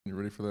You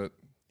ready for that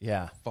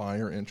Yeah.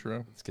 fire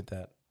intro? Let's get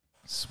that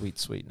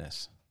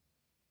sweetness.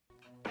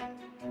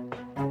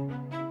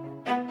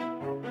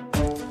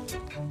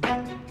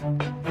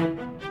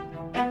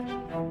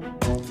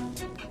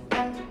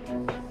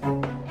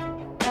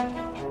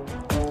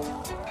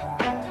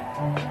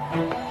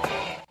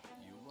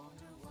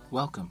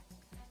 Welcome.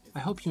 I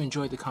hope you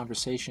enjoyed the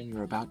conversation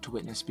you're about to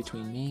witness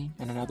between me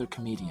and another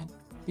comedian.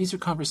 These are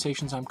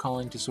conversations I'm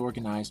calling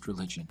disorganized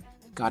religion.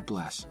 God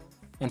bless.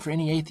 And for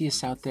any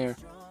atheists out there,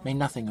 may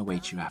nothing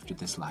await you after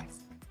this life.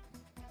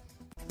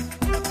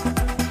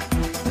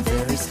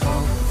 There is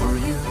hope for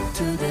you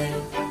today.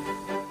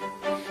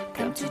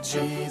 Come to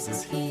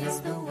Jesus, He is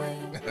the way.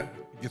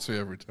 Gets me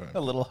every time. A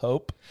little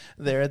hope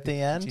there at the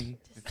end.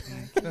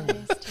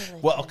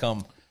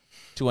 Welcome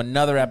to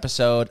another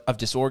episode of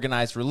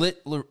Disorganized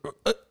Religion.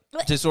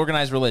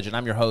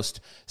 I'm your host,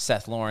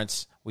 Seth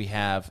Lawrence. We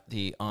have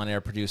the on-air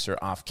producer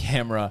off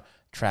camera,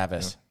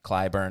 Travis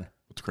Clyburn.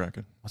 What's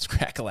cracking? What's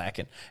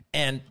crack-a-lackin'?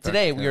 And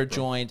today we are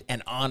joined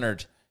and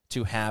honored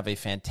to have a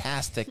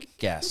fantastic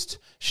guest.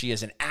 She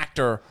is an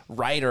actor,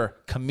 writer,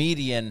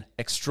 comedian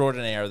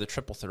extraordinaire, the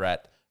triple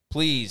threat.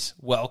 Please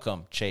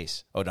welcome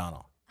Chase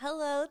O'Donnell.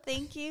 Hello,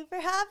 thank you for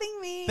having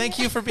me. Thank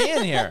you for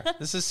being here.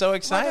 This is so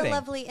exciting. What a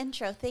lovely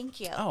intro. Thank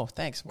you. Oh,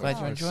 thanks. I'm glad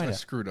you enjoyed I it.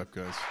 screwed up,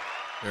 guys.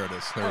 There it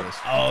is.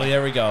 Oh,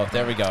 there we go.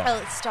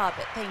 Oh, stop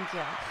it. Thank you.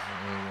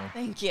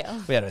 Thank you.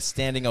 We had a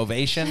standing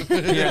ovation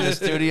here in the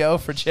studio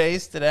for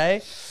Chase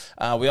today.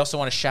 We also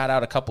want to shout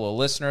out a couple of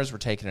listeners. We're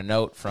taking a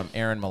note from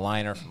Aaron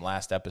Maliner from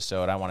last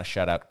episode. I want to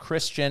shout out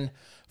Christian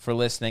for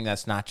listening.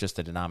 That's not just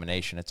a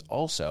denomination. It's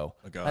also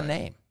a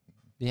name.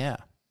 Yeah,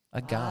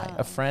 a guy,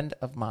 a friend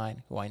of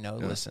mine who I know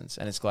listens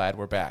and is glad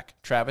we're back.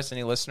 Travis,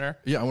 any listener?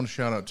 Yeah, I want to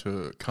shout out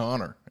to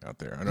Connor out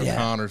there. I know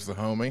Connor's the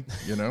homie,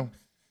 you know.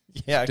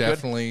 Yeah,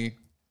 definitely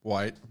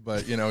white,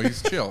 but, you know,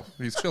 he's chill.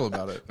 He's chill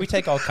about it. We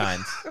take all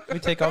kinds. We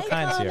take all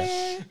kinds Connor.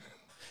 here.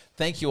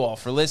 Thank you all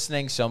for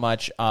listening so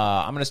much.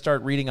 I'm going to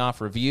start reading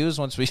off reviews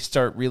once we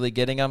start really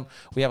getting them.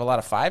 We have a lot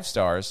of 5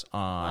 stars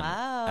on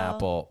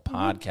Apple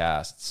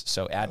Podcasts,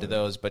 so add to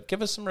those. But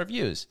give us some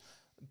reviews,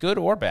 good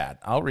or bad.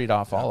 I'll read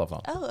off all of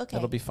them. Oh, okay.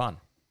 It'll be fun.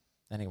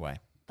 Anyway.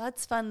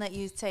 That's fun that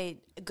you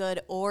say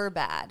good or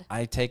bad.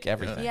 I take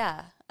everything.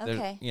 Yeah,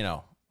 okay. You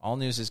know, all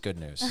news is good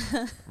news,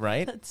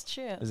 right? That's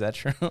true. Is that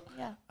true?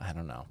 Yeah. I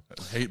don't know.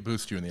 Hate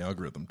boosts you in the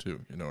algorithm, too.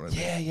 You know what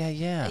I mean?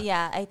 Yeah.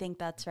 Yeah, I think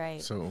that's right.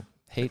 So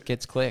Hate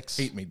gets clicks.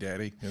 hate me,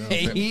 daddy. You know what I'm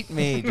saying? Hate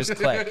me. Just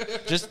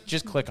click.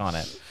 Just click on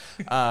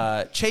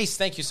it. Chase,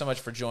 thank you so much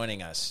for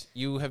joining us.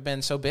 You have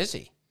been so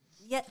busy.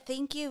 Yeah,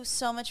 thank you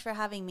so much for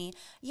having me.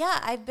 Yeah,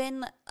 I've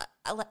been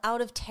out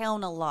of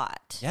town a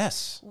lot.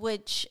 Yes.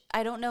 Which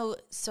I don't know,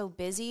 so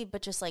busy,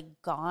 but just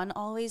like gone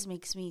always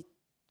makes me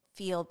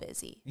feel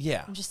busy.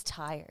 Yeah. I'm just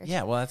tired.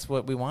 Yeah, well, that's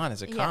what we want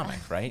as a comic,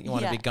 right? You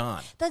want to be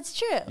gone. That's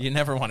true. You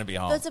never want to be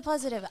home. That's a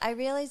positive. I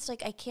realized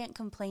like I can't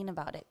complain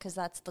about it because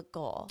that's the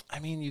goal. I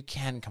mean, you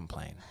can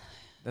complain.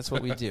 That's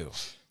what we do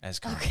as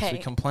comics. Okay. We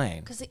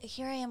complain. Because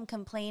here I am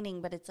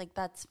complaining, but it's like,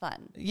 that's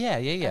fun. Yeah.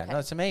 Okay. No,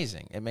 it's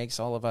amazing. It makes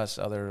all of us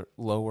other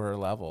lower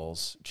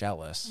levels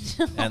jealous.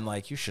 And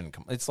like, you shouldn't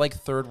It's like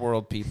third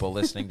world people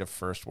listening to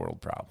first world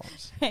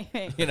problems.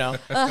 Right. You know?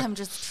 I'm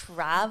just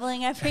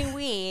traveling every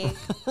week.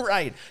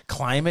 Right.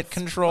 Climate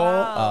control.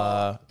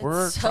 Wow.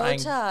 We're it's so trying.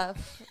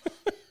 tough.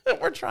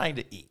 We're trying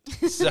to eat.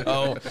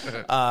 So,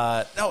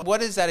 no,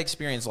 what is that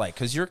experience like?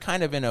 Because you're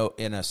kind of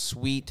in a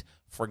sweet,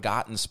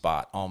 forgotten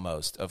spot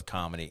almost of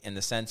comedy, in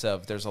the sense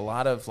of there's a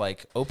lot of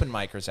like open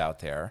micers out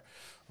there,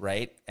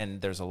 right?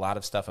 And there's a lot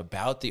of stuff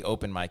about the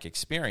open mic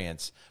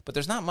experience, but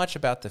there's not much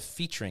about the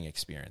featuring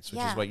experience,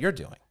 which is what you're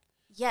doing.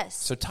 Yes.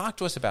 So talk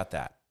to us about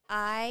that.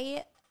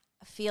 I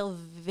feel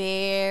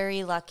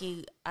very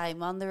lucky.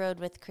 I'm on the road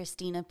with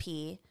Christina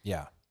P.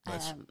 Yeah.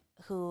 Nice.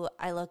 Who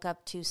I look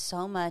up to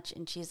so much,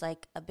 and she's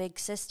like a big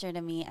sister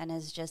to me and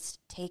has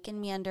just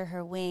taken me under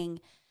her wing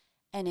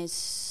and is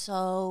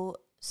so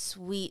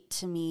sweet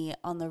to me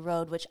on the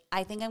road, which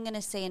I think I'm going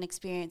to say an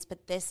experience,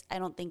 but this I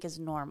don't think is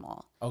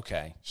normal.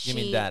 Okay. You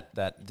mean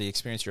that the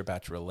experience you're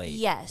about to relate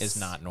is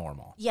not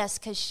normal? Yes,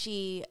 because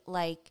she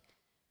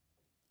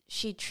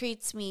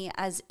treats me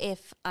as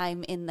if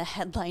I'm in the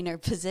headliner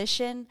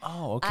position.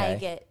 Oh, okay. I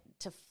get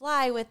to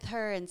fly with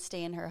her and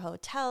stay in her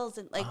hotels,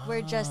 and like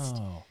we're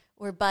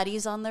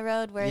buddies on the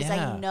road, whereas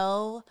I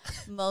know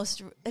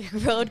most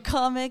road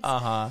comics,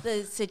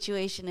 the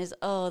situation is,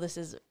 this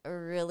is a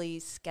really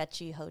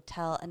sketchy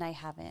hotel, and I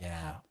haven't.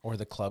 Yeah, or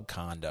the club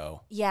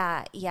condo.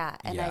 Yeah.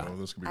 And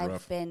this could be I've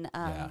rough. been,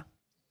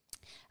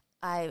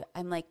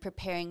 I'm like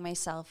preparing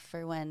myself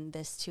for when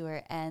this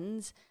tour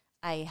ends.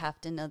 I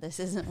have to know this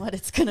isn't what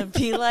it's going to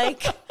be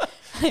like.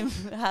 I'm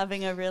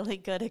having a really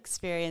good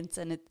experience,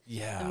 and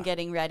I'm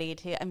getting ready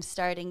I'm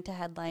starting to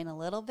headline a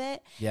little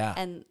bit. Yeah.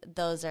 And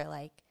those are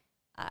like,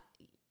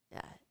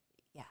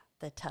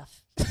 the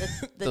tough,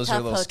 the those tough are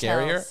a little hotels,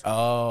 scarier.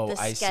 Oh, the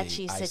I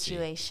sketchy see.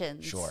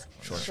 situations. Sure.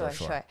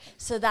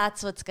 So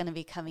that's what's going to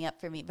be coming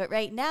up for me. But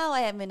right now, I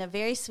am in a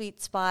very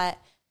sweet spot.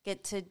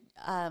 Get to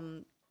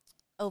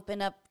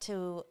open up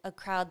to a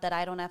crowd that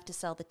I don't have to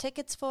sell the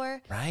tickets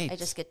for. Right. I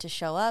just get to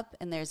show up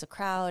and there's a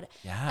crowd.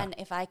 Yeah. And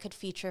if I could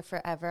feature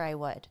forever, I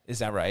would. Is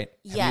that right?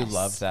 Have Yes. you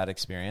loved that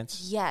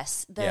experience?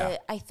 Yes. Yeah.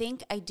 I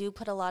think I do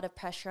put a lot of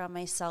pressure on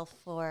myself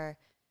for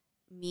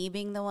me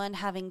being the one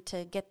having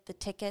to get the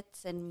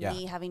tickets and Yeah.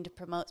 me having to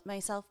promote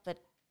myself.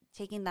 But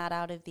taking that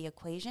out of the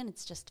equation,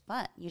 it's just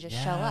fun. You just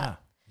show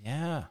up.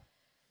 Yeah.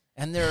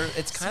 And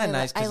it's kind of So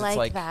nice because I it's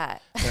like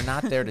that. they're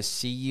not there to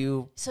see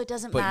you, So it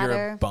doesn't but you're a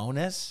matter.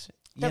 bonus,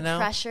 you The know?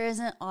 pressure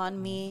isn't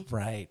on me.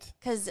 Right.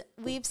 Because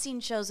we've seen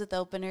shows with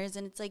openers,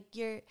 and it's like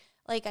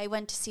I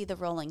went to see the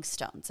Rolling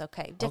Stones.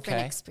 Okay, different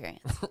Okay.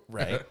 experience.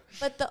 Right.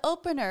 But the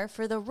opener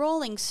for the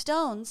Rolling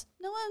Stones,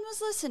 no one was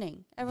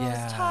listening. Everyone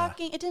Yeah. was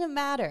talking. It didn't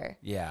matter.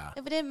 Yeah.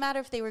 If it didn't matter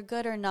if they were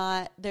good or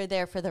not, they're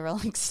there for the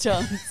Rolling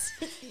Stones.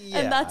 Yeah.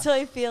 And that's how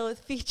I feel with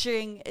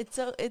featuring. It's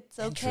okay.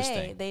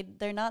 Interesting.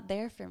 They're not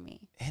there for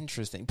me.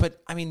 Interesting.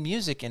 But I mean,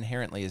 music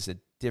inherently is a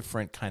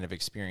different kind of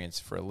experience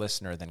for a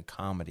listener than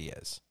comedy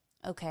is.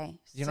 Okay.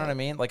 You know what I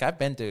mean? Like I've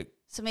been to,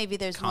 So maybe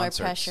there's Concerts.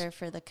 more pressure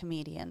for the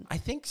comedian. I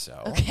think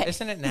so. Okay.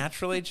 Isn't it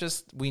naturally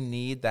just we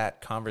need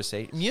that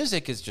conversation?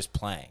 Music is just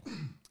playing.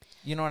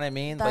 You know what I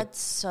mean? That's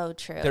so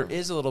true. There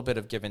is a little bit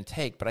of give and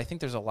take, but I think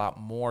there's a lot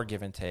more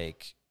give and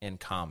take in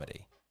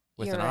comedy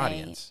with You're an right.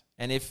 audience.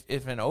 And if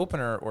an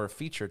opener or a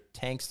feature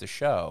tanks the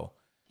show,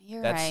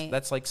 You're that's right.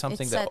 that's like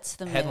something It that sets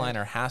the mood.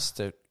 headliner has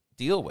to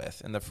deal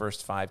with in the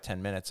first 5-10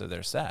 minutes of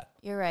their set.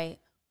 You're right.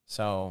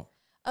 So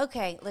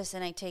Okay,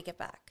 listen, I take it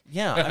back.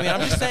 yeah, I mean,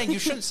 I'm just saying you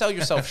shouldn't sell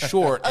yourself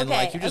short and Okay,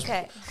 like you just.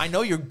 okay. I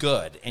know you're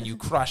good and you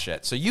crush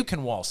it, so you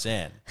can waltz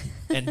in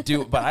and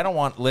do. But I don't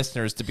want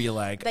listeners to be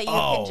like, That you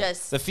can "Oh,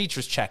 just- the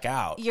features check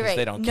out," You're 'cause right.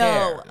 they don't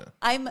no, care.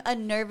 I'm a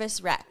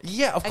nervous wreck.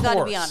 Yeah, of I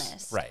gotta be course.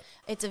 honest. Right.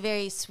 It's a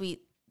very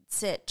sweet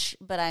sitch,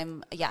 but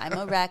I'm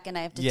a wreck, and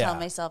I have to Yeah. tell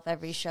myself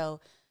every show,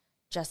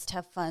 just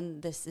have fun.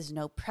 This is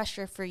no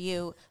pressure for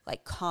you.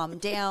 Like, calm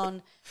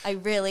down. I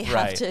really have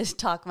Right. to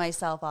talk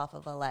myself off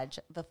of a ledge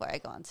before I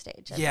go on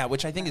stage. Yeah,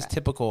 which I think is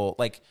typical.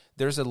 Like,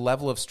 there's a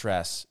level of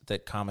stress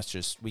that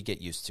comics we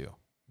get used to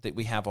that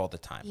we have all the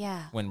time.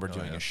 Yeah. When we're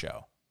doing a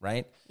show,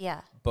 right?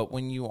 Yeah. But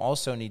when you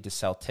also need to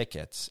sell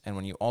tickets and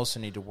when you also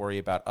need to worry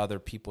about other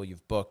people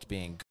you've booked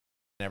being good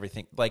and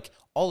everything, like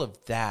all of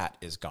that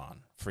is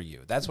gone for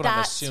you. That's what I'm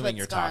That's assuming what's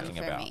you're gone talking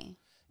for about. me.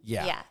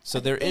 Yeah. Yeah.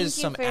 So there Thank is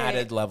you some for-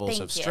 added levels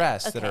thank of you.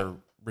 stress that Okay. are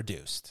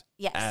reduced.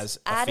 Yes. As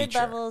a Added feature.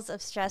 levels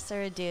of stress are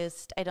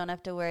reduced. I don't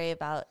have to worry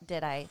about,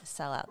 did I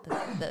sell out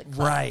the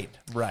club?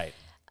 Right.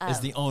 Is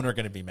the owner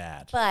going to be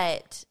mad?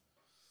 But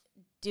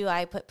do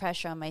I put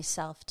pressure on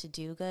myself to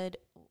do good?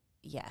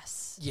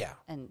 Yes. Yeah.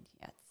 And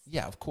yes.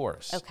 Yeah, of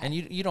course. Okay. And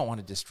you don't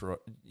want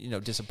to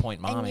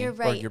disappoint mommy you're or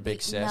right. your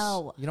big sis.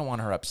 No. You don't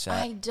want her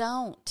upset. I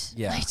don't.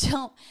 Yeah. I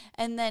don't.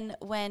 And then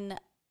when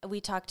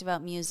we talked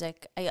about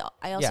music, I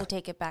also Yeah.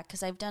 take it back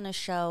because I've done a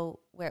show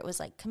where it was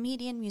like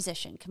comedian,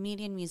 musician.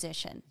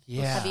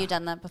 Yeah. Have you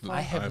done that before?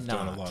 I have I've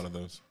done not. a lot of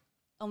those.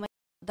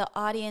 The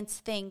audience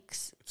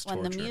thinks It's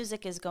when the torture.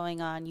 music is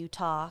going on, you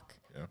talk.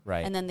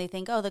 Right. And then they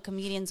think, oh, the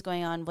comedian's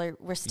going on.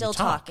 We're still You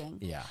talk. talking.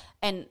 Yeah.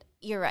 And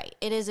you're right.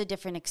 It is a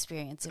different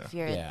experience if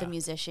you're Yeah. the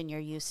musician. You're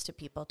used to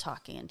people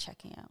talking and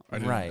checking out. I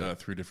did Right.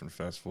 3 different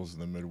festivals in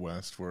the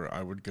Midwest where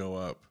I would go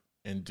up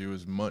and do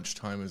as much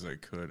time as I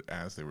could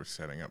as they were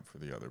setting up for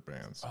the other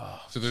bands.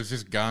 So there's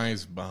just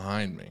guys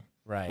behind me,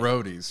 Right.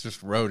 roadies,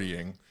 just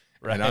roadieing,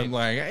 Right. and I'm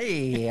like,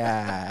 "Hey,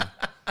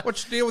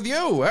 what's the deal with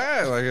you?"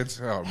 Like it's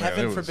oh man, Heaven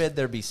it was, forbid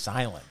there be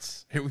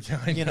silence.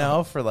 I You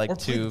know, for like Or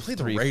 2, play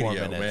the 3, 4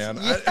 radio, minutes.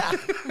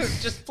 man.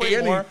 Just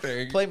play more,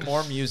 Anything. play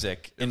more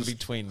music in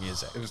between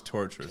music. It was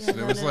torturous. Yeah, It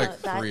no, was no,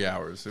 like no. 3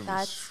 hours. It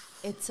was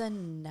It's a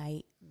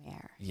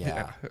nightmare.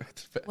 Yeah.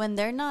 it's bad. When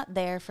they're not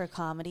there for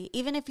comedy,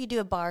 even if you do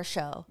a bar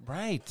show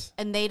Right.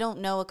 and they don't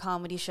know a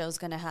comedy show is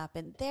going to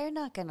happen, they're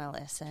not going to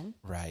listen.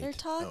 Right. They're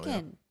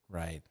talking.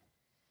 Right.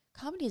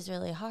 Comedy is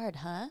really hard,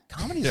 huh?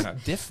 Comedy's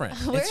different.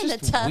 We're it's in a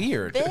just tough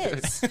weird.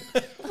 biz.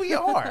 We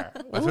are.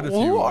 I've had a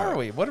Who few, are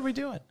we? What are we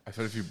doing? I've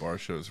had a few bar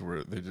shows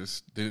where they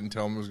didn't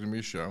tell them it was going to be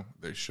a show.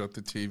 They shut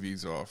the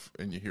TVs off,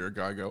 and you hear a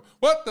guy go,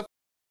 "What the?"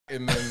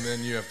 And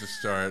then you have to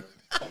start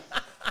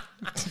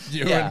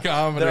doing Yeah,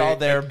 comedy. they're all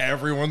there. and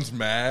everyone's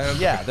mad.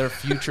 Yeah, their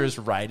future's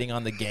riding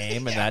on the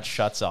game, and that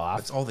shuts off.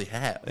 that's all they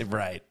have.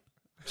 Right.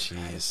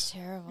 Jeez.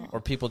 Terrible.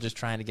 Or people just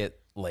trying to get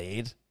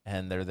laid,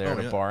 and they're there Oh, at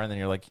a yeah. bar, and then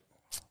you're like,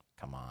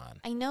 come on.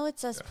 I know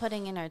it's us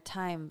putting in our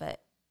time, but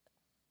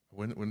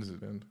When does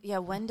it end? yeah,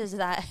 when does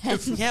that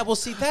end? Yeah, well,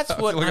 see, that's I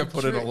what feel like I I'm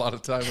put in a curi- lot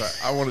of time.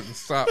 I wanted to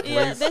stop.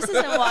 Yeah, Please. this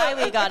isn't why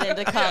we got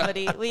into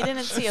comedy. We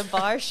didn't see a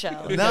bar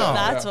show. No.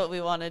 That's what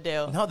we want to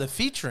do. No, the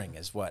featuring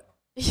is what.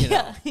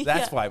 Yeah, That's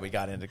yeah. why we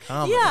got into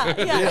comedy. Yeah,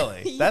 yeah.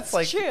 Really. That's It's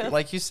like, true.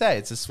 like you say,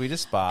 it's the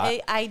sweetest spot.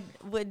 I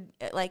would,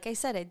 like I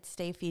said, I'd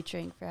stay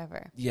featuring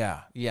forever.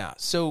 Yeah, yeah.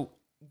 So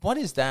what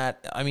is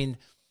that? I mean,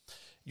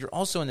 you're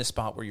also in this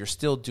spot where you're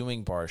still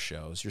doing bar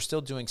shows, you're still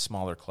doing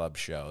smaller club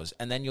shows,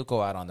 and then you'll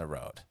go out on the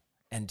road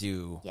and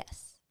do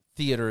Yes.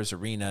 theaters,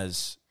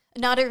 arenas,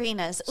 Not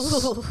arenas.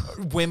 Ooh.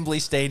 Wembley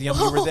Stadium.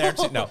 You were there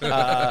too. No.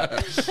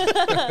 But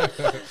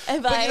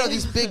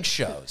these big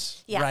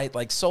shows, Yeah. right?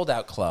 Like sold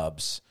out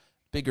clubs,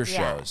 bigger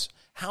Yeah. shows.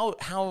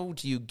 How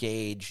do you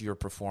gauge your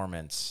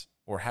performance,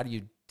 or how do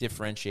you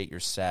differentiate your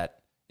set?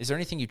 Is there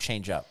anything you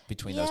change up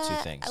between those two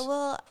things?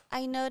 Well,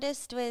 I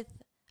noticed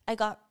I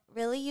got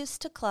really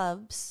used to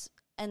clubs,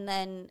 and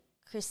then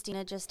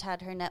Christina just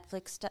had her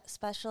Netflix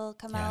special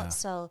come out,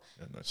 so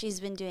nice. she's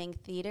been doing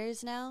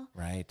theaters now.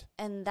 Right.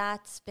 And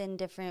that's been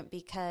different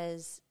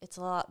because it's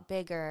a lot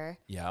bigger.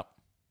 Yep.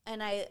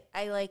 And I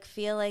like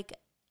feel like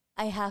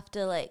I have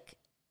to like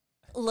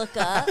look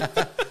up.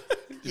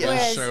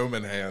 Yeah,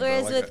 showman hand.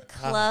 Whereas like with it.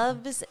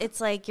 clubs,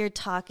 it's like you're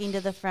talking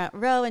to the front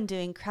row and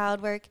doing crowd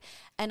work,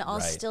 and I'll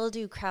Right. still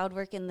do crowd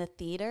work in the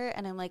theater,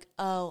 and I'm like,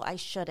 oh, I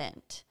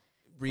shouldn't.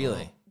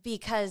 Really?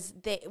 Because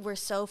we're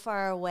so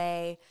far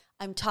away.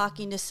 I'm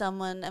talking to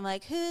someone. I'm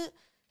like,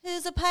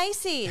 who's a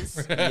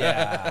Pisces?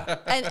 Yeah.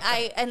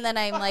 and then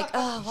I'm like,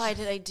 oh, why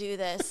did I do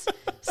this?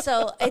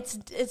 So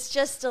it's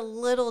just a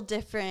little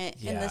different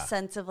in the Yeah.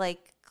 sense of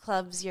like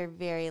clubs. You're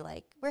very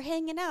like we're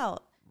hanging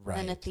out,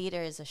 and a Right.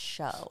 theater is a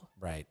show.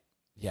 Right.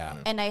 Yeah.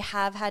 And I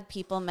have had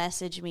people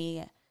message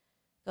me,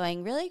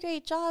 going, really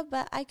great job,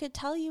 but I could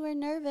tell you were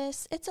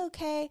nervous. It's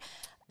okay.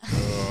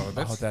 Oh,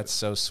 Oh, that's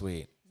so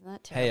sweet. Isn't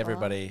that terrible? Hey,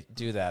 everybody,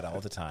 do that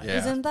all the time. Yeah.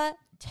 Isn't that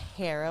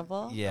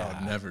terrible? Yeah.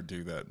 I'd never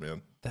do that,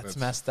 man. That's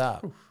messed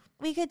up.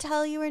 We could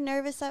tell you were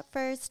nervous at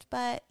first,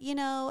 but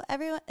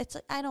everyone. It's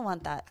like, I don't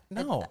want that.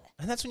 No.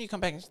 And that's when you come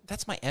back.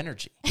 That's my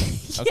energy.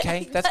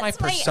 Okay? that's my that's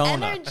my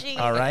persona. energy.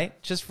 All right?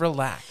 Just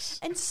relax.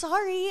 And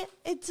sorry,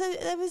 it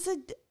was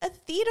a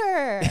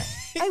theater.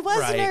 I was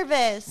Right.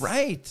 nervous.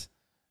 Right.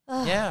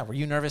 Yeah. Were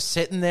you nervous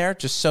sitting there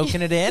just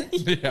soaking it in?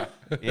 Yeah.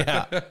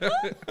 Yeah.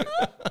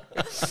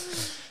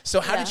 So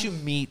how did Yeah. you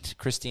meet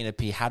Christina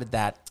P? How did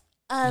that,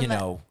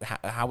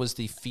 how was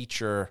the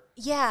feature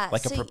Yeah.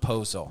 like so a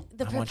proposal?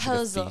 the I want you to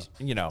proposal.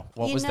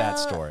 what you was that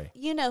know- story?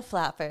 You know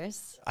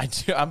Flappers. I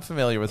do. I'm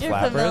familiar with You're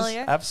Flappers.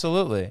 familiar?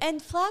 Absolutely.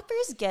 And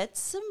Flappers gets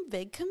some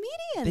big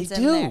comedians They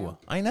in do. there.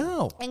 I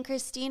know. And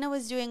Christina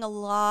was doing a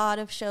lot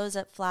of shows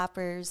at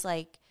Flappers,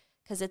 like,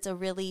 because it's a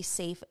really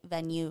safe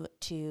venue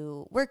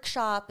to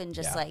workshop and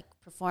just Yeah. like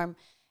perform.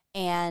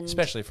 And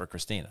Especially for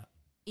Christina.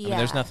 I yeah. mean,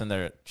 there's nothing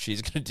that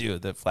she's going to do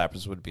that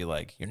Flappers would be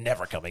like, you're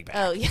never coming back.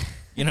 Oh, yeah.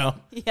 You know?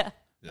 Yeah.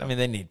 I mean,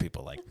 they need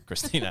people like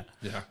Christina.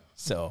 Yeah.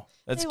 So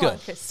that's They good.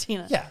 want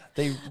Christina. Yeah.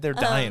 They're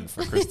dying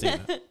for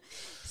Christina.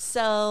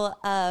 So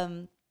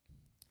I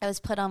was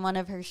put on one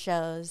of her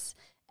shows,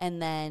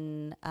 and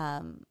then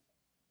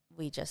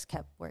we just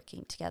kept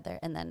working together.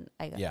 And then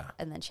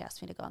and then she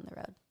asked me to go on the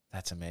road.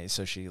 That's amazing.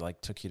 So she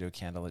like took you to a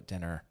candlelit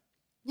dinner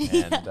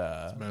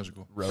and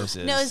Magical.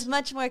 roses. No, it was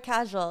much more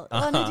casual.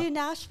 Want to do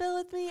Nashville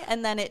with me?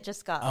 And then it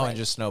just got and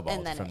just snowballed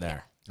and then from it-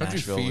 there. How'd you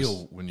Nashville feel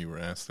was- when you were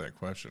asked that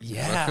question? 'Cause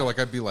Yeah. I feel like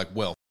I'd be like,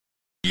 well,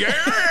 yeah.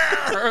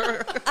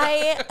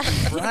 I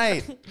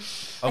Right.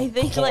 I Of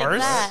think like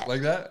course. that.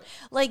 Like that?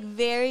 Like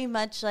very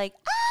much like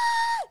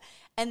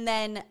and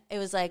then it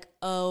was like,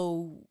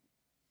 oh,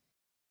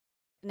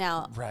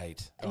 now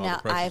Right. Oh, the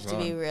now I have pressure's to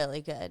be on.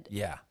 really good.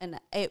 Yeah. And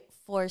it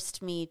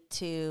forced me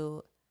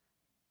to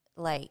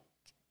like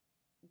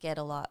get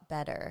a lot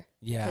better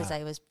Yeah. because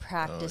I was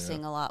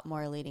practicing a lot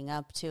more leading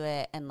up to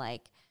it, and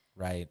like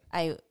Right.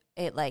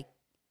 it like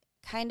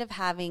kind of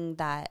having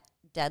that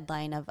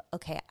deadline of,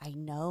 okay, I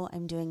know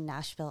I'm doing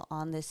Nashville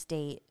on this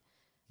date.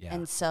 Yeah.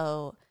 And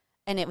so,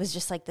 and it was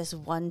just like this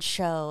one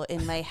show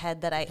in my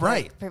head that I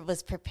Right. like,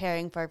 was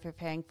preparing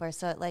for.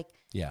 So it like,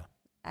 Yeah.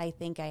 I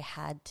think I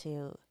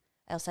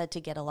also had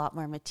to get a lot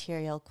more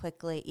material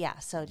quickly. Yeah.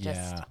 So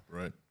just Yeah.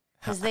 Right.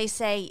 because they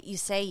say you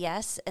say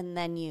yes and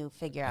then you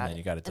figure And out then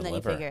you gotta and then you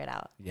deliver. figure it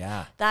out.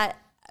 Yeah. That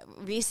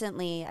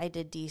recently I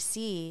did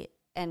DC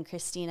and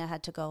Christina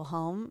had to go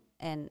home,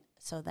 and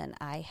so then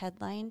I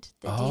headlined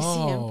the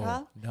DC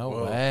Improv. No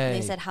Whoa. way.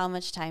 They said, "How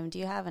much time do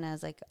you have?" And I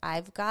was like,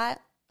 "I've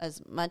got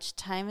as much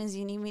time as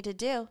you need me to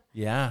do."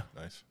 yeah.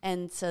 Nice.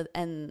 And so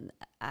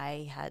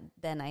I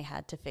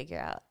had to figure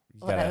out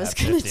You what gotta I was have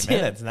going to 50 do.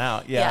 minutes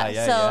now. Yeah.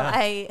 Yeah. So yeah.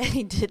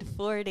 I did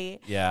 40,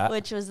 Yeah.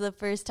 which was the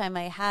first time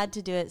I had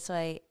to do it. So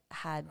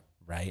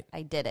Right.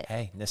 I did it.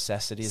 Hey,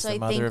 necessity is So the I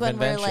mother think of when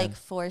invention. we're like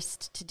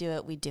forced to do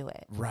it, we do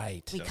it.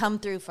 right. We come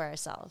through for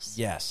ourselves.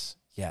 Yes.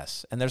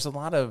 Yes. And there's a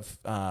lot of,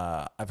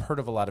 I've heard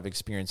of a lot of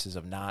experiences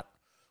of not,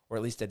 or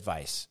at least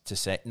advice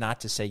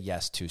not to say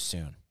yes too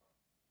soon.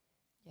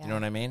 Yeah. You know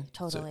what I mean?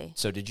 Totally.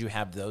 So did you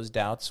have those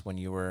doubts when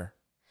you were?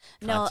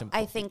 No,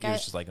 I think you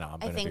was just like, no, I'm I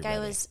gonna think be I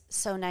ready. was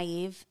so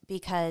naive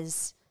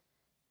because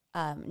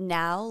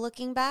now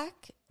looking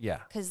back, Yeah.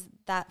 because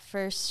that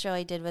first show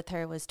I did with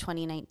her was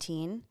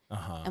 2019,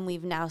 Uh-huh. and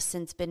we've now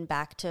since been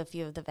back to a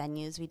few of the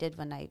venues we did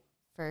when I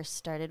first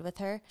started with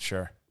her,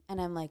 Sure.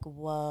 and I'm like,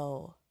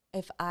 whoa!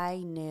 If I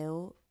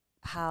knew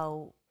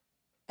how,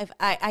 if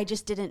I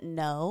just didn't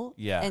know,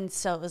 Yeah. and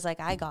so it was like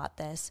I got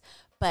this,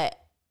 but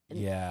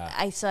Yeah.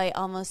 I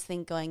almost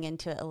think going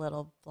into it a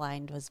little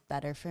blind was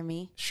better for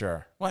me.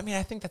 Sure. Well, I mean,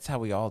 I think that's how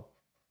we all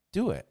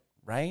do it.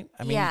 right?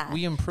 I mean,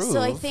 we improve.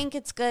 So I think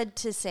it's good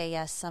to say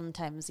yes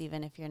sometimes,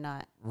 even if you're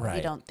not, Right.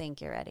 you don't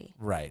think you're ready.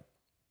 Right.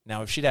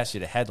 Now, if she'd asked you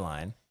to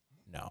headline,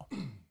 no.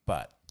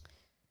 But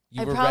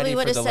you I were probably ready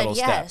would for have the said little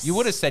yes. step. You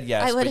would have said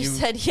yes. I would but have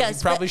said yes.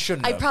 You probably but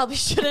shouldn't have. I probably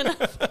shouldn't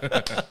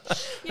have.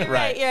 You're Right.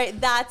 right. You're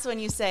right. That's when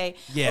you say,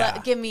 Yeah.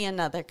 give me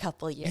another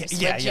couple years.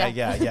 Yeah, would yeah,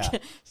 ya? yeah.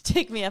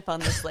 Take me up on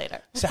this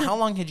later. So how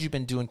long had you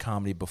been doing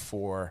comedy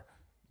before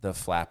the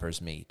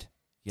Flappers meet?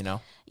 You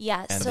know?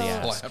 Yeah. And so the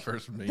ass.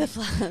 Flappers meet.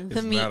 the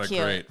It's meet not a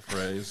cute. great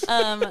phrase.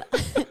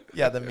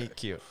 Yeah, the meet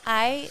cute.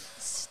 I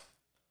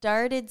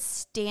started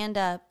stand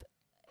up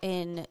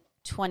in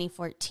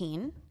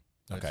 2014,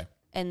 Okay.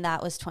 and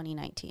that was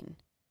 2019.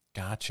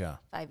 Gotcha.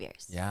 5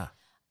 years. Yeah.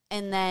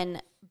 And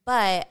then,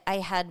 but I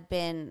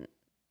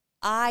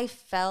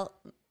felt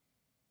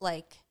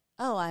like,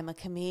 oh, I'm a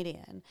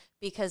comedian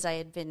because I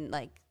had been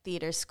like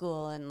theater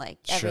school and like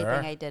Sure.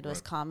 everything I did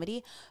was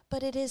comedy,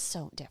 but it is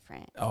so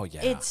different. Oh,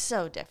 yeah. It's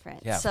so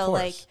different. Yeah, of so course.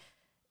 like,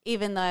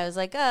 even though I was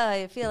like, oh,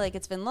 I feel like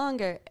it's been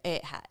longer, you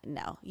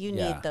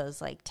Yeah. need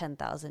those like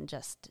 10,000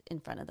 just in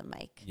front of the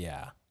mic.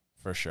 Yeah,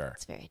 for sure.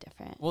 It's very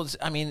different. Well,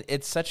 I mean,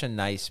 it's such a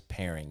nice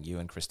pairing, you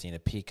and Christina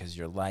P, because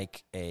you're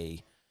like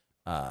and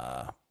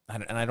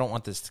I don't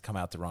want this to come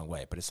out the wrong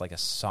way, but it's like a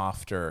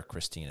softer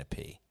Christina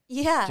P.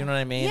 Yeah. Do you know what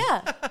I mean?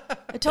 Yeah,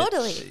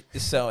 totally.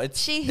 So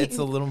it's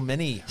a little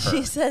mini her.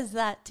 She says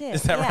that too.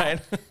 Is that Yeah.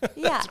 right?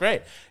 Yeah. That's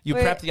great. You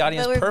We're- prep the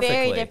audience but we're perfectly.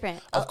 very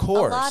different. Of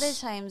course. A lot of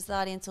times the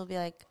audience will be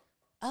like,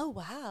 oh,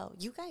 wow,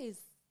 you guys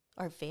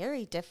are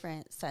very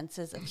different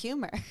senses of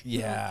humor.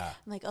 Yeah.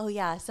 I'm like, oh,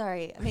 yeah,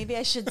 sorry. Maybe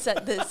I should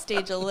set the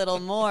stage a little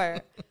more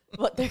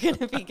what they're going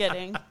to be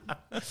getting.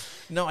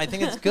 No, I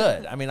think it's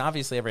good. I mean,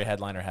 obviously every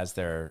headliner has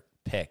their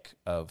pick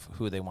of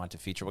who they want to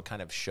feature, what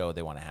kind of show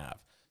they want to have.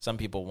 Some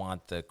people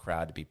want the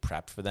crowd to be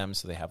prepped for them,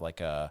 so they have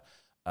like a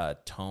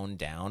toned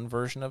down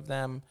version of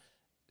them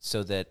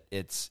so that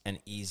it's an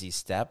easy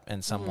step,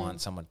 and some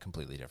want someone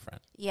completely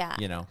different. Yeah.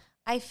 You know?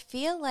 I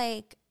feel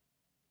like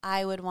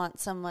I would want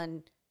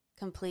someone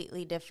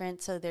completely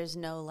different so there's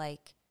no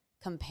like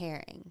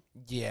comparing,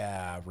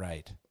 Yeah,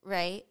 right.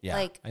 right? Yeah,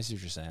 Like, I see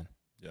what you're saying.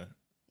 Yeah.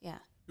 yeah.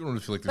 You don't really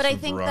feel like But there's I some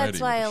think variety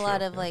that's why in a the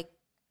lot show, of yeah. like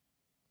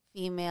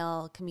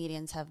female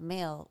comedians have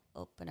male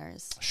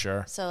openers.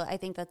 Sure. So I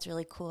think that's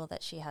really cool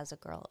that she has a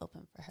girl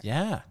open for her.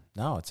 Yeah,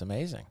 no, it's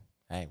amazing.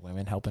 Hey,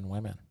 women helping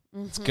women.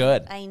 It's Mhm.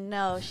 good. I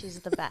know she's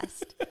the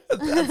best.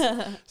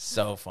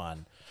 So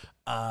fun.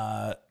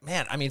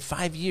 Man, I mean,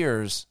 5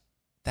 years,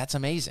 that's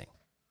amazing.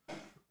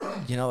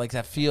 You know, like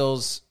that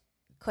feels,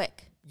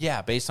 Quick.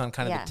 yeah, based on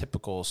kind of Yeah. the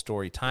typical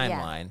story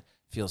timeline,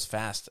 feels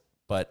fast,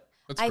 but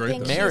That's I great,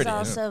 think though. she's Merited.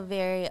 also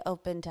very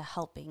open to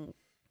helping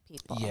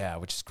people. yeah,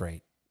 which is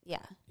great. Yeah.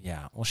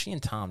 Yeah. Well, she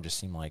and Tom just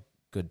seem like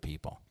good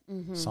people,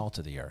 salt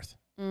of the earth.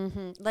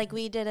 Like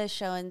we did a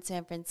show in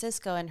San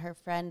Francisco and her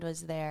friend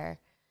was there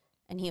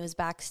and he was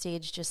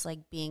backstage just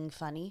like being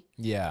funny.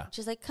 Yeah.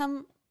 She's like,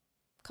 come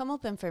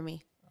open for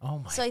me. Oh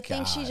my god. So I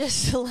think she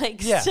just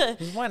likes yeah. to.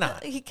 Why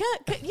not?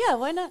 Yeah,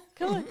 why not?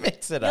 Come on.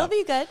 Mix it You'll up.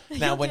 be good.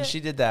 Now, You'll when do she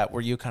did that,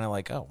 were you kind of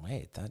like, oh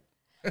wait, that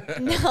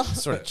it. No,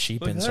 sort of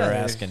cheapens her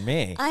asking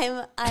me?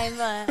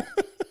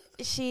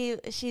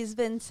 she's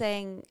been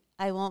saying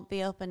I won't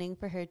be opening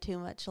for her too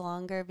much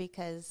longer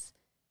because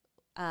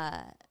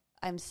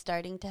I'm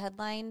starting to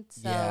headline.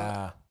 So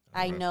yeah.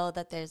 I know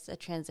that there's a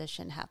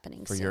transition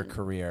happening For soon. your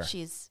career.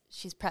 She's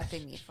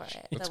prepping me for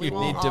it. That's That we good.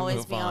 won't Need to always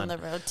move be on on. the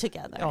road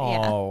together.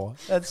 Yeah. Oh,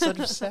 that's sort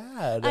of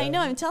sad. I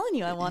know. I'm telling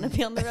you, I want to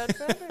be on the road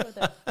forever with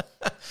her.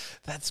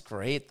 That's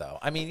great, though.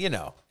 I mean, you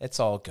know, it's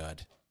all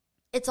good.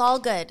 It's all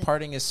good.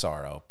 Parting is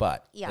sorrow,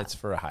 but Yeah. it's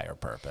for a higher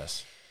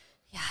purpose.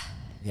 Yeah.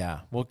 Yeah.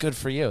 Well, good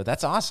for you.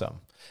 That's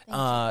awesome.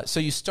 So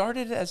you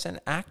started as an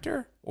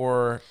actor,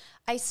 or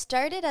I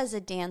started as a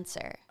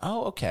dancer.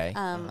 oh, okay.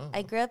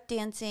 I grew up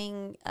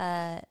dancing.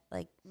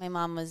 Like my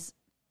mom was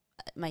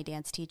my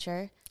dance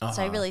teacher,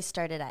 so I really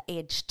started at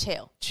age 2.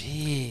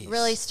 Jeez.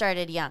 Really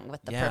started young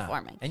with the Yeah.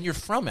 performing. And you're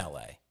from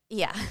LA,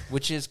 Yeah,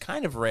 which is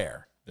kind of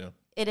rare. Yeah.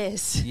 it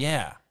is.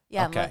 Yeah.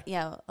 Yeah, Okay.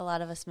 yeah. A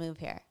lot of us move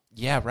here.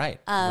 Yeah. Right.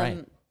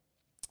 Right.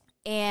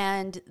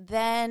 And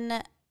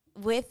then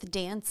with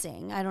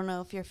dancing, I don't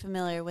know if you're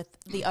familiar with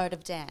the art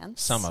of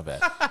dance. Some of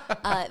it.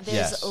 There's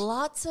Yes.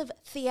 lots of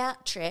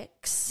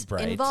theatrics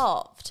Right.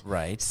 involved.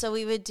 Right. So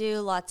we would do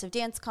lots of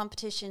dance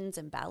competitions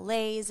and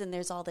ballets, and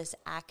there's all this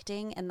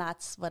acting, and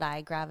that's what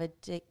I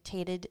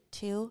gravitated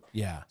to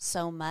Yeah.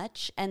 so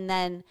much. And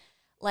then,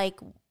 like,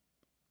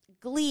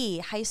 Glee,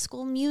 High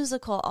School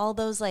Musical, all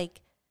those,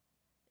 like,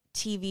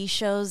 TV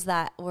shows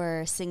that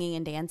were singing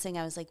and dancing,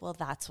 I was like, well,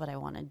 that's what I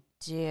want to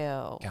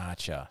do.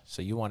 Gotcha.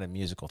 So you wanted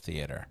musical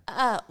theater,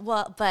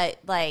 Well, but,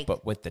 like,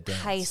 but with the dance.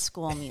 High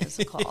School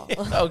Musical.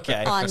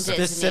 Okay. On Disney.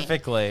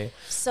 Specifically.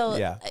 So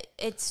Yeah.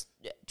 it's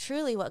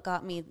truly what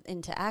got me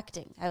into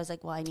acting. I was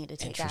like, well, I need to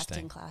take Interesting.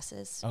 acting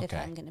classes if Okay.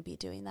 I'm going to be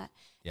doing that.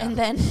 Yeah. And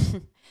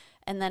then,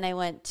 and then I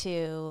went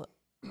to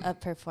a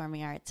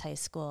performing arts high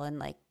school, and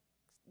like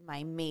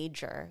my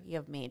major, you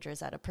have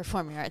majors at a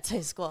performing arts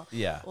high school,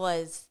 Yeah.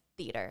 was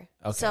theater.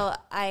 Okay. So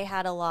I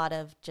had a lot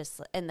of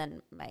and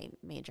then my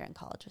major in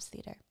college was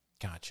theater.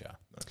 Gotcha.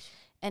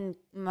 And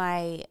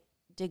my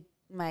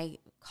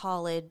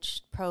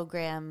college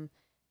program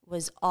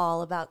was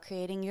all about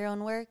creating your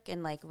own work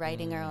and like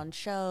writing our own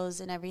shows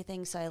and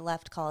everything. So I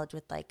left college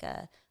with like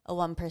a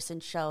 1-person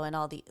show and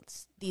all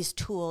these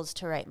tools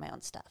to write my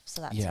own stuff.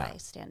 So that's why I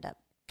stand up.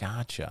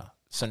 Gotcha.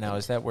 So now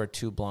is that where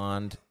Two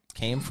Blonde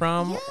came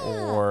from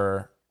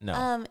or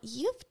no?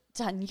 You've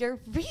done your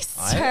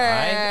research.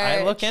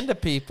 I look into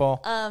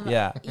people.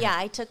 Yeah,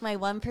 I took my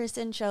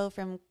 1-person show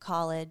from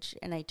college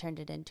and I turned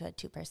it into a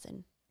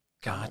 2-person.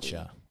 Gotcha.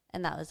 Comedy.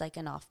 And that was like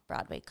an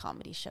off-Broadway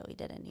comedy show we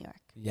did in New York.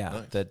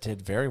 Yeah, that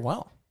did very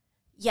well.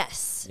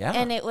 Yes. Yeah.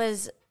 And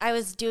I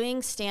was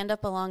doing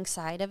stand-up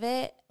alongside of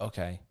it.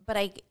 Okay. But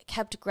I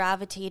kept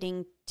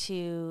gravitating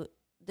to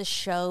the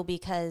show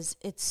because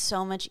it's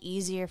so much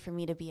easier for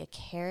me to be a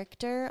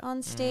character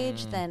on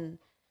stage than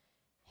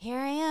here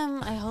I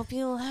am. I hope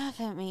you laugh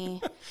at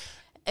me.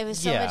 It was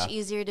so much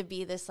easier to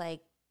be this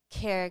like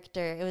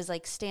character. It was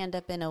like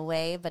stand-up in a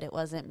way, but it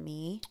wasn't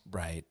me.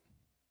 Right.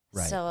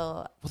 Right. So,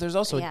 well, there's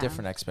also a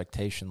different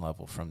expectation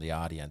level from the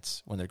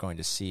audience when they're going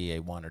to see a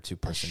 1 or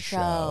 2-person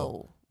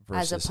show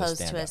as versus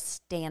opposed to a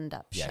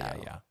stand-up show.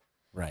 Yeah.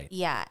 Right.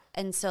 Yeah.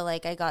 And so,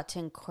 like, I got to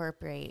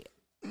incorporate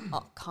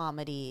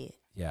comedy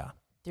Yeah.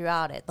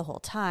 throughout it the whole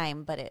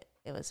time, but it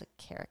was a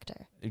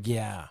character.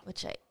 Yeah.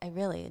 Which I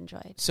really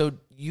enjoyed. So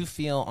you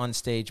feel on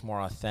stage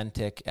more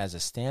authentic as a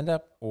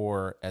stand-up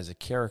or as a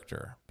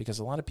character? Because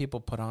a lot of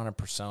people put on a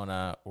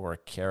persona or a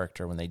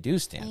character when they do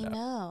stand-up. I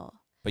know.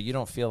 But you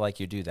don't feel like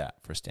you do that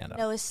for stand-up.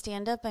 No, with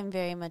stand-up, I'm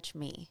very much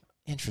me.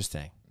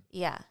 Interesting.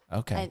 Yeah.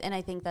 Okay. And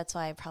I think that's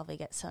why I probably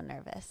get so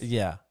nervous.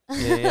 Yeah.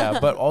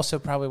 But also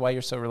probably why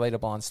you're so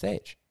relatable on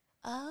stage.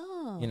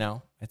 Oh. You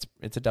know,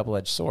 it's a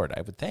double-edged sword,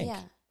 I would think.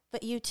 Yeah.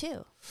 But you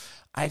too.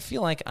 I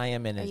feel like I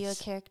am Are you a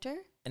character?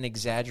 an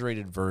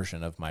exaggerated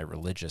version of my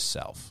religious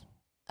self.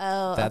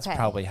 Oh, That's okay.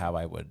 probably how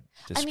I would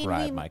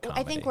describe my comedy.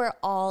 I think we're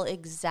all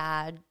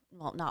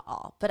well, not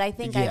all, but I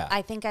think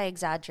I think I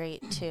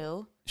exaggerate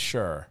too.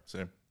 Sure.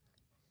 Same.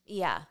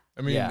 Yeah.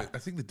 I mean, Yeah. I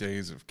think the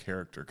days of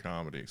character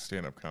comedy,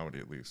 stand-up comedy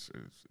at least,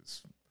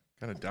 is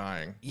kind of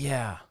dying.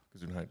 Yeah.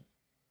 Because you're not,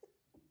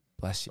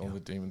 Bless all you. the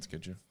demons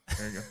get you.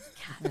 There you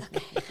go.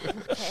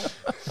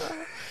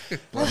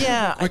 Okay.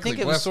 Yeah, I Quickly,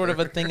 think it was bless sort of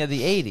her. a thing of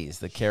the 80s,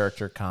 the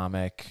character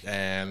comic.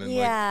 And then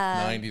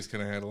Yeah. like 90s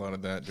kind of had a lot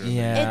of that. During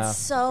Yeah. It's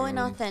so Boom.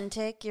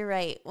 inauthentic. You're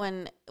right.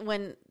 When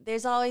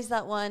there's always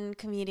that one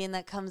comedian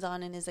that comes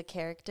on and is a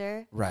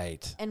character,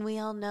 Right. and we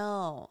all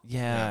know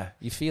Yeah,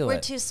 you feel we're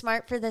it. too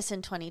smart for this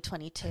in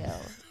 2022.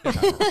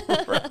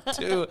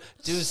 Too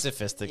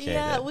sophisticated.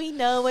 Yeah, we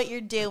know what you're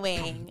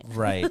doing.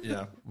 Right.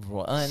 Yeah.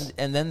 Well,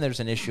 and then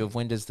there's an issue of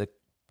when does the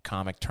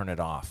comic turn it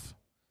off,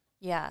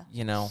 Yeah,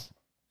 you know?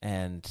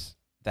 And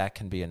that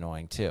can be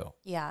annoying too.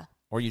 yeah.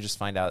 Or you just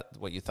find out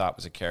what you thought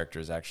was a character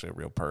is actually a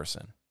real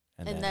person.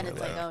 And then you're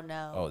it's like, oh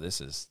no. oh, this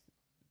is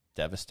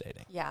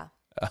devastating. Yeah.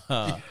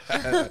 Uh,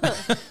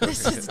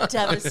 This is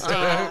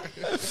devastating.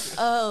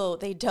 Oh,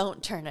 they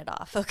don't turn it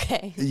off.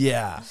 Okay.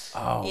 yeah.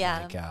 Oh,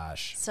 Yeah. my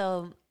gosh.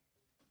 So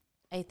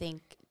I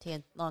think,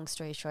 long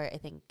story short, I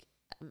think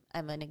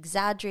I'm an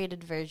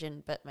exaggerated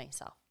version, but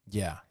myself,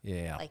 Yeah.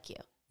 like you.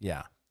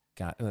 Yeah.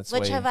 That's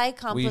Which the way have I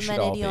we should all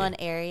complimented you be. on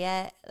air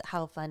yet?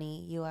 How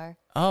funny you are.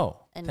 Oh,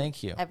 And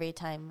thank you. Every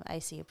time I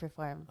see you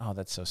perform. Oh,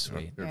 that's so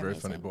sweet. You're a very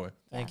funny boy.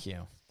 Thank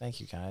you.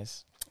 Thank you,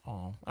 guys. Oh,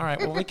 all right.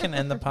 Well, we can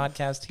end the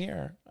podcast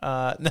here.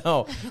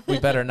 No, we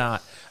better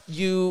not.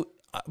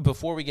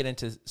 Before we get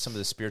into some of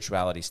the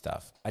spirituality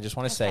stuff, I just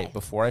want to say, Okay.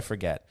 before I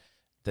forget,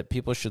 that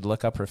people should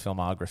look up her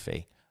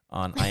filmography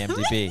on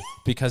IMDb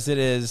because it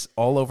is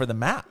all over the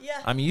map.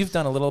 Yeah. I mean, you've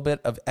done a little bit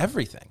of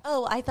everything.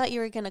 Oh, I thought you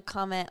were going to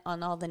comment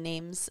on all the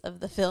names of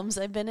the films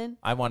I've been in.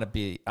 I want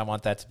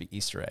that to be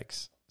Easter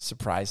eggs,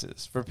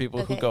 surprises for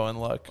people who Okay. go and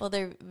look. Well,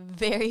 they're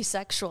very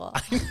sexual.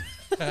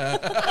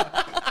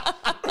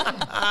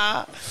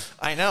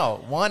 I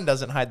know. One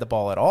doesn't hide the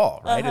ball at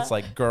all, right? It's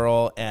like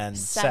girl and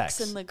sex.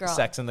 Sex and the girl.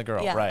 Sex and the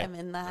girl, Yeah, right. I'm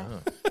in that.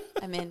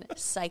 I'm in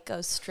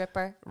Psycho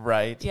Stripper.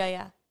 Right.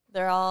 Yeah.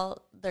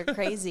 They're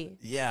crazy.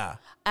 Yeah.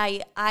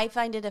 I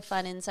find it a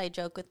fun inside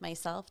joke with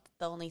myself.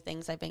 The only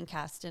things I've been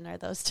cast in are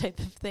those type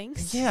of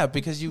things. Yeah,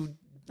 because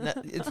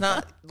it's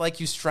not like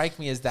you strike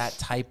me as that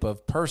type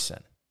of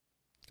person.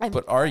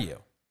 But are you?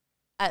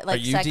 Like are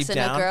you Sex deep and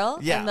down? a Girl?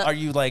 Yeah. And the- Are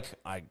you like,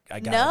 I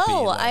gotta be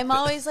No, like I'm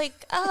always like,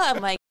 oh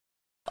my,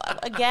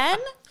 again?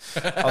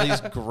 all these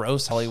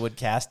gross Hollywood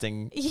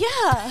casting.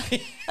 Yeah,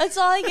 that's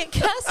all I get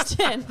cast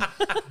in.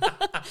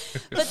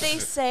 But they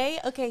say,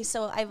 okay,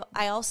 so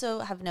I also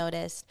have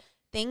noticed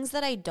things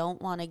that I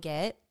don't want to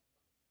get,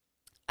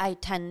 I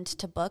tend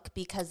to book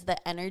because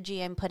the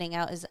energy I'm putting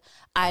out is,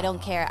 I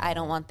don't care, I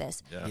don't want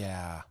this.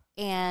 Yeah.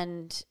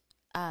 And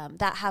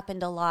that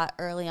happened a lot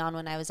early on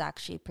when I was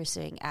actually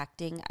pursuing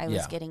acting. I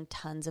was getting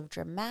tons of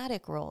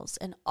dramatic roles,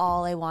 and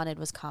all I wanted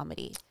was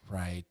comedy.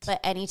 Right. But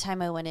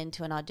anytime I went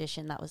into an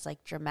audition that was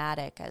like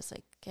dramatic, I was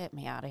like, get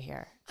me out of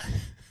here.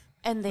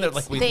 And They're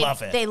like, "We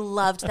love it." They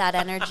loved that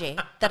energy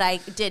that I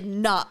did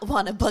not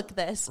want to book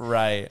this.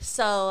 Right.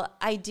 So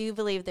I do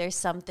believe there's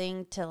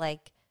something to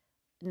like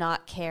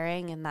not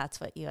caring, and that's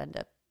what you end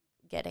up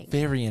getting.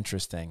 Very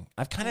interesting.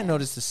 I've kind of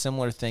noticed a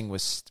similar thing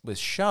with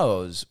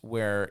shows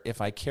where if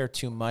I care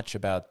too much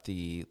about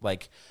the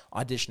like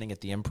auditioning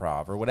at the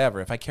Improv or whatever,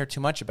 if I care too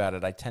much about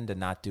it, I tend to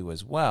not do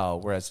as well.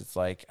 Whereas it's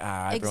like,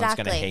 everyone's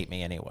going to hate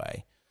me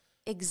anyway.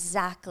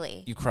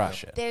 Exactly. You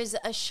crush it. There's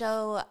a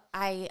show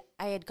I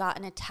had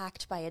gotten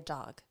attacked by a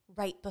dog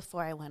right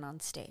before I went on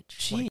stage.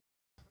 Gee.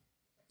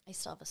 I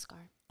still have a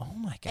scar. Oh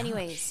my gosh.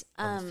 Anyways,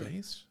 On the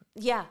face?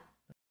 yeah.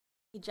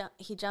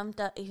 He jumped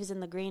up. He was in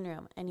the green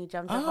room and he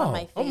jumped up on my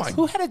face. Oh my!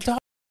 Who had a dog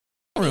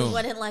And he room?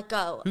 wouldn't let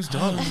go. Whose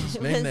dog is this?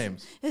 It Name was-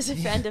 names. It was a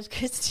friend of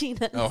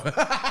Christina's. Oh,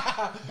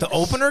 The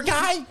opener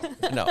guy?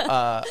 No.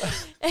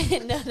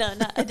 no,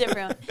 not a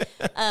different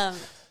one.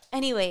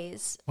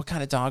 Anyways, What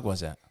kind of dog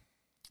was it?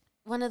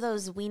 one of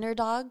those wiener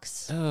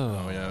dogs.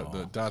 oh yeah,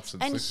 the Dachshunds.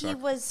 And they he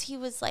suck.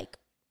 was like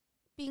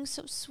being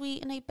so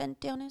sweet, and I bent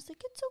down. I was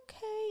like, "It's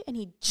okay," and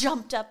he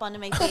jumped up onto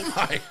my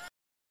face.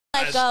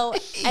 Let go,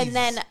 and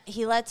then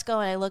he lets go,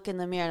 and I look in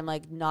the mirror, and I'm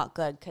like, "Not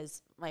good,"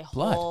 because my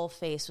Blood. whole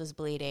face was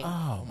bleeding.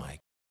 Oh my.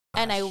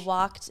 And I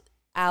walked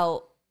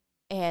out,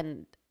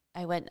 and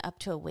I went up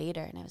to a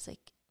waiter, and I was like,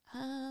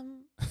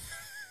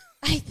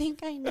 I think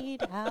I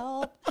need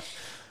help.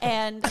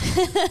 And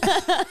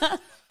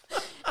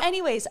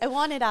anyways, I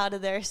wanted out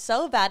of there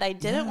so bad. I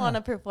didn't want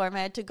to perform. I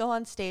had to go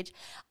on stage.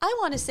 I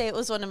want to say it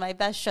was one of my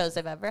best shows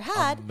I've ever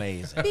had.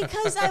 Amazing.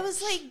 Because I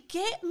was like,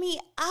 get me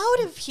out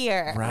of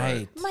here.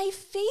 Right. My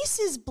face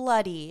is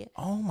bloody.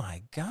 Oh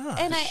my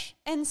gosh.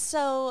 And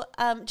so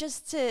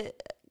just to,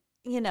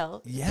 Yeah.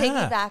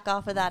 piggyback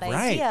off of that Right,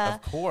 idea.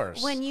 of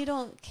course. When you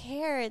don't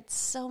care, it's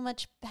so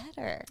much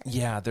better.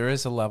 Yeah, there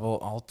is a level,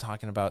 all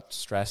talking about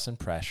stress and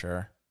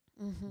pressure,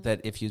 that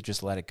if you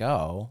just let it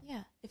go.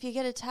 Yeah. If you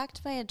get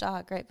attacked by a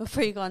dog right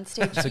before you go on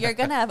stage, you're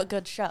going to have a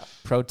good show.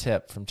 Pro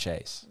tip from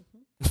Chase.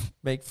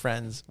 Make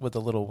friends with a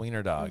little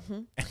wiener dog.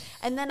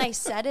 And then I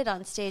said it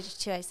on stage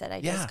too. I said, I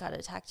Yeah. just got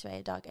attacked by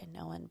a dog, and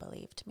no one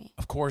believed me.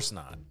 Of course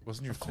not.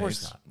 Wasn't your course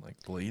face not. like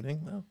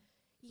bleeding though?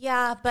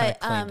 Yeah, but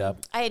cleaned up.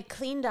 I had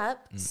cleaned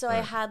up. So I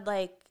right. had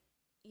like,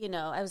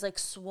 I was like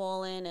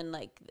swollen and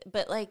like,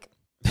 but like,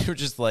 They were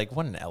just like,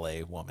 what an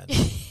LA woman.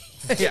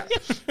 Yeah.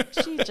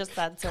 she just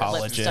had some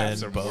lip Collagen, stuff.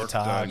 Some work Botox.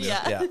 done,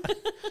 yeah.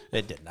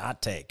 It did not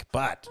take,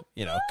 but,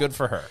 good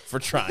for her for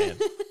trying.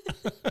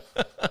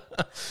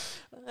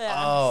 Yeah,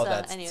 Oh, so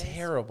that's anyways.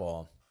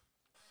 terrible.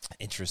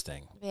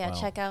 Interesting. Yeah,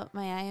 Well, check out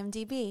my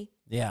IMDb.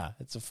 Yeah,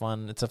 it's a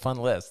fun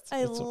list.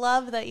 I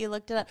love that you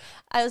looked it up.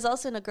 I was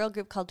also in a girl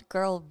group called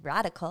Girl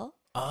Radical,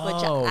 which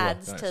Oh,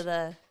 adds nice. to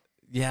the,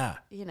 Yeah.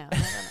 I don't know.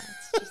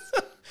 It's just,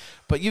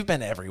 But you've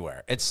been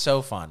everywhere. It's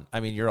so fun. I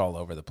mean, you're all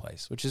over the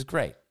place, which is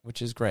great.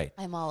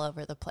 I'm all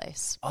over the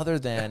place. Other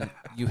than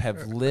you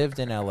have lived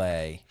in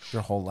LA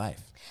your whole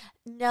life.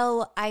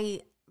 No,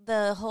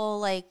 the whole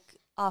like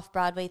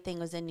off-Broadway thing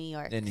was in New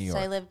York. In New So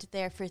I York. lived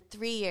there for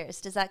 3 years.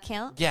 Does that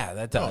count? Yeah,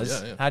 that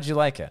does. yeah. How'd you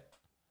like it?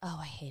 Oh,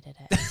 I hated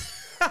it.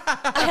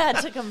 I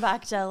had to come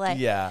back to LA.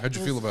 Yeah. How'd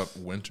you feel about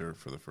winter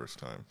for the first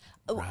time?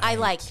 Oh, I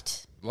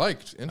liked.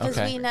 Liked. Because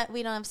Okay.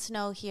 we don't have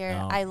snow here.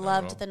 No. I No.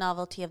 loved the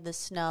novelty of the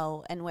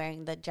snow and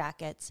wearing the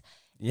jackets.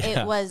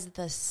 Yeah. It was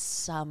the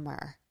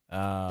summer,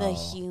 Oh, the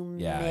yeah,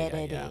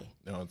 humidity, yeah.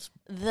 No, it's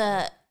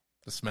the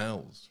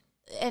smells.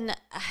 and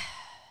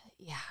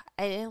yeah,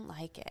 I didn't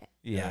like it.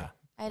 Yeah.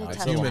 I had No, a it's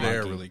tough so Humid time.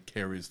 air wonky. really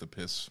carries the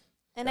piss.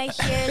 And I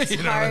hear it's You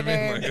know what I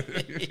harder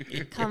mean?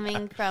 Like-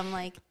 coming from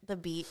like the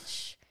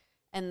beach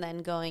and then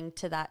going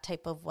to that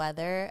type of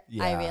weather.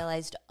 Yeah. I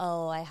realized,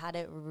 I had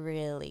it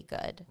really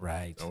good.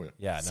 Right. Oh, yeah.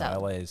 Yeah. No, So,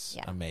 LA's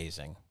yeah.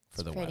 amazing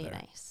for the Pretty weather.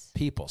 nice.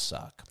 People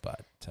suck,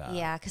 but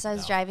Yeah, because I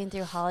was no. driving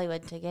through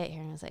Hollywood to get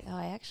here, and I was like,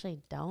 I actually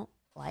don't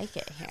like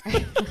it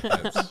here.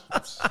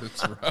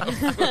 It's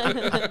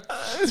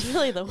rough. It's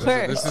really the This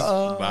worst. is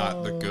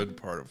not the good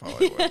part of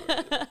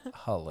Hollywood.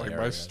 hilarious. Like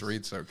my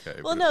street's okay.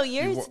 Well, but no,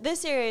 you yours. wa-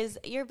 This area is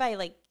you're by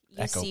like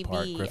Echo UCB,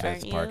 Park, Griffith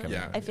aren't you? Park, I mean.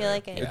 Yeah, I feel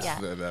like it's yeah.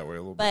 that way a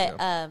little But bit.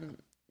 Yeah.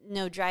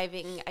 no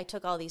driving. I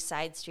took all these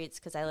side streets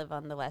because I live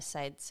on the west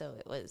side, so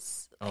it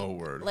was Oh,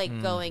 word.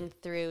 like going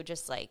through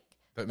just like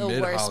That the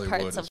worst mid-Hollywood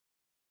parts of is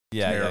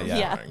Yeah.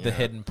 terrifying, The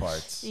hidden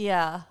parts.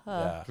 yeah.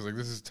 Yeah. Because like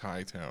this is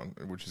Thai town,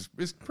 which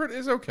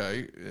is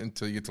okay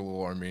until you get to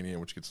Little Armenia,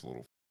 which gets a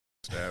little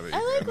stabby.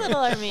 I like And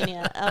Little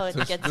Armenia. Oh, it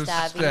there's- gets there's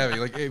stabby.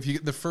 Like if you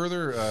the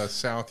further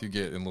south you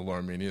get in Little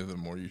Armenia, the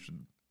more you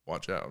should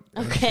watch out.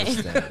 Okay.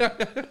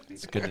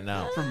 It's good to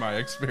know. From my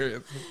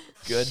experience.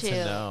 Good Shoot.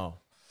 to know.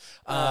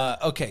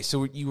 Okay,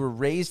 so you were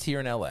raised here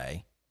in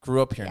LA,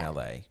 grew up here Yeah. in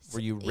LA. Were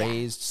you Yeah.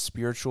 raised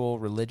spiritual,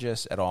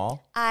 religious at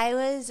all? I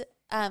was.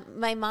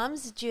 My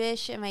mom's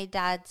Jewish and my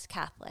dad's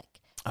Catholic,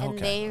 and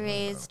Okay. they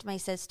raised my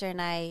sister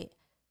and I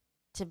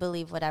to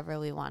believe whatever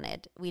we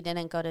wanted. We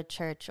didn't go to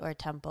church or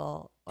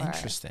temple or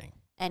Interesting.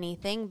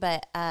 anything,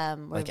 but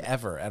Like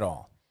ever at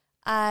all?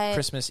 I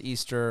Christmas,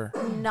 Easter.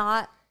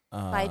 not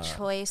By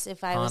choice,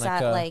 if I was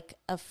at Hanukkah. like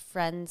a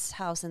friend's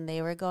house and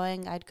they were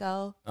going, I'd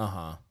go.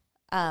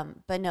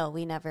 But no,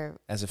 we never.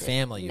 As a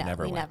family, you no,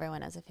 never we went. never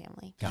went as a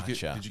family.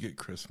 Gotcha. Did you get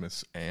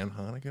Christmas and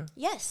Hanukkah?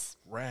 Yes,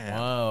 Rad.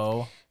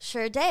 Whoa.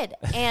 sure did.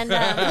 And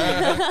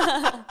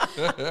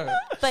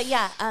but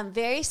yeah,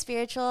 very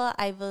spiritual.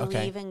 I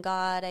believe in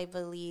God. I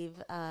believe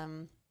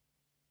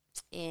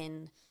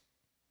in.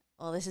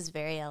 Well, this is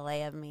very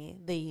LA of me.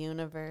 The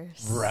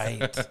universe.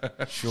 Right.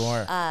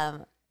 Sure.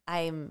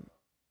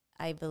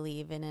 I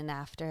believe in an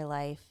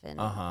afterlife and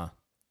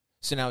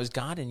So now is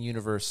God and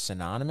universe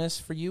synonymous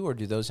for you, or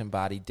do those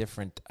embody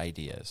different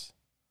ideas?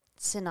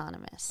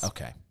 synonymous.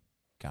 Okay.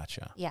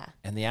 Gotcha. Yeah.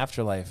 And the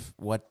afterlife,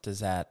 what does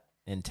that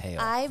entail?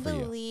 I for you?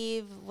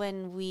 believe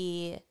when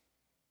we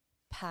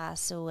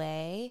pass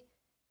away,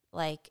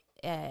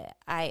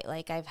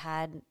 I've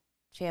had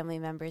family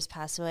members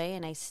pass away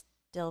and I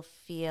still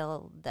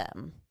feel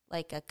them,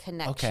 like a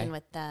connection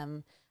with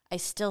them. I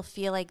still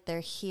feel like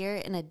they're here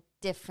in a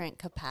different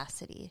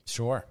capacity.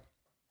 Sure.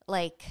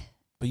 Like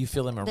But you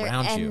feel them their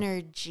around you.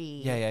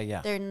 energy.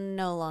 Yeah. They're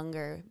no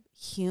longer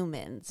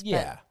humans.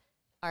 Yeah. But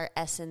our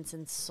essence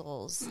and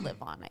souls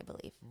live on, I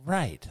believe.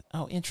 Right.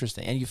 Oh,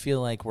 interesting. And you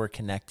feel like we're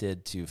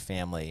connected to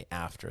family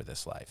after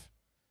this life?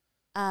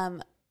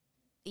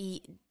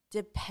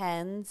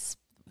 Depends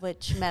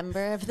which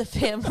member of the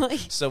family.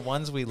 So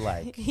ones we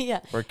like,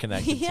 Yeah. we're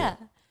connected Yeah.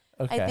 to.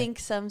 Okay. I think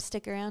some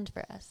stick around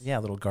for us. Yeah,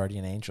 a little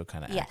guardian angel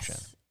kind of action.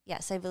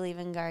 Yes, I believe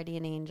in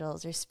guardian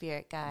angels or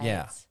spirit guides.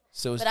 Yeah.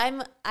 So But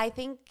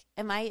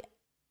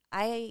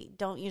I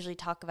don't usually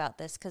talk about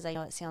this because I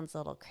know it sounds a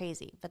little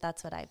crazy, but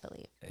that's what I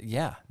believe.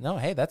 yeah. No,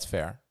 hey, that's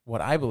fair.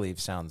 What I believe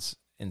sounds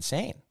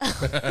insane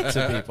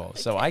to people.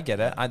 So I get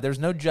it. There's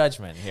no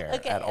judgment here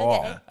at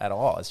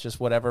all. It's just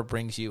whatever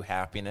brings you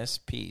happiness,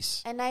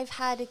 peace. And I've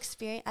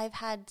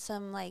had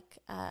some like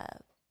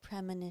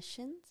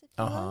premonitions, if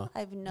you will.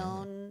 I've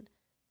known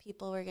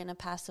people were going to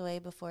pass away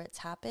before it's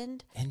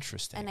happened.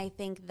 Interesting. And I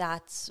think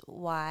that's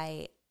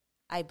why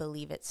I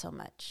believe it so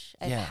much.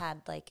 I've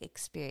had like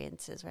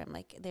experiences where I'm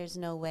like, there's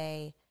no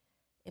way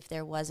if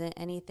there wasn't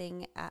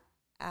anything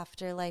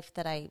afterlife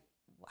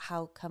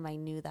how come I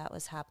knew that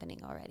was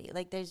happening already?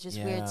 Like there's just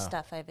weird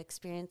stuff I've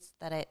experienced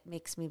that it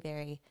makes me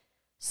very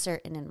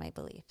certain in my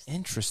beliefs.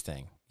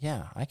 Interesting.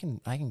 Yeah, I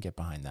can get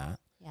behind that.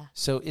 Yeah.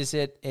 So is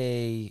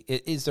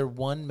there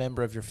one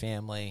member of your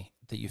family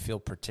that you feel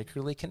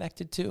particularly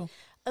connected to?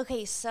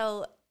 Okay,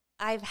 so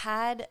I've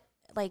had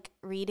like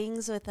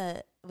readings with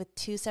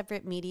two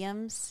separate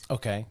mediums.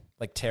 Okay.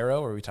 Like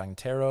tarot? Are we talking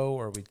tarot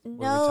or what are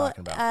we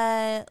talking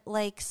about?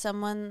 Like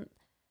someone,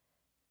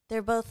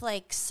 they're both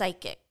like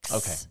psychics.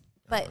 Okay.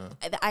 But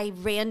I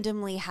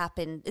randomly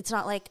happened. It's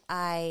not like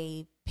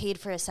I paid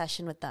for a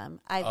session with them.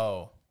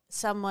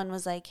 Someone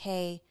was like,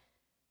 hey,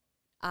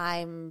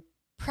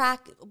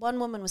 one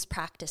woman was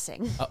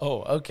practicing.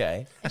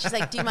 Okay. And she's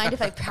like, do you mind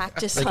if I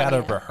practice They on got to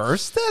you?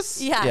 rehearse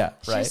this? Yeah.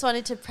 She right. just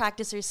wanted to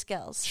practice her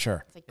skills.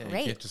 Sure. It's like, Yeah, great.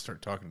 you can't just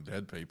start talking to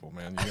dead people,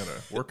 man. You got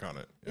to work on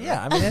it. you know?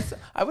 Yeah, I mean,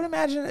 I would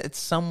imagine it's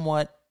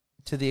somewhat,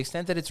 to the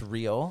extent that it's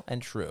real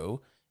and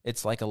true,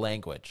 it's like a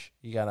language.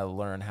 You got to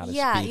learn how to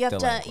speak the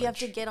language. You have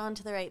to get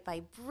onto the right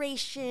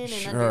vibration and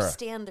Sure.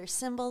 understand their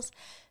symbols.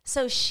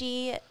 So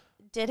she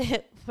did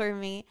it for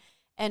me,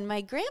 and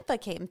my grandpa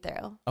came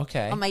through.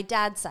 Okay. On my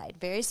dad's side,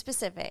 very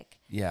specific.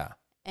 Yeah.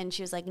 And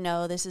she was like,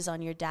 no, this is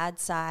on your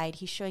dad's side.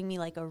 He's showing me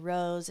like a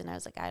rose. And I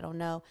was like, I don't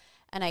know.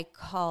 And I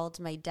called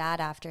my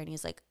dad after, and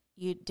he's like,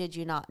 did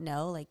you not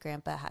know? Like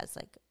grandpa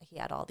he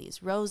had all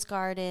these rose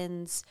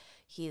gardens.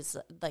 He's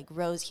like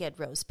he had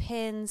rose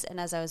pins. And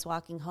as I was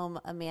walking home,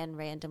 a man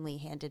randomly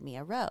handed me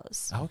a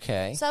rose.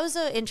 Okay. So that was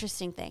an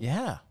interesting thing.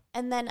 Yeah.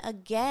 And then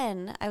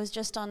again, I was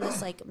just on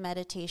this like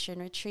meditation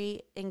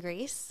retreat in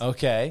Greece.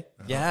 Okay.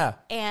 Yeah.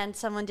 And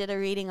someone did a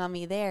reading on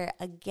me there.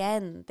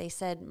 Again, they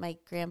said my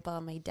grandpa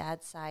on my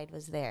dad's side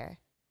was there.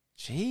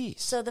 Jeez.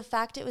 So the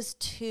fact it was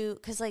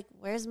because like,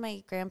 where's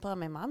my grandpa on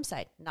my mom's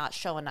side? Not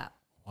showing up.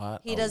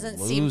 What? He doesn't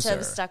seem to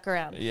have stuck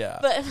around. Yeah.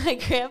 But my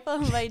grandpa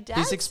on my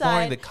dad's He's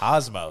exploring side, the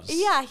cosmos.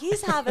 yeah,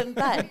 he's having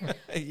fun.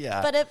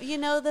 Yeah. But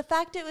the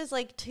fact it was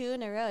like 2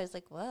 in a row, I was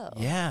like, whoa.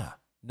 Yeah.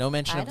 No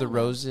mention I of the don't know.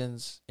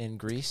 roses in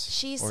Greece?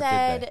 She Or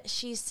did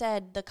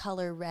said the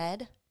color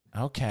red they?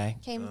 Okay.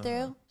 came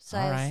through. So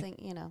all I was right.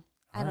 thinking,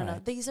 I don't know.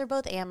 right. These are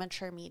both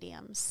amateur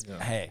mediums. Yeah.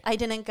 Hey. I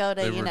didn't go to,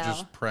 They were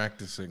just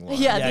practicing. Live.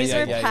 Yeah, Yeah, these yeah,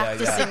 are yeah, yeah,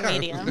 practicing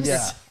mediums.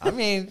 Yeah. I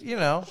mean,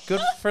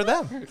 good for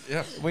them.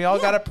 Yeah. We all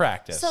got to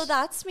practice. So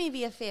that's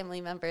maybe a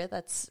family member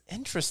that's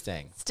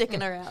Interesting.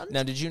 sticking around.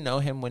 Now, did you know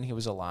him when he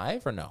was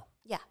alive or no?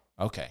 Yeah.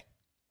 Okay.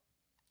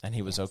 And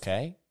he was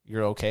okay?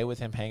 You're okay with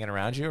him hanging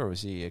around you, or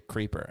was he a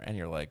creeper? And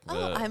you're like, Oh,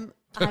 ugh.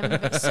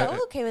 I'm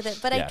so okay with it.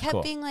 But I Yeah, kept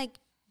cool. being like,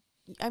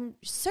 I'm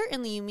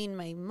certainly you mean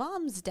my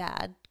mom's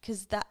dad,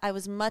 because I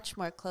was much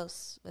more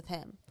close with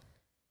him.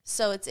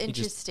 So it's He just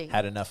interesting.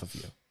 had enough of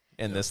you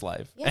in this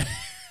life. Yeah.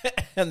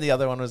 And the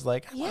other one was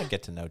like, I want Yeah. to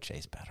get to know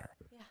Chase better.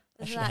 Yeah.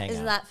 I should Isn't hang that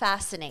out. that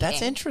fascinating?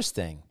 That's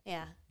interesting.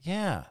 Yeah.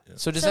 Yeah.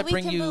 So does so that we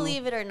bring can you?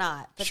 believe it or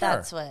not, but Sure.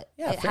 that's what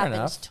Yeah, it fair happens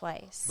enough.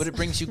 twice. But it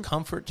brings you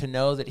comfort to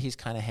know that he's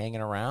kind of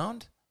hanging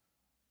around.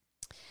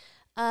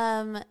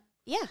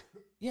 Yeah,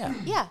 Yeah.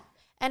 yeah.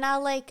 And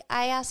I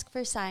ask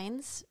for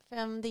signs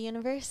from the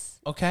universe,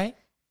 Okay.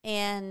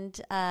 and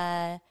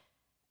I'll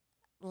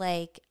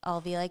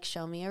be like,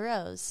 show me a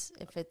rose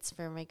if it's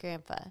for my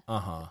grandpa,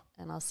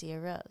 and I'll see a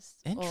rose.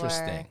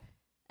 Interesting. Or,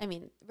 I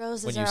mean,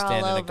 roses When you are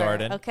stand all in over. the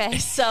garden. Okay,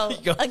 so You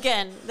go-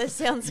 again, this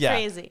sounds Yeah.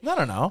 crazy.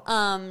 No.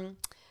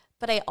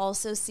 But I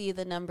also see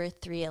the number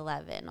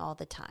 311 all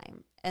the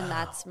time, and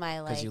that's my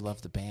Because you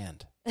love the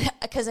band.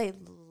 because I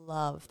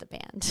love the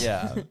band.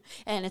 Yeah.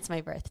 and it's my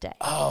birthday.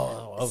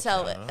 Oh. Okay.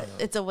 So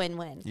it's a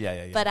win-win.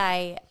 Yeah. But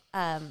I,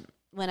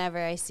 whenever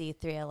I see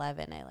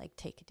 311, I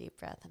take a deep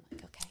breath. I'm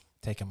like, okay.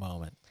 Take a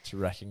moment to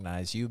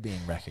recognize you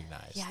being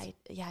recognized.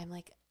 Yeah. I'm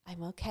like,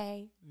 I'm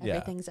okay. Yeah.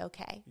 Everything's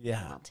okay.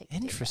 Yeah. And I'll take a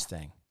deep breath.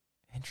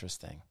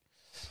 Interesting.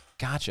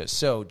 Gotcha.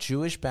 So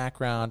Jewish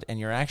background, and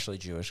you're actually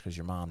Jewish because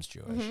your mom's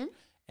Jewish. Mm-hmm.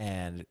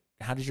 And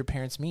how did your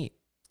parents meet?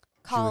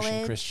 College. Jewish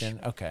and Christian.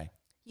 Okay.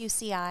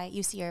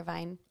 UC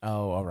Irvine.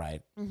 Oh, all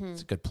right. Mm-hmm.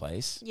 It's a good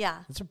place.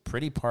 Yeah. It's a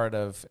pretty part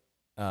of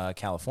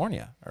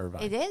California,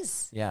 Irvine. It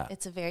is. Yeah.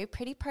 It's a very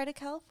pretty part of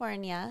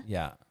California.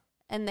 Yeah.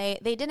 And they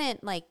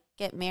didn't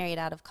get married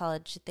out of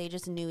college. They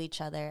just knew each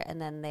other, and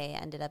then they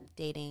ended up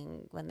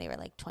dating when they were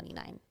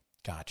 29.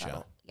 Gotcha.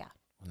 So, yeah.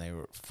 When they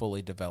were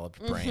fully developed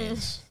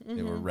brains,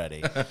 they were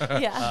ready.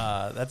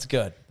 Yeah. That's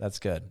good. That's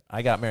good.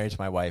 I got married to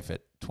my wife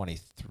at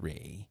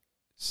 23,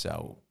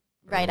 so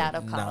Right out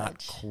of not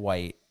college.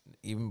 quite.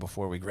 Even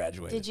before we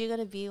graduated. Did you go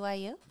to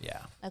BYU? Yeah.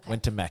 Okay.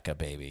 Went to Mecca,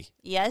 baby.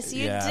 Yes,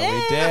 you yeah,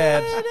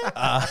 did. we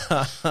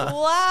did.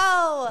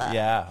 Wow.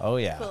 Yeah. Oh,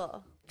 yeah.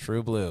 Cool.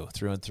 True blue,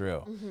 through and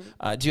through.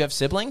 Do you have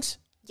siblings?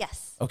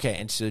 Yes. Okay,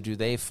 and so do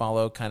they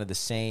follow kind of the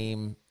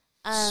same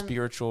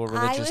spiritual,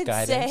 religious I would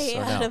guidance? say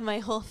or out no? of my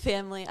whole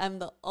family, I'm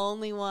the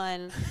only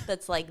one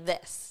that's like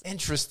this.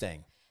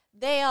 Interesting.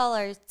 They all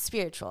are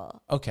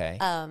spiritual. Okay.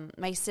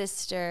 My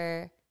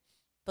sister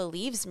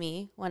believes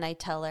me when I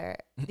tell her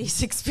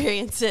these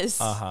experiences.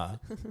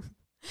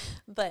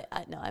 But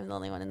no, I'm the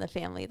only one in the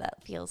family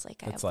that feels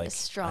like I It's have like, a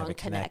strong I have a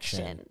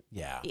connection.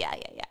 Yeah. Yeah.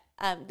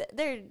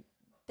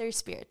 They're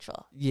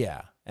spiritual.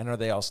 Yeah. And are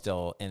they all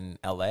still in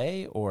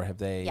LA or have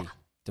they Yeah.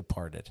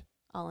 departed?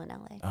 All in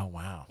LA. Oh,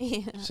 wow.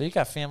 Yeah. So you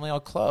got family all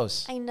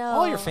close. I know.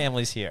 All your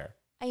family's here.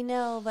 I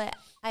know, but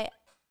I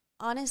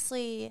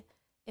honestly,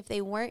 if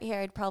they weren't here,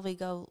 I'd probably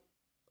go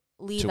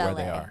leave To LA. where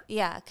they are.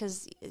 Yeah,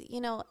 because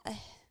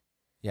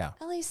Yeah.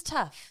 LA's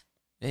tough.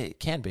 It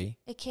can be.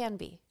 It can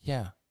be.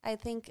 Yeah. I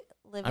think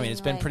living. I mean,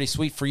 it's been pretty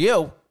sweet for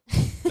you.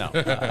 No.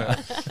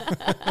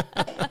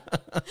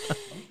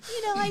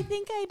 I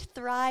think I'd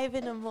thrive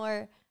in a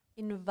more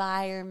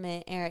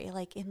environment area,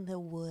 like in the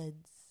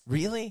woods.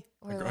 Really?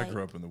 Or I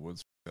grew up in the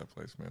woods. That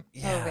place, man.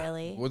 Oh,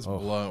 really? Woods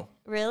blow.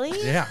 Really?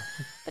 Yeah.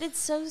 But it's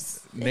so.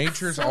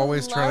 Nature's so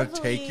always trying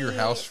to take your lovely.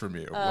 house from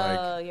you.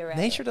 Oh, you're right.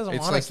 Nature doesn't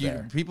It's want like us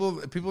there.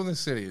 people in the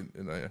city,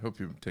 and I hope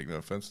you take no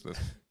offense to this,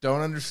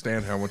 don't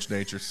understand how much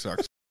nature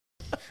sucks.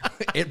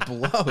 It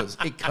blows.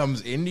 It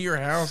comes into your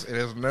house. It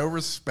has no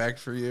respect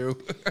for you.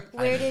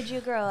 Where did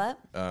you grow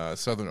up?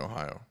 Southern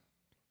Ohio.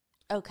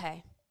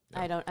 Okay.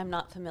 Yeah. I'm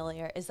not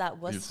familiar. Is that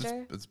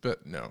Worcester? It's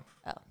no.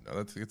 Oh. No,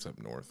 it's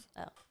up north.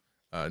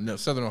 Oh. No,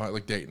 Southern Ohio,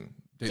 like Dayton,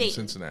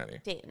 Cincinnati.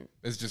 Dayton.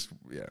 It's just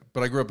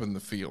but I grew up in the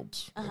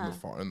fields, in Uh-huh. the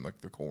farm, in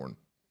like the corn.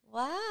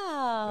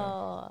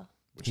 Wow.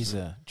 He's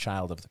a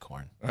child of the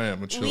corn. I am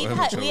a We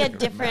child. had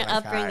different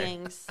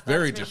upbringings.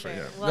 Very that's for different,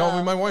 sure. yeah. Well,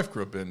 No, my wife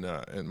grew up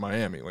in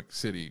Miami, like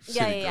city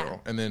Yeah.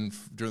 girl, and then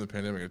during the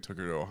pandemic, I took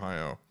her to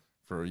Ohio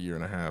for a year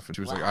and a half, and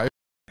she was like, "I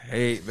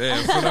hate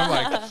this," and I'm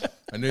like,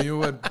 "I knew you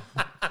would."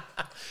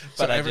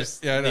 But So I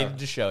just needed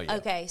to show you.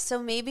 Okay,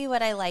 so maybe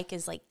what I like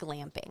is like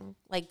glamping,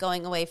 like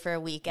going away for a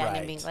weekend Right.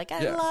 and being like,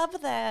 I Yeah. love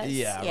this.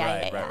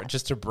 Yeah, right.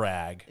 Just to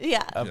brag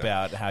Yeah.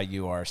 about how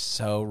you are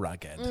so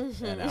rugged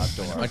and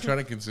outdoor. I try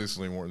to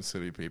consistently warn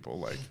city people,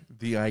 like,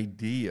 the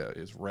idea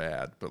is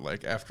rad, but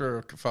like after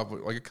a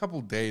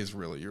couple days,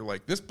 really, you're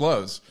like, this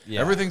blows.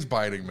 Yeah. Everything's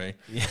biting me.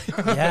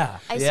 Yeah.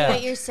 I see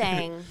what you're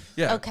saying.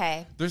 Yeah.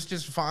 Okay. There's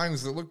just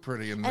vines that look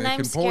pretty, and And they I'm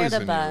can scared poison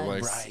of you.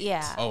 bugs. Like,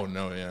 Yeah. oh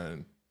no, yeah,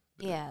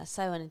 Yeah,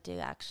 so I wouldn't do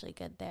actually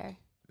good there.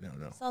 no.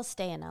 So I'll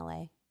stay in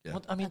LA. Yeah.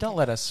 Well, I mean, don't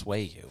let us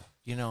sway you.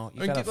 You know,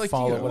 you I mean, got to like,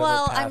 follow you know- whatever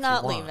Well, path I'm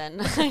not you want.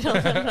 leaving.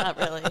 I'm not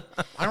really.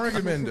 I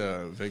recommend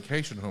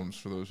vacation homes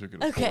for those who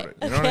can Okay, afford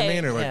it. You know what I okay.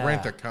 mean? Or like Yeah.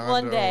 rent a condo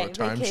One day, or a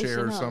timeshare vacation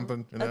or home.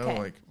 something. You know, Okay.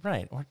 like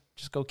Right. Or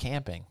just go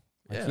camping,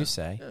 like Yeah. you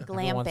say. Yeah.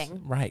 Every once-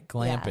 Glamping. right.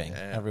 Glamping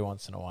Yeah. every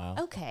once in a while.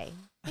 Okay.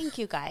 Thank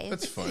you guys.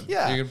 that's fun.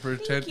 Yeah. You can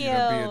pretend Thank you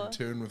know, be you. in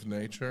tune with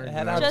nature.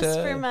 Head you know? out Just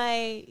to for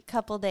my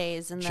couple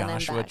days and then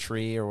Joshua I'm back.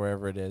 Tree or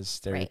wherever it is,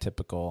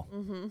 stereotypical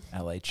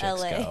LA chicks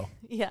LA. go.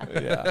 Yeah.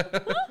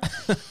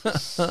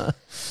 Yeah.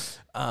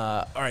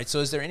 All right. So,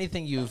 is there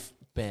anything you've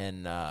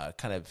been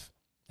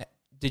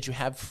did you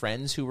have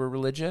friends who were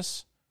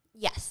religious?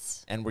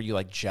 Yes. And were you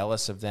like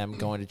jealous of them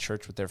going to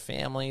church with their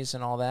families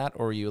and all that?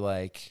 Or were you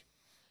like,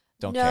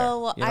 don't care. You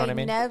know what I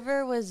mean?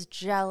 Never was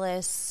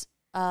jealous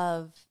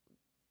of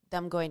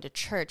them going to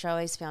church. I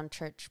always found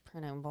church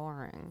pretty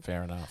boring.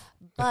 Fair enough.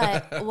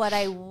 But what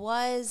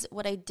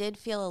I did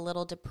feel a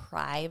little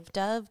deprived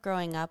of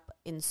growing up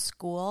in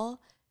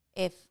school,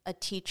 if a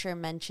teacher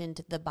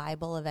mentioned the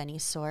Bible of any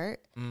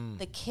sort,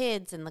 the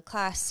kids in the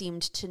class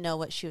seemed to know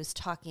what she was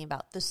talking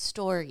about, the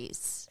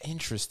stories.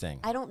 Interesting.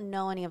 I don't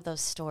know any of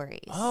those stories.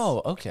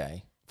 Oh,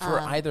 okay. For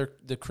either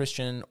the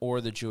Christian or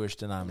the Jewish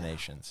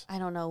denominations. I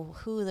don't know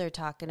who they're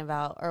talking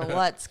about or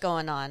what's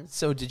going on.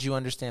 So did you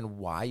understand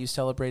why you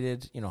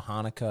celebrated,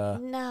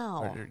 Hanukkah?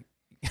 No.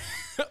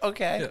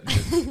 Okay.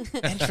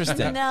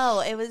 Interesting.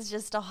 No, it was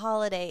just a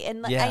holiday.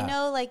 And I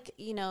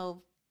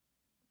know,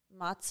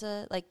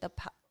 matzah,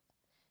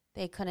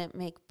 they couldn't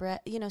make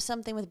bread,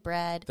 something with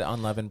bread. The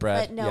unleavened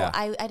bread. But no,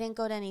 I didn't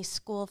go to any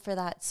school for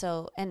that.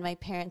 So, and my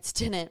parents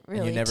didn't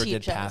really and you never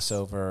teach did us.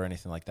 Passover or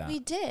anything like that? We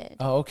did.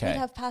 Oh, okay. We'd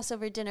have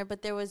Passover dinner,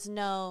 but there was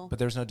no... But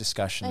there was no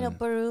discussion. I know,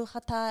 Baruch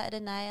Atah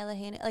Adonai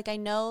Eloheinu. I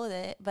know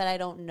that, but I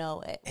don't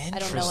know it. I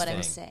don't know what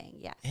I'm saying.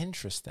 Yeah.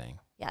 Interesting.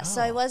 Yeah,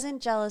 so I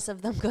wasn't jealous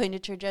of them going to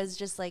church. I was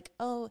just like,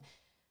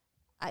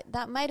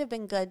 that might have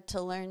been good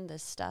to learn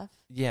this stuff.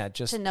 Yeah,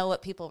 just to know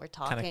what people were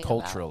talking about. Kind of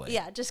culturally.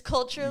 Yeah, just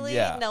culturally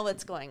know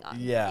what's going on.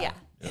 Yeah.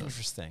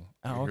 Interesting.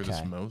 Oh, okay.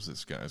 This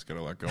Moses guy's got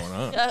a lot going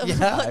on.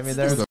 I mean,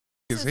 there's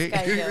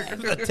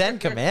the 10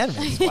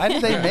 Commandments. Why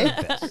did they make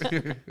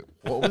this?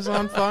 What was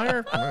on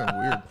fire?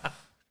 Weird.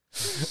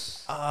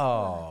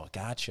 Oh,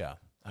 gotcha.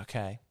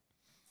 Okay.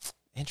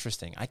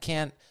 Interesting.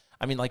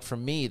 For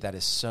me, that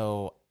is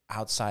so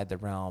outside the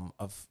realm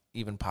of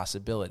even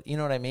possibility. You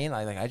know what I mean?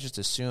 I just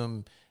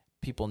assume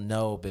people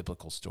know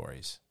biblical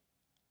stories.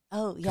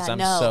 Oh, yeah, because I'm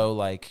so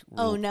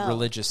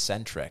religious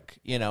centric.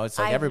 It's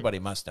like everybody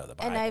must know the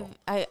Bible.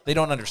 And they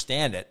don't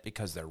understand it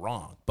because they're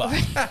wrong, but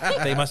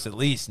they must at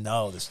least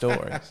know the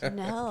stories.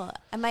 No,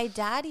 and my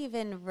dad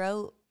even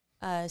wrote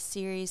a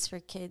series for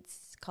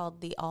kids called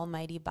The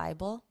Almighty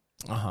Bible.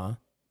 Oh,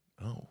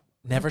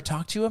 never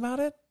talked to you about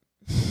it?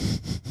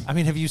 I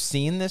mean, have you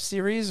seen this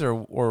series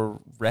or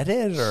read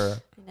it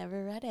or? I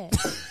never read it.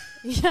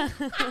 Yeah.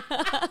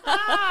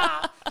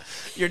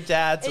 Your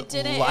dad's it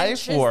didn't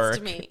life interest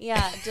work. Me.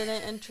 Yeah, it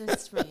didn't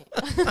interest me.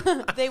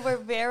 They were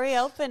very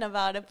open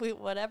about it.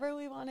 Whatever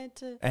we wanted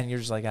to. And you're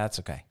just like, that's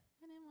okay.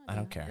 I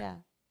don't care. Yeah.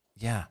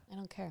 Yeah. I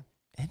don't care.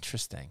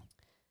 Interesting.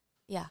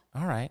 Yeah.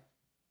 All right.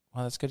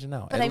 Well, that's good to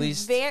know. But At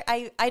least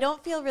I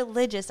don't feel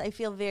religious. I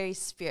feel very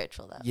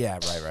spiritual though. Yeah,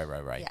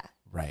 right. Yeah.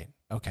 Right.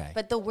 Okay.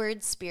 But the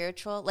word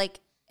spiritual,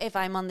 if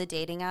I'm on the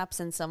dating apps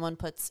and someone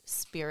puts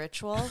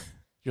spiritual,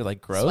 you're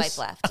like, gross?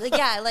 Swipe left.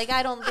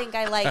 I don't think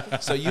I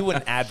like... So you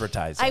wouldn't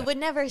advertise it? I would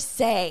never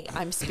say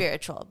I'm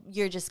spiritual.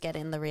 You're just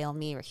getting the real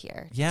me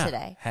here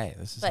today. Hey,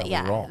 this is how we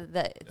roll.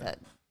 The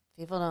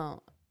people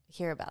don't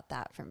hear about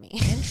that from me.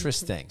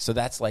 Interesting. So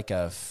that's like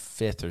a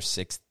 5th or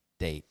 6th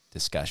date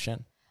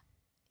discussion?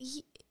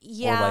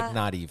 Yeah. Or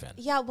not even?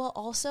 Yeah, well,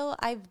 also,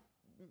 I've...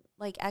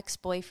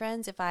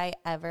 ex-boyfriends, if I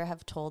ever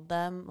have told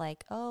them,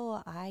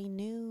 I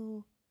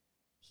knew...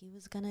 he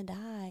was gonna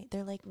die.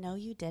 They're like, no,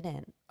 you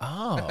didn't.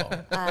 Oh.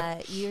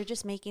 You're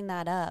just making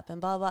that up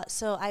and blah, blah.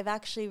 So I've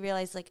actually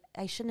realized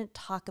I shouldn't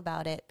talk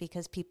about it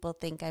because people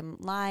think I'm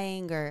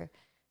lying or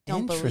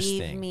don't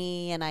believe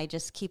me. And I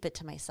just keep it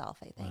to myself,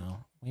 I think.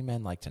 Well, we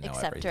men like to know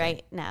Except everything.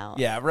 right now.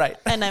 Yeah, right.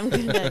 And I'm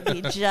going to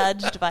be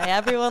judged by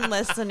everyone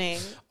listening.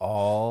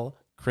 All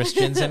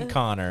Christians and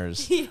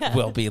Connors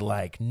will be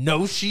like,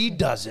 no, she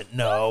doesn't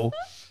know.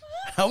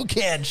 How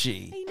can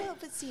she? I know,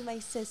 but see, my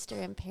sister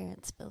and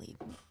parents believe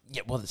me.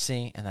 Yeah, well,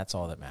 see, and that's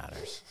all that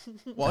matters.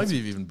 Well, I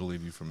even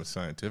believe you from a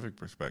scientific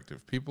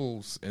perspective.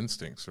 People's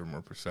instincts are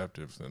more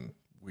perceptive than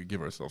we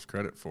give ourselves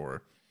credit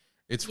for.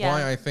 It's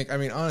why I think,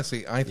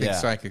 honestly, I think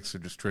psychics are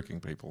just tricking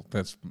people.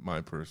 That's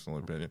my personal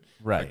opinion.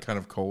 Right. Kind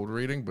of cold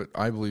reading, but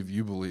I believe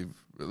you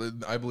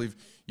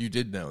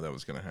did know that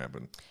was going to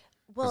happen.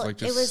 Well,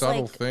 it was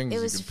subtle things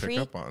you can pick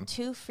up on.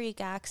 2 freak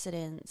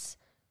accidents.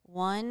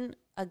 One,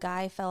 a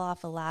guy fell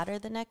off a ladder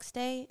the next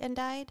day and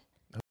died.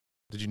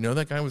 Did you know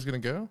that guy was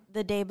going to go?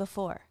 The day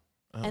before.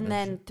 Oh, and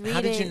then 3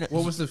 How days... did you know?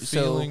 What was the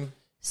feeling?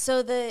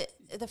 So the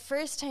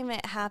first time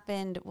it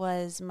happened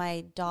was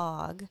my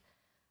dog.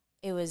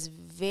 It was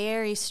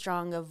very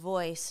strong a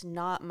voice,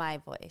 not my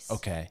voice.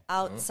 Okay.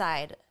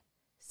 Outside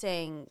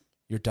saying...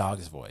 Your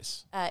dog's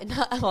voice.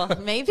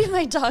 Maybe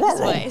my dog's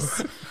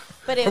voice.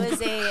 But it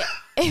was a...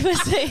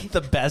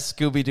 The best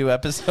Scooby-Doo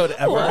episode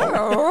ever.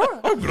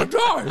 I'm going to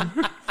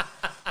die.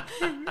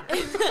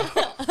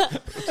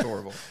 It's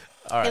horrible.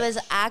 All right. It was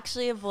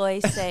actually a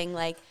voice saying,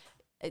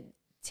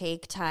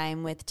 take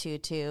time with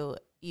Tutu.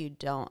 You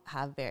don't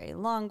have very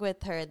long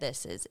with her.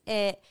 This is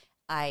it.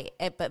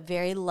 But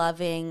very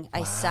loving. Wow.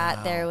 I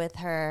sat there with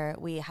her.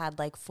 We had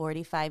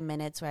 45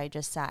 minutes where I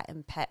just sat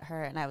and pet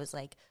her. And I was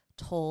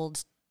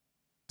told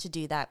to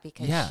do that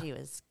because she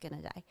was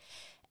going to die.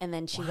 And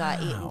then she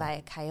got eaten by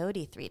a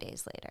coyote 3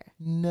 days later.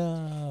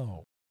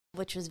 No.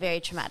 Which was very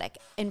traumatic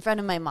in front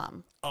of my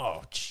mom.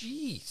 Oh,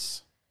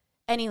 jeez.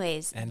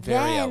 Anyways. And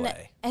very LA.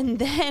 And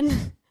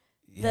then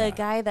The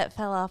guy that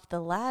fell off the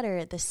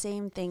ladder, the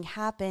same thing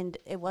happened.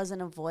 It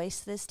wasn't a voice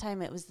this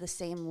time. It was the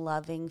same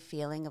loving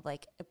feeling of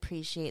like,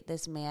 appreciate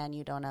this man.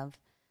 You don't have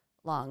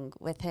long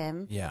with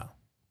him. Yeah.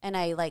 And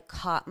I like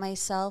caught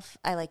myself.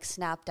 I like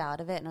snapped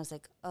out of it and I was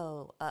like,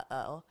 oh,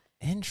 uh-oh.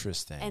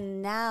 Interesting.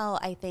 And now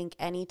I think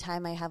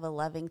anytime I have a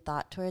loving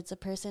thought towards a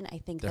person, I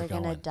think they're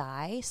going to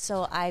die.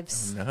 So I've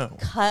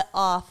cut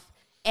off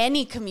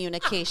any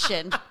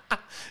communication.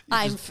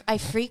 I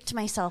freaked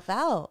myself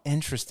out.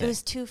 Interesting. It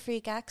was 2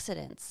 freak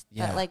accidents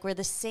that like were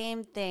the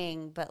same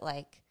thing, but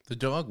like the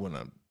dog went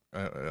up.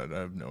 I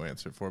have no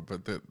answer for it,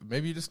 but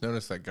maybe you just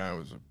noticed that guy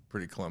was a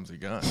pretty clumsy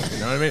guy. You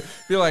know what I mean?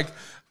 Be like,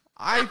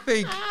 I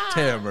think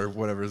Tim or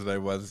whatever his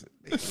name was.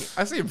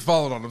 I see him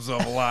falling on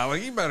himself a lot.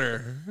 Like he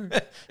better. And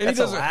That's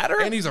a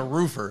ladder, and he's a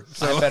roofer.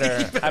 So I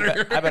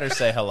better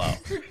say hello.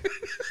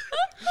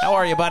 How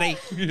are you, buddy?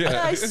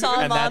 Yeah. I saw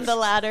him on the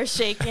ladder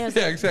shaking.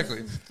 Yeah,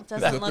 exactly.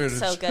 Doesn't look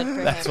so good for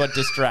him. That's what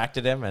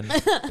distracted him. And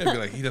it'd be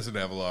like, he doesn't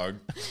have a log.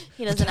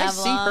 He doesn't have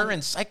a log. I see her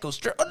in Psycho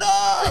Stripper.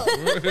 Oh,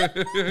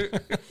 no!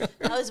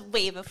 That was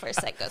way before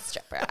Psycho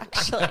Stripper,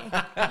 actually.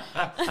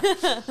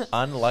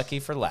 Unlucky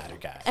for ladder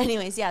guy.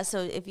 Anyways, yeah. So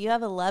if you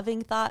have a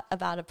loving thought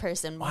about a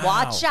person,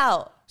 watch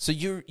out. So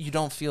you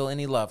don't feel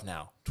any love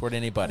now toward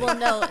anybody? Well,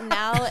 no.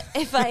 Now,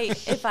 if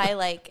I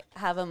like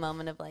have a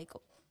moment of like,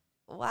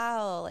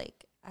 wow,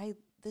 like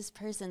this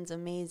person's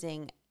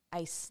amazing,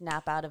 I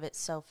snap out of it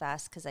so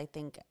fast because I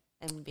think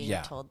I'm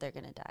being told they're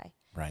gonna die.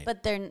 Right.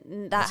 But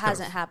that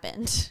hasn't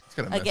happened. It's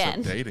gonna mess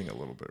up dating a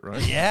little bit,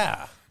 right?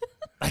 Yeah.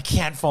 I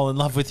can't fall in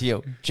love with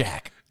you,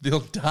 Jack. They'll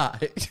die.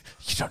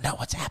 You don't know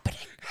what's happening.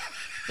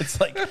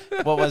 It's like,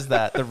 what was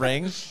that? The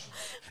Ring?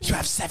 You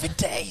have 7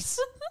 days.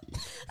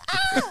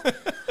 Oh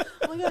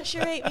my gosh,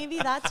 you're right. Maybe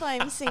that's why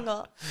I'm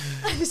single.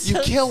 You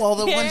kill all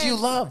the ones you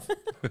love.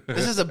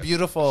 This is a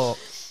beautiful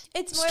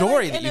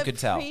story like that you could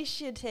tell.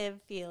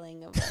 Appreciative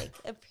feeling of like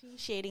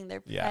appreciating their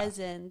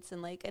presence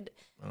and like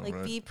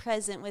be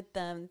present with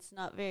them. It's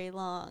not very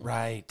long,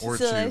 right? Or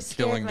so to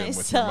killing them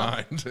with your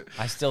mind.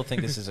 I still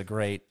think this is a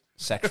great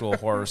sexual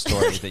horror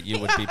story that you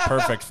would be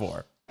perfect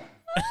for.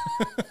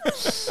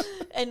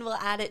 And we'll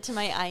add it to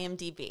my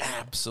IMDb.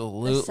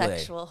 Absolutely. A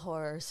sexual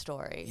horror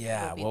story.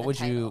 Yeah. What would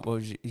you?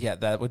 Yeah,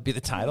 that would be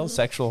the title.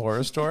 Sexual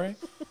horror story.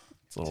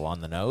 It's a little on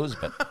the nose,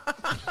 but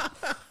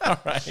all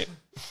right.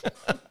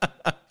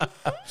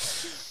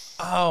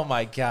 Oh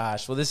my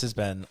gosh. Well, this has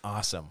been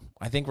awesome.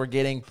 I think we're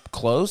getting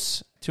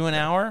close to an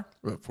hour.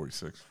 We're at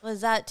 46.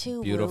 Was that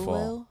too beautiful?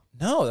 Woo-woo?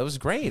 No, that was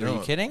great. Are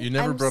you kidding? You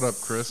never brought up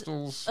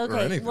crystals or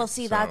anything. Well,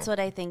 see, that's what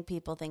I think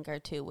people think are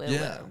too woo-woo.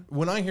 Yeah.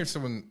 When I hear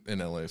someone in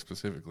LA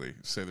specifically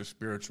say they're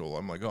spiritual,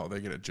 I'm like, oh, they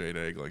get a jade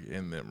egg like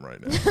in them right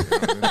now. You know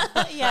what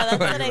I mean? Yeah, that's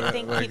what I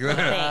think people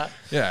think.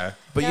 Yeah.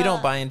 But you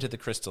don't buy into the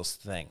crystals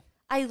thing.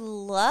 I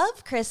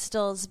love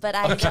crystals, but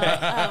I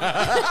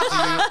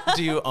don't.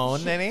 Do you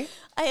own any?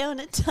 I own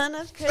a ton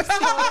of crystals.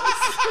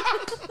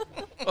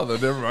 Oh,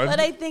 never mind. But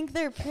I think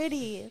they're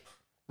pretty.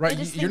 Right,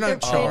 you're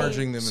not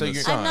charging them in the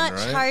sun, I'm not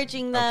right?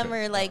 charging them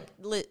or like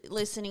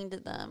listening to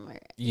them. Or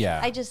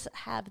I just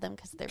have them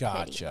because they're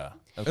pretty. Gotcha.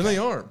 Okay. And they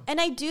are. And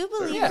I do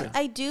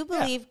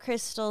believe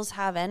crystals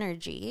have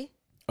energy.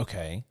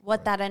 Okay.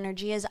 What that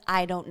energy is,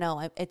 I don't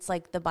know. It's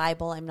like the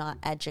Bible. I'm not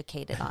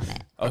educated on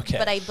it. Okay.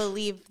 But I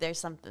believe there's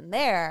something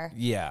there.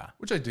 Yeah.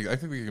 Which I do. I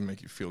think they can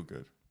make you feel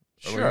good.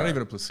 Sure. Like, not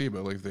even a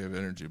placebo, like they have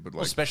energy, but like.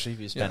 Well, especially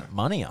if you spend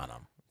money on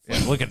them.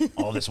 Like, look at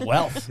all this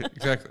wealth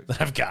exactly that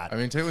I've got. I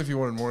mean, technically, if you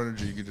wanted more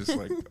energy, you could just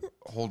like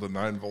hold a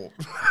 9-volt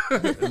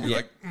and be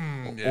like,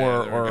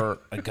 or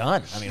a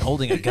gun. I mean,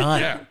 holding a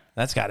gun,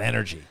 that's got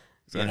energy.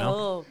 Exactly. You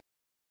know?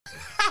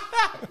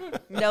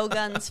 No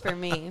guns for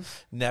me.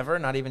 Never,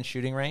 not even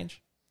shooting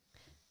range.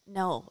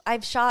 No,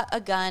 I've shot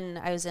a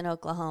gun. I was in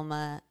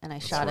Oklahoma and I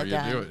shot a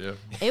gun.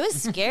 It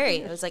was scary.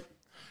 It was like,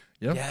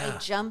 I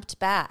jumped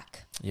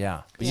back.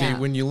 Yeah. But see,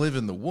 when you live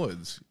in the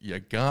woods, you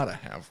gotta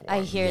have one.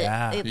 I hear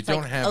it. You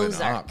don't have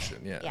Ozark. an option.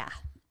 Yeah.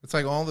 It's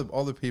like all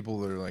the people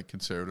that are like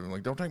conservative and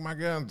like, don't take my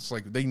guns. It's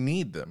like they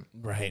need them.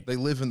 Right. They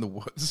live in the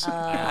woods.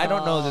 I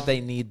don't know that they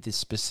need the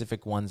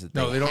specific ones that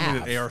they don't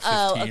have. need an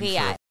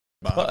AR-15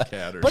 for a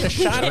bobcat or but a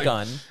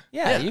shotgun.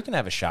 Yeah, you can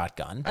have a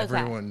shotgun. Okay.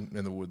 Everyone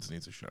in the woods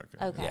needs a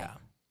shotgun. Okay. Yeah.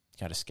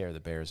 Got to scare the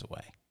bears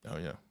away. Oh,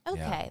 yeah.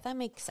 Okay, that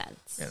makes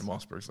sense. Yeah,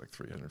 Mossberg's like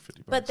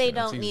 $350. But they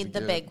don't need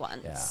the big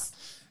ones.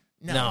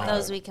 Yeah. No.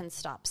 Those we can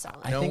stop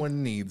selling. No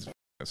one needs an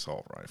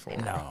assault rifle.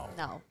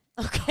 No.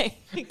 Okay.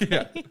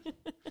 Yeah.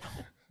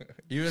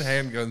 Even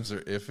handguns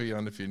are iffy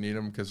on if you need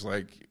them because,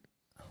 like,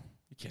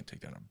 you can't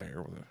take down a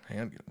bear with a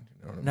handgun.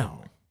 You know what I mean?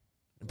 No.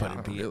 But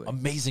it'd be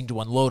amazing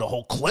to unload a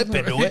whole clip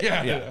into it.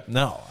 Yeah.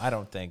 No, I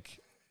don't think.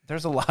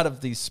 There's a lot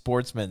of these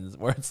sportsmen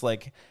where it's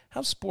like,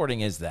 how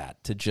sporting is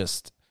that to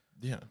just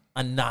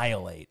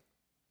annihilate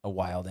a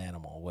wild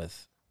animal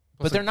with?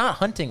 But they're not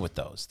hunting with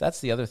those. That's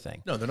the other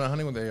thing. No, they're not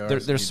hunting with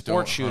ARs. They're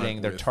sport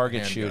shooting. They're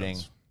target shooting.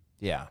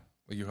 Yeah.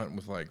 Like you hunt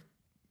with like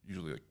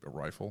usually like a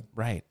rifle,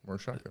 right, or a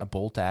shotgun, a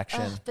bolt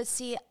action. But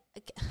see,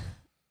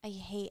 I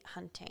hate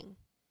hunting.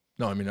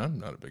 No, I mean I'm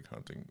not a big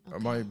hunting.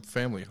 Okay. My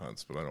family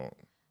hunts, but I don't.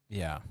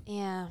 Yeah.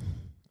 Yeah.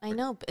 I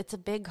know. But it's a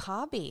big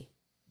hobby.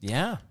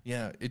 Yeah.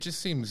 Yeah, it just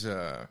seems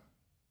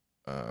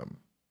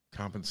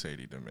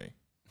compensating to me.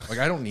 Like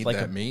I don't need Like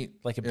that a- meat.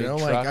 like a you big know,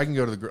 truck? like I can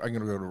go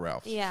to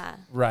Ralph's. Yeah.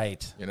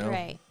 Right. You know,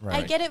 Right. I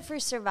Right. get it for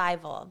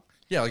survival.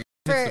 Yeah, like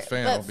if it's the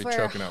fan, I'll But be for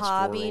choking out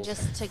hobby, squirrels.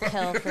 just to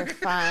kill for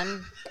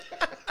fun.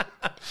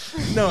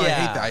 No,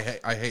 Yeah. I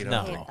hate that. I hate No. I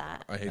hunting. hate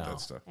that. I hate No.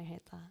 that stuff. I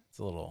hate that. It's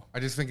a little. I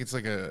just think it's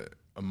like a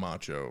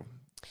macho.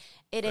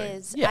 It Thing.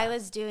 is. Yeah. I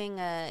was doing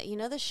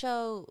the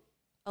show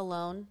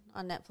Alone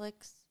on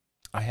Netflix?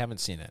 I haven't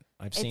seen it.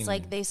 I've seen. It's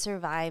like they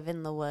survive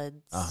in the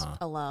woods Uh-huh.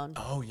 alone.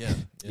 Oh yeah,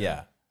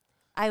 Yeah.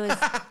 I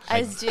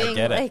was doing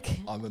get it. like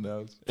on the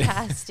nose.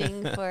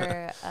 casting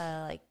for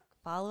like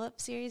follow-up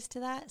series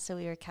to that. So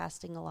we were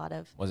casting a lot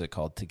of Was it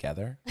called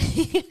Together?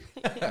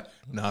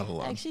 Not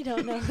alone. I actually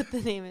don't know what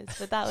the name is,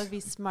 but that would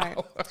be smart.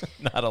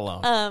 Not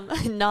alone.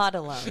 Not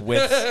alone.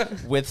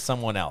 With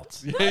someone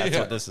else. That's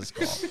what this is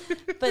called.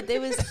 But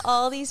there was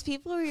all these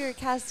people we were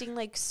casting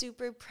like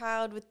super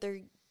proud with their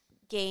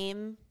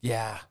game.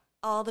 Yeah.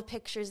 All the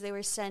pictures they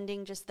were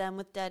sending, just them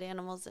with dead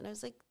animals, and I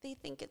was like, they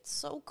think it's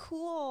so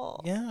cool.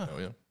 Yeah. Oh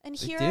yeah. And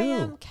They here do. I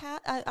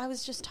am, I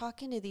was just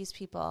talking to these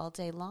people all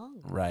day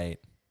long. Right.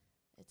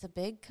 It's a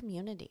big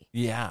community.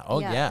 Yeah. Oh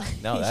Yeah. yeah.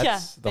 No, that's Yeah,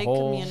 the big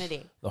whole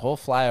community. The whole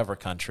flyover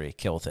country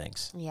kill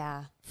things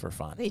Yeah, for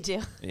fun. they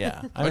do.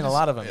 Yeah. I mean, a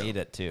lot of them eat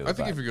it too. I think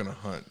but- if you're gonna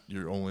hunt,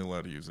 you're only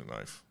allowed to use a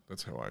knife.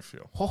 That's how I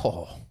feel.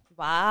 Oh,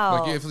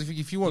 Wow. Like if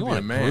you want you to be a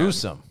want man,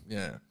 gruesome.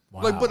 yeah.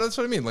 Wow. Like, but that's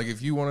what I mean. Like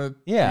if you want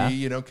to, Yeah.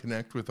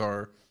 connect with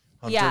our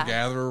Yeah.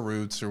 hunter-gatherer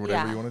roots or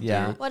whatever Yeah. you want to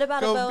Yeah. do. What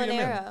about go a bow be and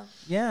man. arrow?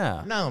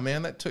 Yeah. No,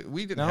 man,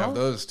 we didn't No? have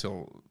those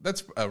till.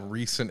 That's a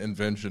recent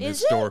invention, Is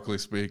historically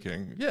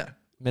speaking. Yeah,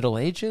 Middle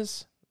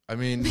Ages? I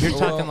mean, You're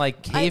talking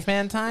like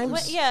caveman times?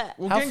 What, yeah.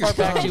 Well, How Genghis far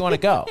back Khan- do you want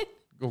to go?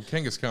 Well,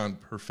 Genghis Khan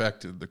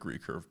perfected the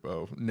recurve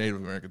bow. Native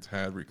Americans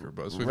had recurve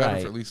bows. So we've had Right.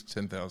 them for at least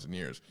 10,000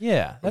 years.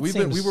 Yeah. That we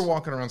seems, were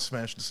walking around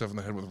smashing stuff in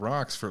the head with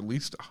rocks for at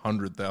least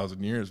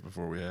 100,000 years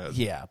before we had.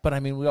 Yeah, but I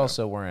mean, we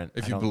also weren't.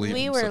 If I you don't- believe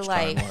We in were such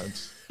like-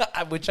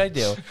 timelines. which I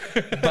do,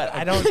 but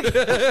I don't.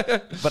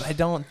 But I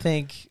don't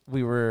think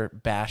we were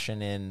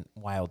bashing in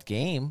wild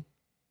game.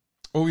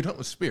 Well, we hunt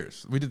with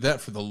spears. We did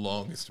that for the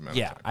longest amount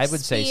Yeah, of time. I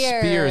would say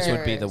spears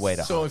would be the way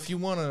to So hunt. if you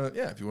want to,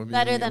 be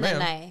Better a than man, a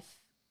knife.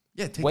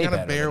 Yeah, take Way down a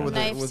better bear than a with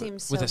Knife a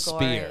seems so with a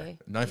spear. gory.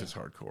 knife is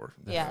hardcore.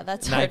 Yeah,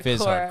 that's Knife hardcore.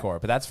 is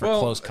hardcore, but that's for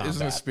close combat.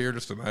 Isn't a spear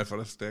just a knife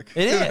on a stick?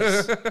 It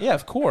is, yeah,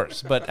 of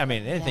course. But I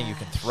mean, anything you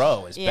can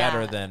throw is Yeah.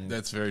 better than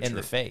That's very in true.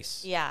 the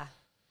face. Yeah.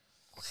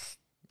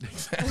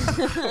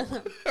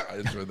 I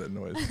enjoyed that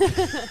noise.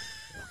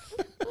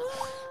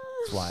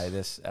 That's why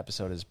this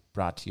episode is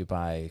brought to you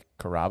by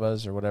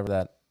Carrabba's or whatever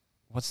that.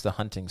 What's the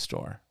hunting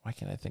store? Why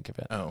can't I think of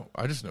it? Oh,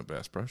 I just know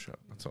Bass Pro Shop.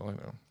 That's all I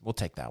know. We'll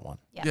take that one.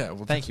 Yeah.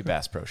 Well, Thank you,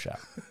 Bass Pro Shop,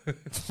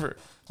 for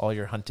all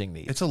your hunting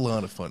needs. It's a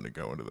lot of fun to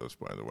go into those,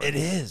 by the way. It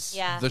is.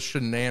 Yeah. The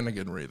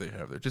shenaniganry they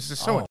have there. Just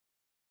there's Oh. so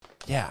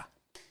Yeah.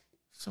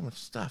 much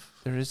stuff.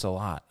 There is a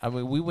lot. I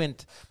mean, we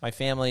went. My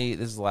family.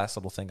 This is the last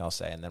little thing I'll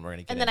say, and then we're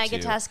gonna get. And then I get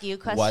into to ask you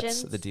What's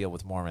questions. the deal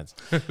with Mormons?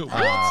 What's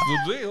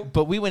the deal?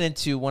 But we went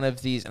into one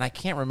of these, and I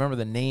can't remember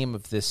the name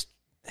of this.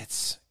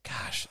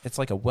 It's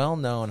like a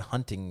well-known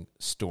hunting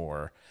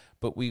store.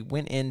 But we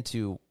went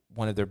into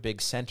one of their big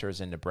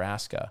centers in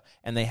Nebraska,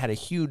 and they had a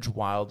huge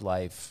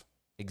wildlife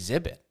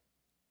exhibit.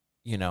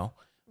 You know,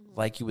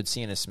 like you would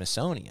see in a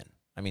Smithsonian.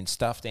 I mean,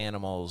 stuffed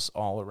animals,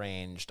 all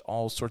arranged,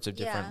 all sorts of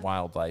different Yeah.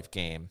 wildlife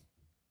game.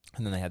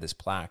 And then they had this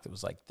plaque that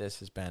was like, "This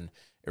has been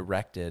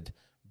erected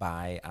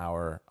by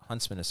our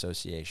Huntsman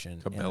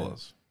Association."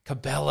 Cabela's.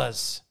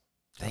 Cabela's.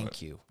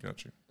 Thank you.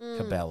 Got you.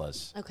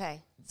 Cabela's.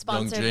 Okay. Young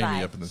Sponsored Jamie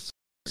by. up in the.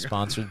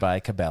 Sponsored by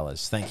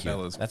Cabela's. Thank you.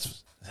 Cabela's.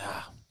 That's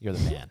you're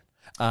the man.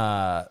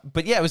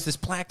 But yeah, it was this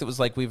plaque that was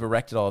like, we've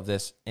erected all of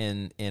this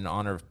in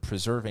honor of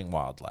preserving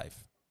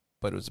wildlife,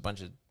 but it was a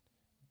bunch of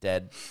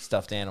dead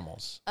stuffed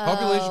animals.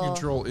 Population Oh.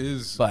 control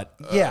is. But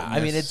yeah, I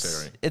mean,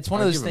 necessary. it's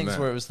one of I'll those give 'em things that.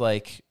 where it was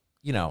like,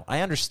 you know,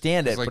 I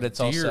understand it, It's like but it's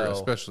deer, also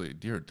especially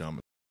deer, are dumb.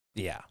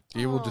 yeah.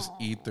 Deer will just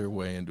eat their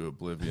way into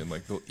oblivion.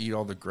 Like they'll eat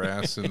all the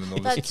grass and then they'll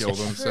That's just kill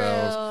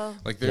themselves.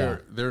 true. Like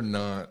they're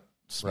not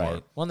smart.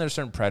 Right. Well, and there's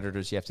certain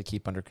predators you have to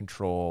keep under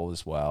control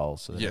as well,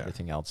 so that Yeah.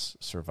 everything else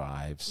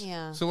survives.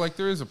 Yeah. So like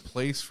there is a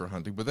place for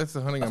hunting, but that's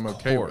the hunting Of I'm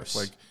okay course.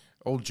 with. Like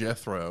old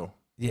Jethro,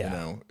 Yeah. you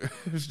know,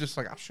 it's just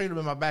like I'll shoot him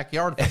in my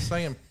backyard if I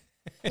see him.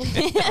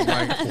 I'm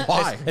like,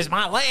 why? It's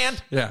my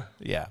land. Yeah.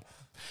 Yeah.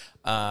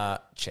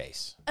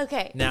 Chase.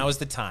 Okay. Now is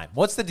the time.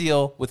 What's the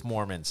deal with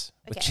Mormons?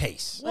 With Okay.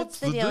 Chase? What's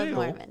the the deal with deal?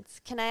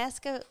 Mormons? Can I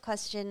ask a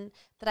question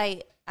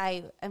that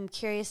I am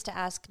curious to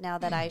ask now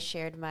that I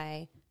shared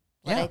my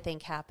what Yeah. I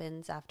think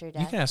happens after You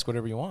death? can ask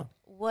whatever you want.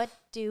 What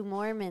do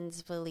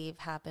Mormons believe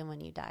happen when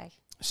you die?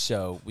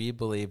 So we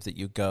believe that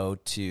you go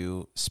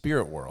to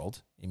spirit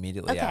world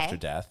immediately Okay. after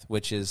death,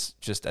 which is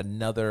just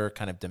another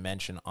kind of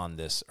dimension on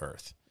this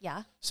earth.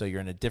 Yeah. So you're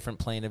in a different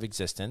plane of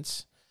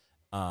existence.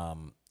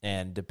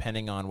 And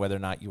depending on whether or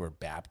not you were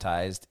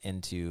baptized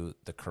into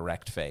the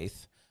correct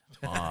faith,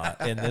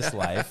 in this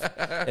life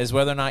is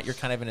whether or not you're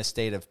kind of in a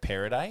state of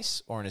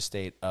paradise or in a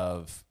state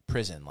of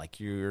prison, like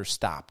you're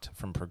stopped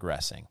from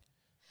progressing.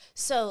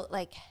 So,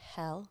 like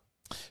hell?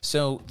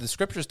 So the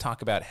scriptures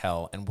talk about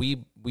hell, and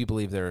we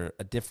believe there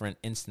are different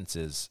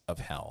instances of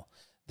hell.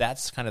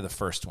 That's kind of the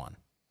first one.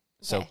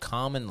 So Okay.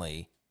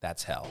 commonly,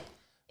 that's hell.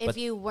 If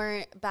you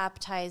weren't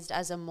baptized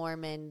as a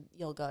Mormon,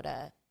 you'll go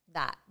to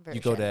that version.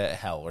 You go to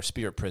hell or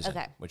spirit prison,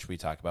 Okay. which we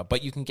talk about.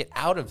 But you can get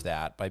out of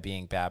that by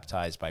being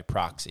baptized by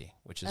proxy,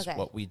 which is Okay.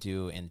 what we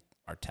do in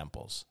our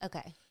temples.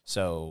 Okay.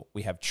 So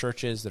we have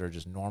churches that are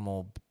just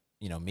normal,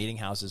 meeting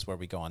houses where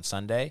we go on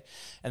Sunday.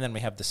 And then we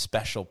have the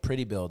special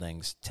pretty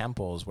buildings,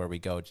 temples, where we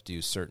go to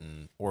do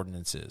certain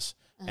ordinances.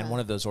 And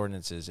one of those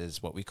ordinances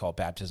is what we call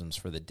baptisms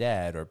for the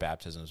dead or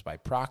baptisms by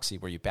proxy,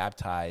 where you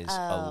baptize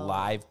a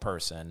live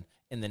person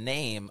in the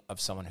name of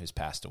someone who's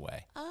passed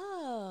away.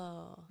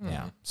 Oh.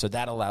 Yeah. So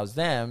that allows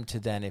them to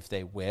then, if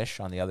they wish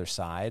on the other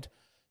side,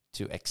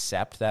 to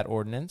accept that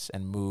ordinance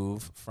and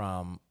move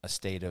from a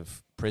state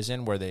of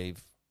prison where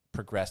they've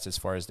progressed as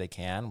far as they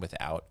can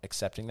without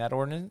accepting that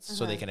ordinance.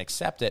 So they can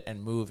accept it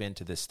and move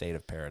into this state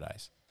of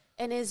paradise.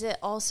 And is it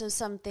also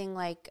something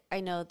like, I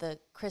know the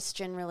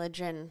Christian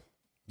religion,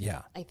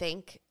 Yeah. I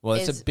think. Well,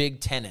 it's a big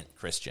tenet,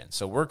 Christian.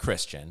 So we're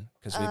Christian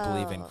because we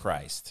believe in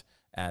Christ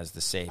as the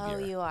Savior. Oh,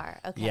 you are.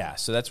 Okay. Yeah,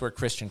 so that's where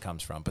Christian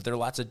comes from. But there are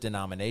lots of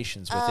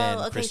denominations within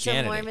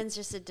Christianity. So Mormon's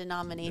just a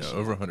denomination. Yeah,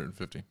 over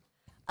 150.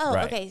 Oh,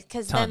 Right. okay.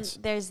 Because then Tons.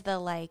 there's the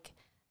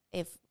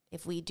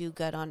if we do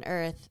good on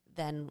earth,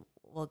 then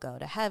we'll go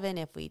to heaven.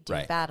 If we do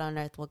Right. bad on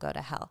earth, we'll go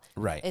to hell.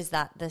 Right. Is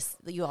that this?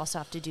 You also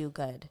have to do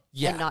good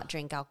Yeah. and not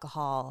drink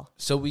alcohol.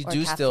 So we or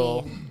do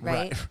still caffeine,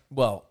 right?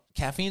 Well,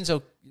 caffeine's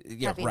okay.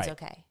 Yeah, Caffeine's right.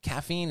 okay.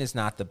 Caffeine is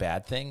not the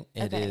bad thing.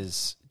 It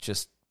is Okay.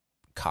 just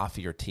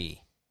coffee or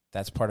tea.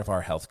 That's part of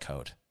our health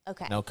code.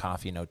 Okay. No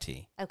coffee, no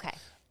tea. Okay.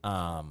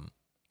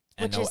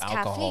 And Which no is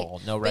alcohol,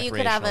 caffeine. no But you recreational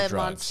could have a drugs.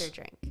 monster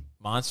drink.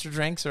 Monster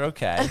drinks are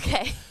okay.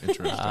 Okay.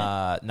 Interesting.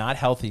 Not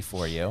healthy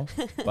for you,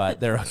 but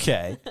they're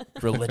okay,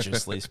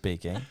 religiously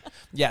speaking.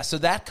 Yeah, so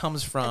that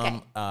comes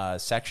from a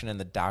section in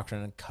the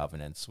Doctrine and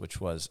Covenants, which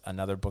was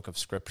another book of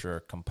scripture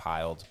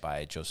compiled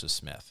by Joseph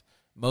Smith.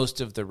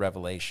 Most of the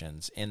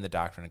revelations in the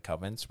Doctrine and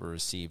Covenants were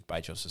received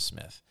by Joseph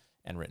Smith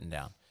and written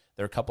down.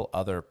 There are a couple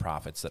other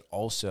prophets that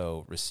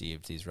also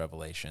received these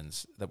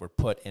revelations that were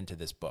put into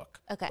this book.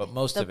 Okay. But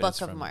most the of it Book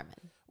is of from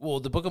Mormon. Well,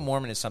 the Book of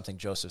Mormon is something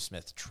Joseph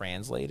Smith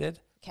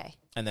translated. Okay.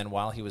 And then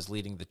while he was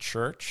leading the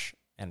church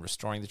and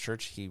restoring the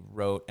church, he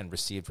wrote and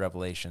received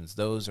revelations.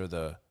 Those are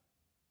the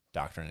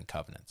Doctrine and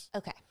Covenants.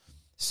 Okay.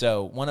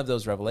 So one of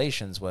those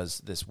revelations was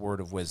this word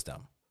of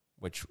wisdom,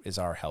 which is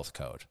our health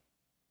code,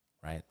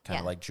 right? Kind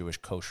of Yeah. like Jewish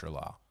kosher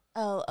law.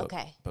 Oh, But-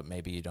 okay. But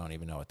maybe you don't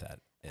even know what that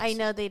is. I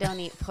know they don't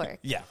eat pork.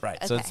 Yeah, right.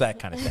 So it's Okay. that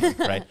kind of thing,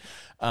 right?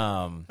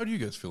 How do you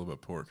guys feel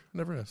about pork?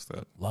 Never asked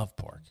that. Love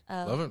pork.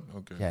 Love it?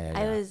 Okay. Yeah.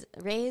 I was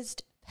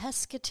raised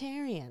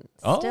pescatarian.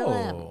 Oh. Still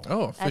am.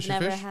 Oh, I've fish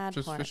never and fish? had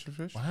Just pork. fish and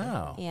fish?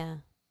 Wow. Yeah.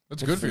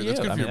 That's Good good for for you. That's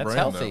you. good I for mean, your that's brain,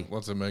 healthy. though.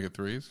 Lots of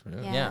omega-3s.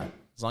 Yeah. Yeah.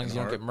 As long as And you don't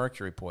heart. get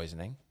mercury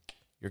poisoning,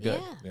 you're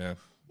good. Yeah. Yeah.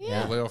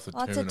 Yeah. Lay off the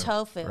Lots tuna. of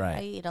tofu. Right.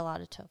 I eat a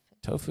lot of tofu.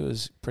 Tofu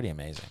is pretty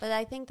amazing. But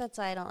I think that's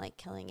why I don't like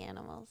killing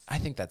animals. I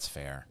think that's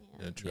fair.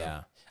 Yeah, true.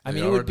 Yeah. They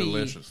it are would be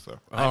delicious, though.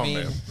 I Oh, mean,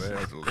 man. They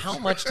are delicious. how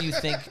much do you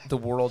think the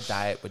world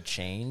diet would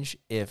change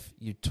if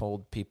you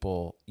told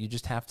people you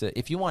just have to,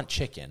 if you want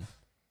chicken,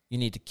 you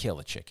need to kill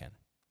a chicken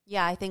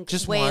Yeah, I think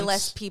Just way once.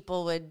 less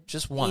people would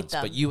just eat once,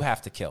 them. but you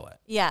have to kill it.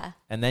 Yeah.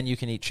 And then you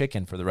can eat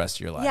chicken for the rest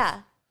of your life.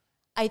 Yeah.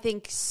 I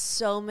think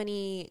so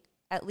many,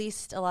 at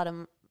least a lot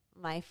of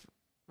my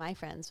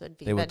friends would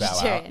be They would bow out.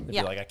 vegetarian. They'd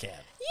Yeah. be like, I can't.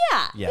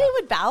 Yeah, they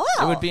would bow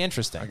out. It would be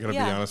interesting. I gotta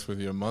Yeah. be honest with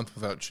you. A month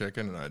without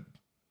chicken, and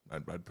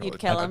I'd probably You'd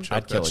kill him? chop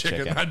I'd kill that a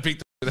chicken. I'd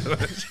beat the shit out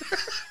of it.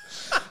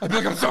 I'd be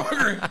like, I'm so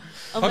hungry.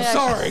 Oh my I'm gosh.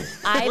 sorry.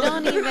 I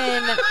don't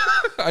even.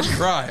 I'd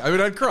cry. I mean,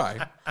 I'd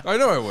cry. I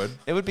know I would.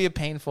 It would be a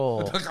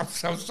painful, Like, I'm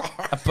so sorry.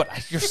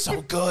 but you're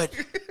so good.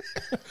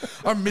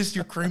 I miss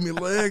your creamy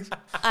legs.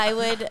 I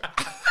would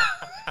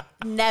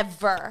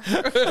never.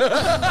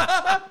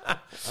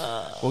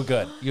 Well,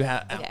 good. You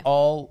have Okay.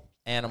 all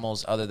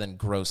animals other than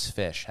gross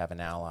fish have an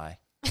ally.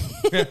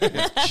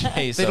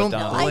 Chase They don't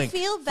O'Donnell. I blink.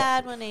 feel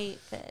bad when I eat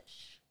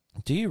fish.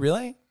 Do you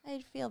really?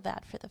 I feel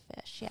bad for the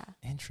fish. Yeah.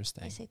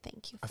 Interesting. I say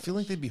thank you. I feel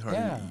like they'd be hard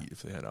Yeah. to eat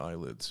if they had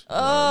eyelids.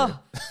 Oh.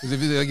 Because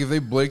if they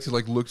blinked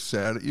and looked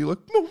sad at you, like,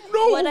 no.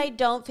 What I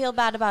don't feel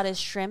bad about is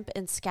shrimp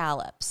and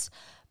scallops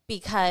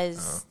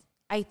because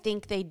I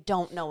think they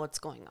don't know what's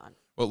going on.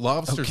 Well,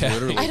 lobsters Okay.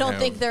 literally. I don't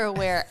have- think they're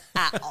aware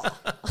at all.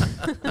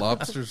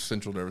 lobsters'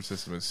 central nervous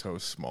system is so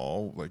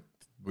small. Like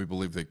we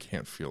believe they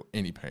can't feel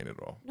any pain at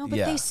all. No, but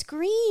Yeah. they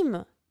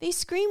scream. They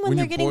scream when you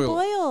they're getting boil-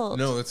 boiled.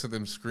 No, that's not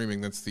them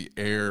screaming. That's the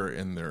air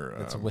in their.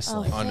 That's Oh,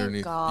 whistling. thank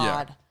underneath.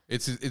 God. Yeah,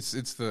 it's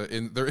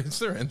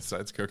their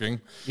insides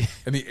cooking,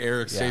 and the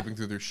air escaping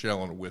through their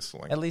shell and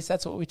whistling. At least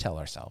that's what we tell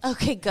ourselves.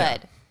 Okay,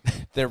 good.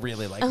 They're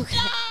really like, Okay.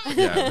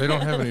 Yeah, they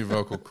don't have any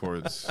vocal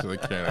cords, so they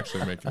can't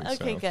actually make any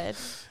Okay, sound. good.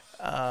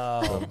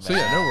 So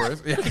yeah, no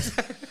worries.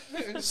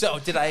 Yeah. So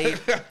did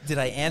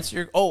I answer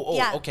your? Oh,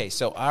 Yeah. Okay.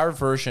 So our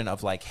version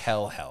of like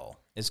hell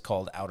is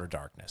called Outer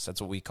Darkness. That's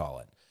what we call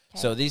it.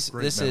 Okay. So this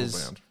Great is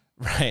metal band.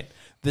 right.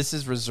 This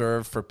is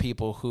reserved for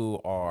people who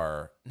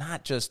are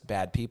not just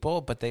bad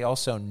people, but they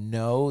also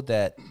know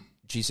that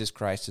Jesus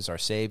Christ is our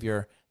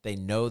Savior. They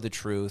know the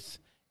truth,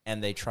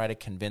 and they try to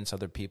convince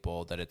other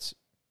people that it's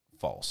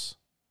false.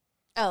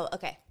 Oh,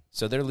 okay.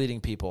 So they're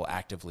leading people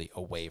actively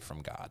away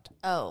from God.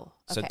 Oh,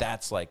 okay. So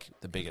that's like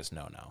the biggest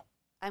no-no.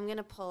 I'm going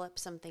to pull up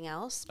something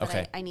else, but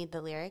Okay. I need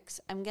the lyrics.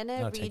 I'm going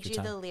to No, take read your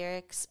you the time.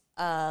 lyrics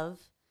of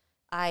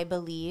I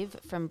Believe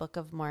from Book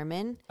of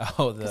Mormon.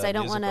 Oh, Because I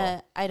don't want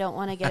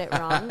to get it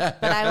wrong,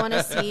 but I want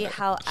to see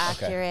how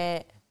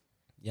accurate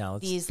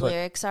let's these put,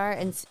 lyrics are,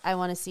 and I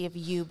want to see if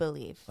you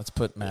believe. Let's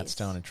put Matt these.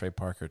 Stone and Trey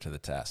Parker to the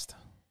test.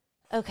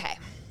 Okay.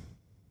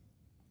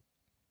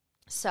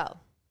 So,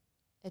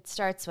 it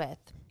starts with,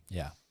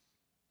 Yeah.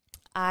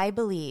 I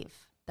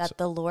believe that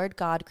the Lord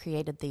God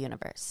created the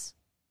universe.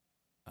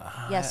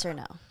 Yes or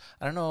no?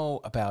 I don't know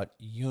about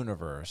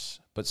universe,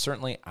 but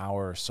certainly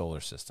our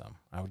solar system.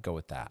 I would go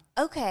with that.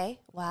 Okay.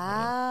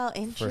 Wow.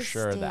 Interesting. For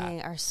sure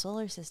that. Our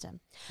solar system.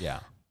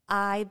 Yeah.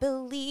 I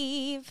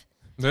believe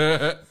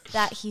Yeah.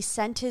 that he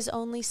sent his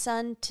only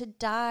son to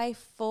die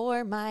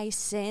for my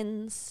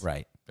sins.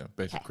 Right.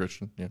 Basic Okay.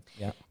 Christian. Yeah.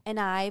 Yeah. And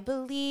I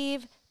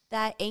believe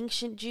that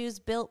ancient Jews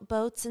built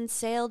boats and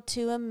sailed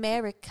to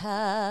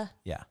America.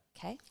 Yeah.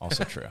 Okay.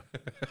 Also true.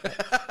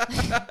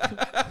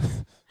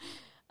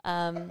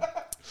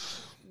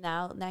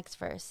 Now, next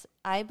verse.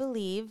 I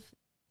believe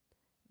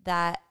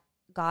that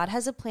God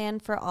has a plan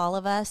for all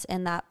of us,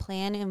 and that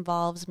plan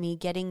involves me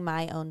getting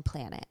my own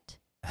planet.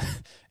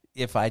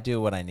 If I do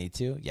what I need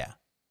to, yeah.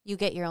 You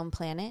get your own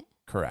planet?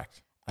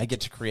 Correct. I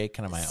get to create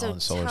kind of my own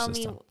solar tell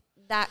system. me,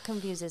 that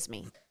confuses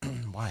me.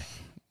 Why?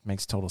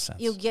 Makes total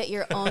sense. You get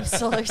your own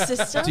solar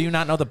system? Do you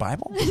not know the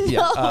Bible? No.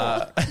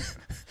 Yeah.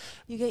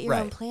 You get your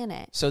own Right.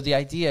 planet. So the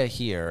idea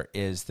here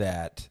is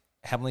that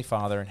Heavenly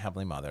Father and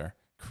Heavenly Mother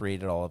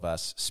created all of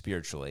us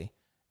spiritually,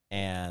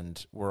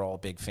 and we're all a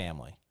big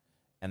family.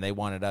 And they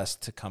wanted us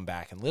to come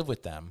back and live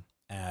with them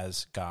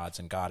as gods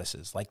and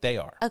goddesses, like they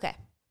are, Okay.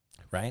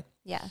 right?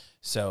 Yeah.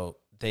 So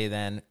they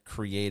then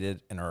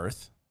created an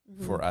earth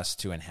for us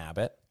to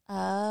inhabit.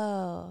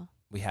 Oh.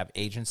 We have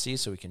agency,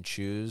 so we can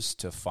choose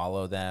to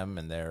follow them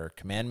and their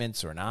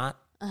commandments or not.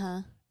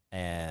 Uh-huh.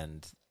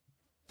 And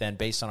then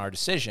based on our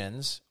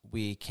decisions,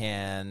 we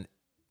can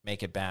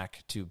make it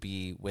back to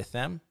be with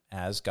them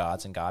as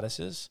gods and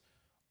goddesses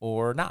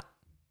or not.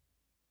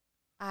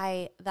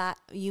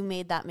 You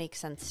made that make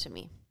sense to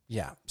me.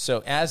 Yeah.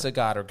 So as a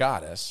god or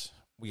goddess,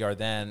 we are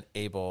then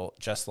able,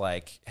 just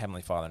like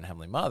Heavenly Father and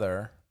Heavenly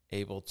Mother,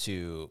 able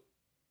to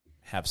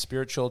have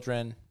spirit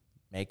children,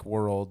 make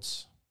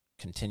worlds,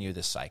 continue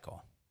this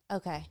cycle,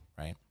 Okay.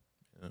 right?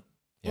 Yeah.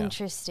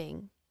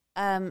 Interesting.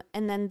 And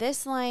then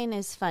this line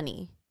is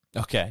funny.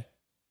 Okay.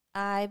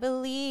 I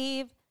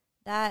believe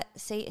that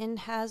Satan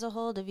has a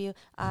hold of you.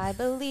 I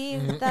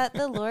believe that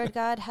the Lord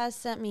God has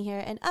sent me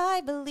here. And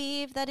I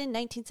believe that in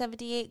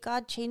 1978,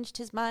 God changed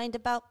his mind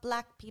about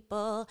black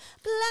people.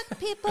 Black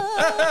people.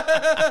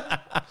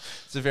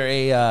 It's a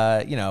very,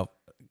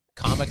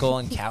 comical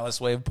and callous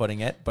way of putting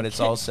it, but it's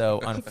also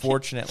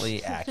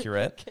unfortunately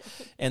accurate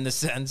in the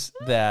sense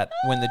that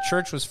when the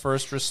church was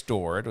first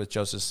restored with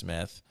Joseph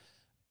Smith,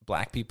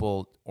 black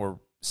people, or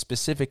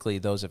specifically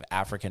those of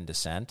African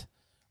descent,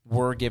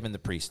 were given the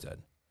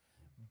priesthood.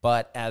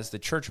 But as the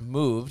church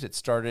moved, it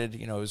started,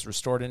 it was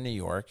restored in New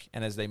York,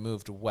 and as they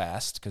moved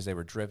west, because they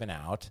were driven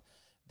out,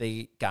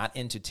 they got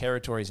into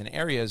territories and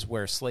areas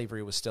where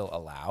slavery was still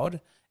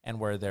allowed and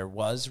where there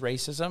was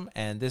racism.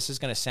 And this is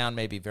going to sound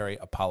maybe very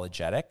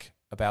apologetic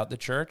about the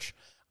church.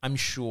 I'm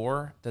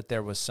sure that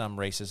there was some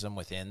racism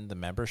within the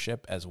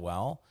membership as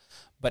well.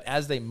 But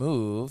as they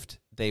moved,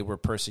 they were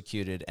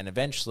persecuted and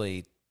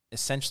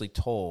essentially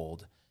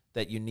told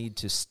that you need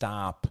to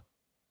stop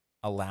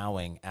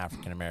allowing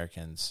African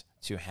Americans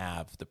to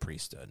have the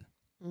priesthood.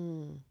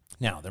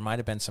 Now, there might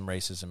have been some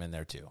racism in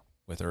there too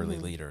with early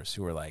leaders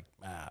who were like,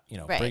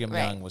 Brigham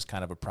Young was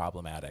kind of a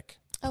problematic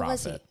prophet.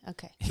 Was he?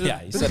 Okay. Yeah,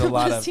 he said a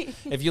lot Was of, he?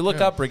 if you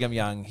look up Brigham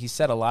Young, he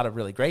said a lot of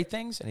really great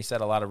things and he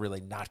said a lot of really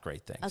not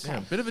great things. Okay. Yeah,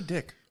 bit of a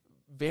dick.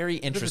 Very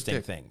interesting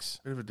dick. things.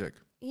 Bit of a dick.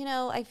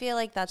 I feel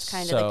like that's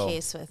kind of the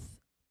case with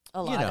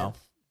a lot of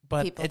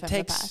But people it from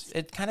takes, the past.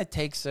 it kind of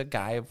takes a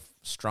guy of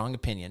strong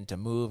opinion to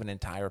move an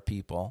entire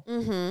people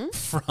Mm-hmm.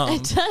 from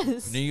It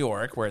does. New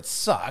York, where it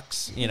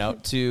sucks,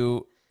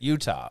 to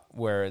Utah,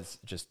 where it's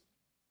just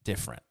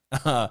different.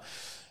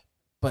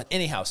 But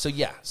anyhow,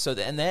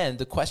 and then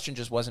the question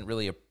just wasn't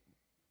really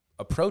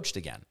approached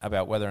again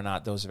about whether or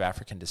not those of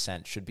African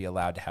descent should be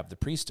allowed to have the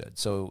priesthood.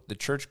 So the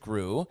church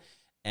grew,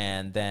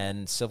 and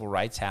then civil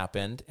rights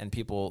happened, and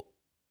people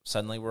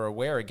suddenly were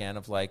aware again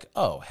of like,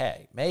 oh,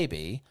 hey,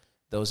 maybe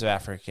those of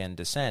African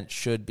descent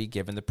should be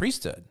given the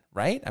priesthood,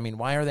 right? I mean,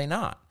 why are they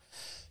not?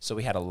 So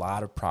we had a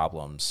lot of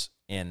problems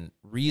in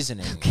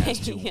reasoning as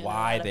to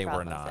why they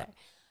were not.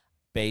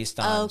 based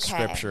on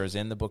scriptures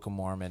in the Book of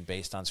Mormon,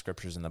 based on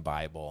scriptures in the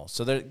Bible.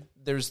 So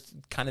there's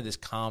kind of this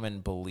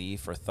common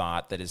belief or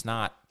thought that is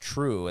not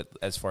true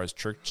as far as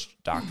church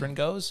doctrine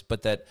goes,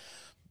 but that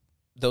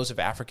those of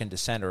African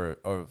descent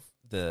or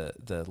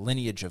the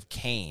lineage of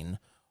Cain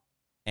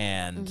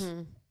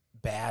and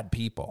bad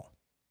people.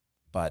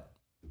 But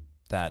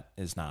that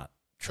is not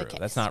true.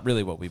 That's not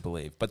really what we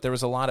believe. But there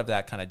was a lot of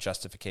that kind of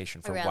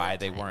justification for why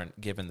they weren't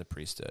given the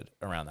priesthood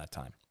around that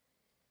time.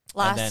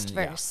 Last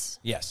verse.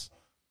 Yeah. Yes.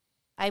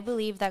 I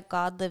believe that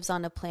God lives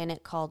on a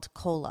planet called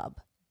Kolob.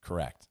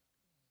 Correct.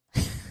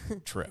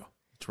 True.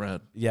 It's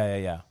red.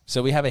 Yeah.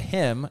 So we have a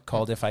hymn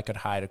called If I Could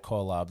Hide a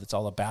Kolob that's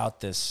all about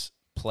this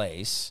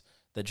place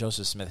that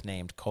Joseph Smith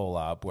named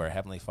Kolob, where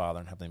Heavenly Father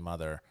and Heavenly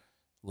Mother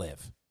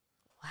live.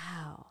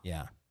 Wow.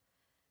 Yeah.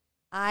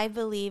 I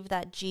believe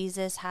that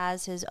Jesus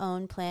has his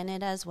own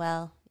planet as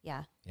well.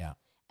 Yeah. Yeah.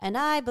 And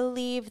I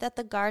believe that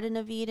the Garden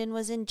of Eden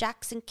was in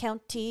Jackson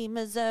County,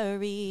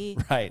 Missouri.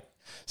 Right.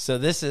 So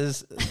this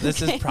is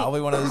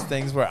probably one of those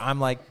things where I'm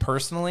like,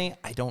 personally,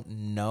 I don't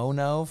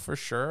know for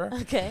sure.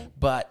 Okay.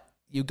 But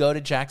you go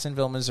to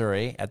Jacksonville,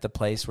 Missouri, at the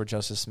place where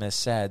Joseph Smith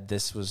said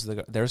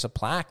there's a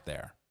plaque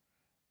there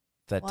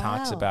that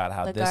talks about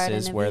how this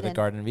is where the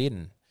Garden of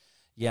Eden.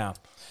 Yeah.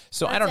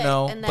 So I don't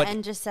know. And the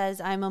end just says,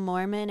 I'm a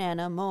Mormon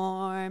and a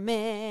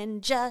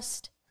Mormon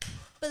just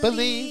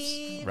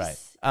believes. Right.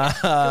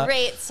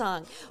 Great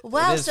song.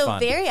 Wow. So fun.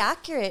 Very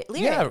accurate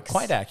lyrics. Yeah,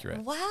 quite accurate.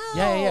 Wow.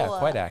 Yeah.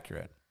 Quite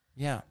accurate.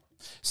 Yeah.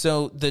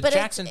 So the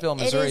Jacksonville,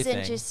 Missouri thing. It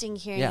is interesting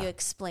hearing you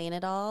explain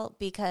it all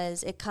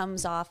because it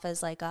comes off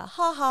as like a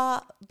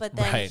ha-ha, but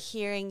then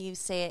hearing you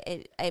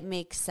say it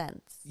makes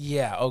sense.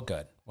 Yeah. Oh,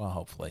 good. Well,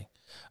 hopefully.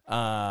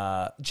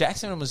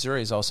 Jacksonville,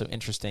 Missouri is also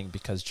interesting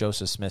because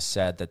Joseph Smith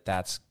said that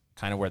that's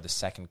kind of where the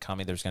second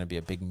coming, there's going to be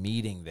a big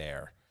meeting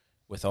there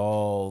with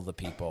all the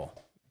people,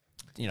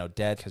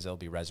 dead because they'll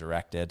be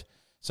resurrected.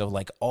 So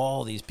like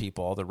all these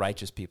people, all the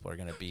righteous people are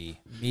going to be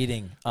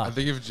meeting up. I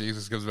think if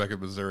Jesus comes back in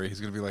Missouri, he's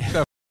going to be like,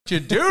 what you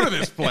do to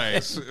this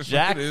place?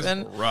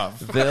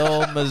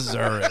 Jacksonville,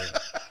 Missouri.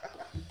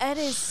 It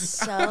is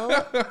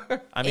so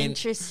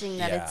interesting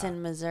that it's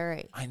in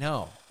Missouri. I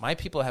know. My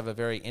people have a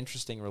very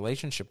interesting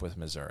relationship with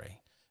Missouri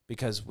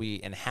because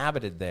we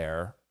inhabited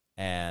there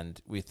and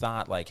we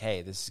thought like,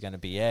 hey, this is going to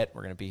be it.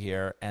 We're going to be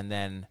here. And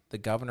then the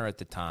governor at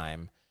the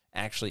time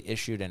actually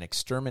issued an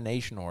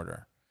extermination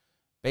order,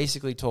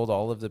 basically told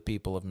all of the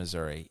people of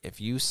Missouri,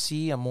 if you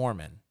see a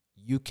Mormon,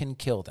 you can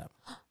kill them.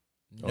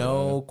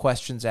 No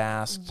questions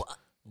asked,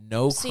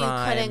 no crime. So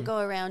you couldn't go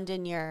around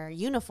in your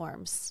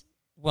uniforms.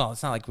 Well,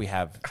 it's not like we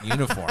have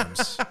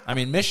uniforms. I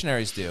mean,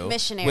 missionaries do,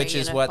 which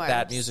is what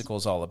that musical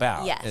is all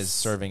about, is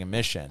serving a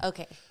mission.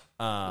 Okay.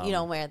 You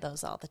don't wear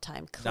those all the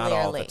time, clearly. Not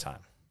all the time.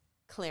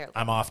 Clearly.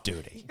 I'm off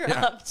duty. You're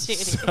off duty.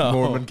 So,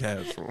 Mormon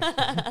casual.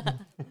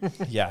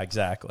 Yeah,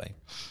 exactly.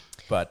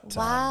 But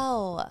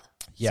wow.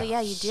 So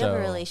you do have a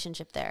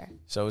relationship there.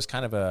 So it was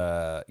kind of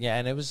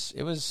and it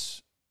was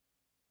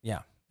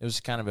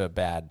kind of a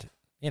bad,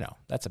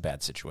 that's a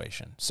bad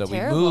situation. So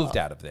Terrible. We moved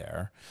out of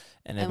there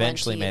and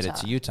eventually made it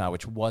to Utah,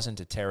 which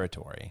wasn't a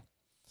territory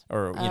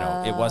or,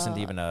 it wasn't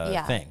even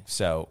a thing.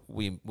 So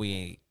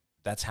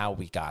that's how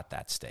we got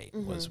that state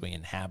was we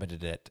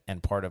inhabited it.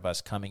 And part of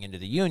us coming into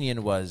the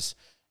Union was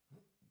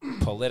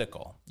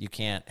political. You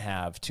can't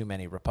have too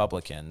many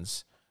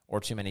Republicans or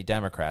too many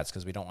Democrats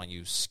because we don't want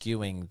you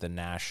skewing the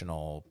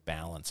national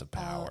balance of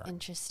power. Oh,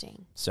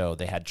 interesting. So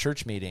they had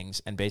church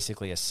meetings and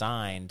basically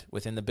assigned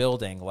within the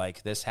building,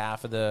 like this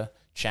half of the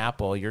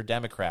chapel, you're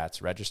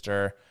Democrats,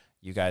 register.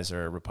 You guys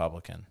are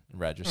Republican,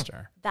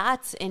 register.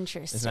 That's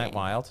interesting. Isn't that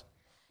wild?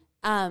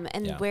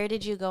 Where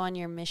did you go on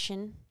your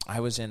mission? I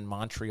was in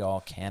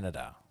Montreal,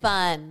 Canada.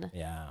 Fun.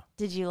 Yeah.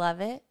 Did you love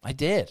it? I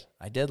did.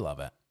 I did love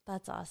it.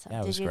 That's awesome.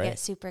 Yeah, did you get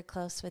super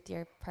close with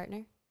your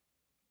partner?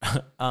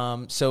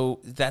 So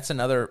that's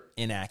another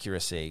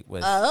inaccuracy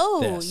with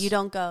this. You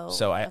don't go.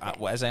 So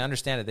as I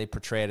understand it, they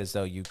portray it as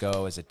though you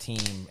go as a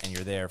team and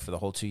you're there for the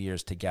whole 2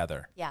 years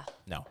together. Yeah.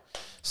 No.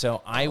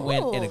 So I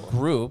went in a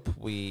group.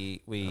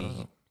 We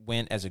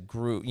went as a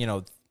group,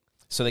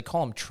 so they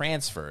call them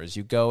transfers.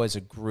 You go as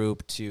a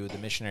group to the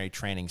Missionary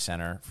Training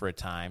Center for a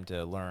time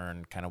to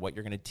learn kind of what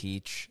you're going to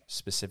teach,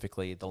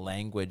 specifically the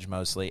language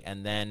mostly,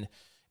 and then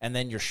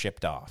you're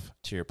shipped off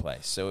to your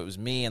place. So it was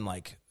me and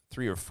like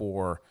 3 or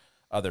 4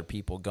 other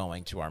people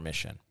going to our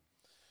mission.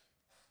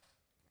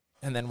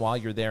 And then while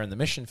you're there in the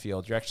mission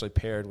field, you're actually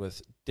paired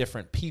with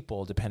different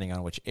people depending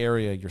on which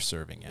area you're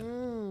serving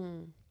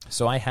in.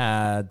 So I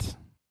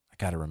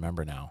got to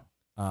remember now.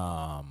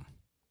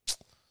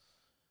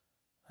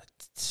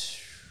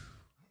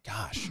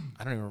 Gosh,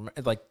 I don't even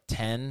remember, like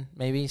 10,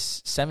 maybe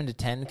 7 to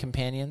 10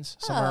 companions,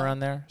 somewhere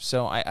around there.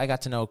 So I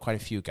got to know quite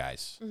a few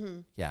guys.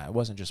 Yeah, it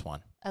wasn't just one.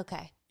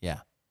 Okay. Yeah.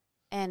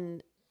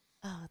 And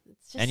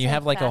it's just and you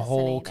have like a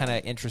whole kind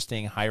of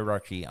interesting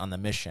hierarchy on the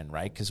mission,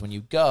 right? Because when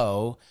you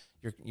go,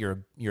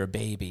 you're a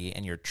baby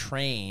and you're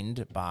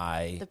trained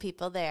by the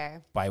people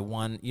there. By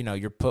one,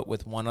 you're put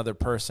with one other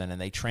person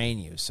and they train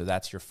you. So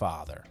that's your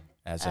father.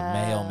 as a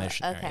male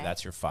missionary. Okay.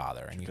 That's your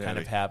father. And you kind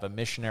Daddy. of have a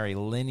missionary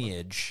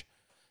lineage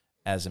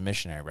as a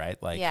missionary,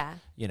 right? Like, Yeah.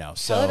 you know,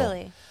 so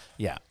Totally.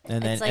 yeah.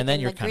 And then It's like and then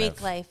in you're the kind Greek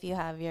of life, you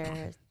have your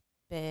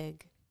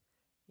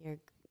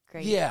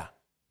great, yeah.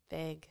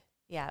 big,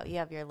 yeah, you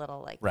have your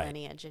little like Right.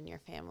 lineage in your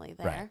family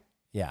there. Right.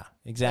 Yeah,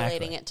 exactly.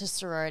 Relating it to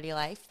sorority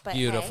life. But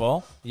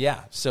Beautiful.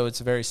 Yeah. So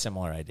it's a very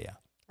similar idea.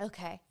 hey.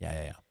 Okay.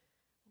 Yeah.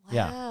 Wow.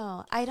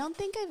 Yeah. I don't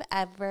think I've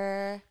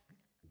ever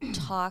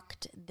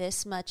talked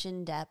this much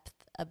in depth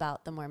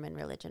about the Mormon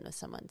religion with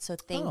someone. So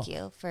thank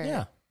you for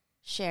Yeah.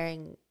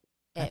 sharing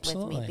it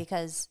Absolutely. with me,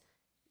 because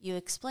you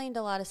explained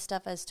a lot of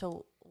stuff as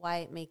to why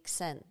it makes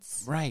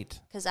sense. Right.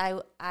 Because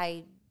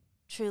I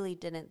truly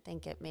didn't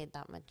think it made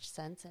that much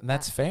sense. And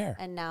that's fair.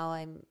 And now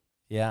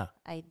Yeah.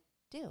 I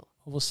do.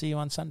 We'll see you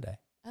on Sunday.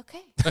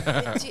 Okay.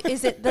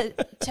 Is it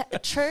the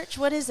church?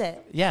 What is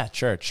it? Yeah,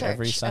 church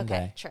every Church. Sunday.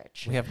 Okay,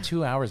 church. We have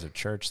 2 hours of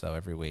church though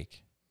every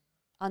week.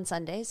 On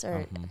Sundays or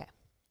Mhm. okay.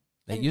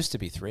 It used to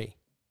be 3.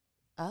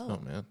 Oh, Oh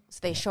man. so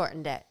they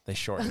shortened it. They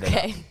shortened it.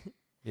 Okay. Up.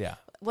 Yeah.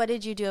 What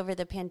did you do over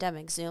the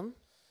pandemic? Zoom?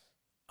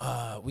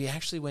 We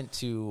actually went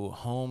to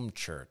home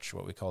church,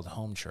 what we called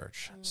home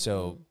church.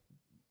 So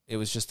it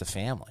was just a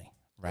family,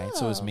 right?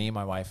 So it was Oh. me,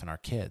 my wife, and our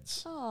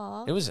kids.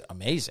 Oh, It was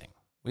amazing.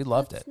 We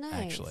loved that's it, nice.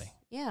 actually.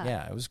 Yeah.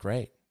 Yeah, it was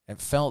great. It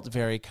felt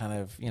very kind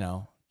of,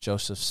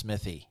 Joseph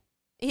Smithy,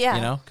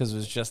 Yeah. because it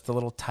was just a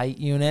little tight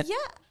unit. Yeah.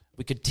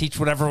 We could teach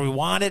whatever we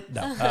wanted.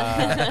 No.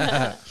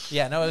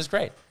 Yeah, no, it was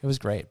great. It was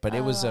great. But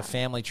it was a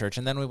family church.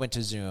 And then we went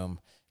to Zoom.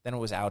 Then it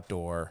was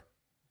outdoor.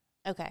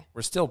 Okay.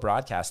 We're still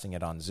broadcasting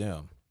it on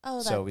Zoom.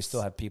 Oh, So we that's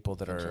still have people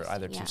that are interesting,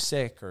 either yeah. too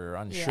sick or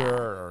unsure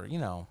or, it's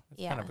kind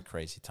Yeah. of a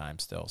crazy time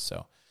still.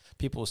 So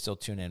people will still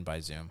tune in by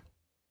Zoom.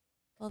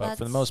 Well, But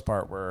for the most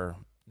part, we're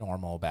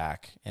normal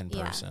back in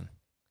Yeah. person.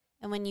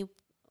 And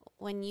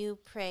when you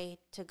pray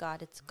to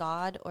God, it's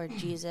God or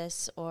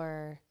Jesus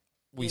or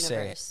We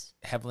universe,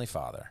 say Heavenly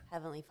Father.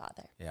 Heavenly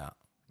Father. Yeah.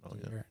 Oh,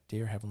 yeah.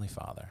 Dear Heavenly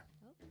Father.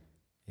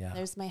 Yeah.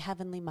 There's my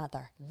Heavenly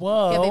Mother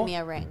Whoa. giving me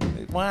a ring.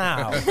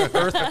 Wow.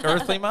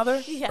 Earthly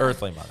Mother? Yeah.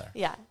 Earthly Mother.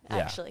 Yeah, Yeah.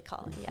 actually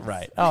calling. Yes.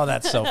 Right. Oh,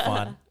 that's so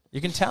fun.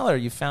 You can tell her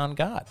you found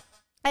God.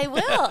 I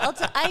will.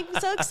 I'm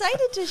so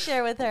excited to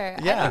share with her.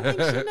 Yeah. I don't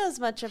think she knows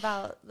much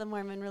about the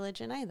Mormon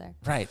religion either.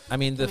 Right. I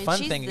mean, the fun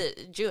she's thing.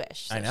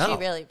 Jewish, so I know. she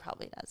really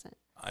probably doesn't.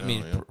 I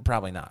mean, yeah.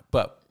 probably not.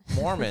 But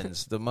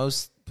Mormons, the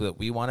most that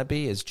we want to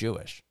be is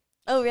Jewish.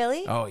 Oh,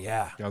 really? Oh,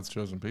 yeah. God's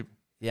chosen people.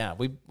 Yeah.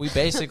 We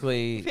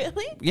basically.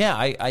 Really? Yeah.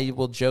 I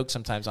will joke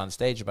sometimes on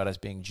stage about us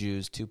being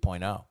Jews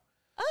 2.0.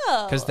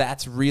 Oh. Because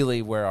that's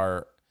really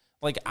where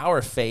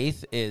our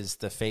faith is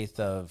the faith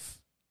of,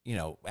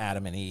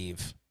 Adam and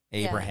Eve,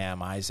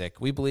 Abraham, Isaac.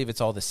 We believe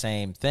it's all the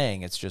same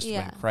thing. It's just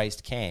when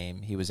Christ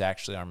came, he was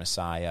actually our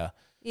Messiah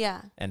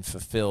Yeah. and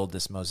fulfilled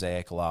this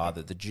Mosaic law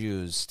that the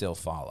Jews still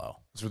follow.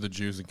 That's where the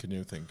Jews and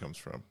canoe thing comes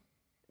from.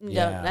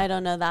 Yeah. I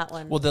don't know that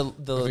one. Well, the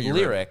I think you're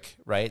lyric,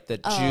 right?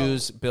 That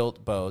Jews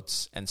built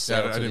boats and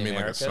sailed I to didn't the mean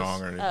Americas. like a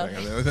song or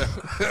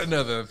anything.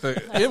 No,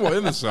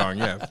 in the song,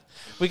 yeah.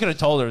 We could have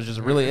told her it's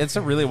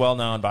a really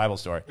well-known Bible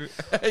story.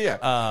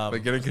 Yeah. They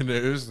get in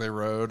canoes, they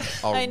rode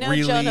I a know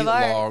really Joan of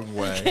Arc. long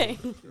way. Okay.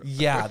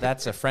 Yeah,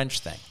 that's a French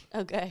thing.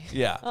 Okay.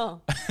 Yeah.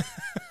 Oh.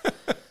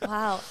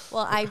 Wow.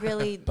 Well, I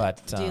really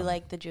But, do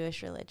like the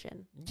Jewish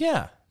religion.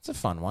 Yeah, it's a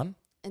fun one.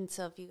 And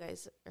so if you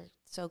guys are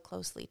so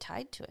closely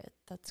tied to it,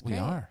 that's great. We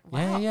are.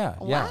 Wow. Yeah.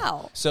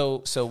 Wow.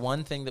 So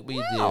one thing that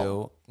we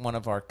do, one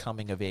of our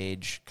coming of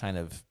age kind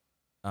of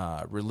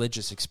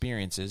religious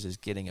experiences is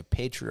getting a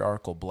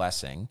patriarchal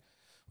blessing,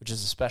 which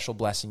is a special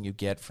blessing you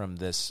get from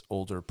this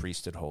older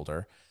priesthood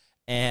holder.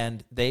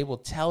 And they will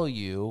tell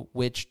you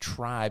which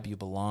tribe you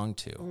belong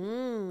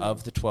to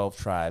of the 12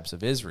 tribes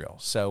of Israel.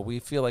 So we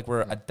feel like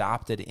we're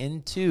adopted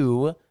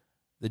into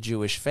the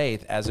Jewish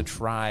faith as a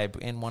tribe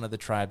in one of the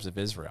tribes of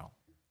Israel.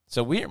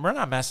 So we're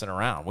not messing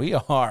around. We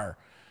are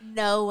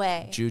No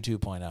way. Jew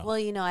 2.0.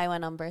 Well, I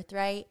went on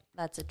Birthright.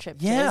 That's a trip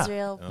to Yeah.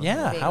 Israel.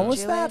 Yeah. Being How was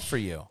Jewish. that for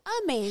you?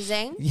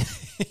 Amazing.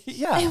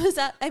 Yeah. It was.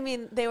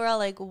 They were all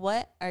like,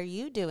 "What are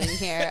you doing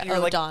here, You're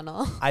like-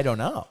 O'Donnell?" I don't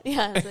know.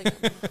 Yeah, I was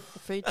like, "A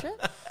free trip."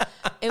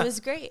 It was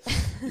great.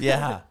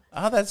 Yeah.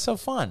 Oh, that's so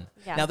fun.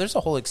 Yeah. Now, there's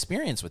a whole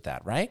experience with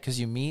that, right? Because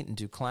you meet and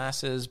do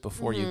classes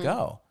before you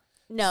go.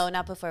 No,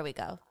 not before we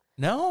go.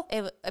 No?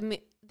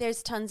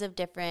 There's tons of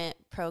different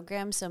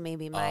programs, so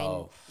maybe mine.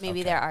 Oh, maybe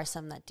okay. there are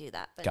some that do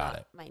that, but Got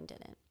it. mine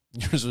didn't.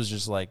 Yours was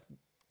just like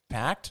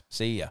packed.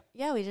 See ya.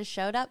 Yeah, we just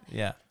showed up.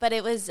 Yeah. But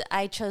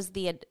I chose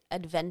the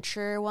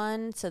adventure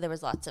one, so there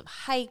was lots of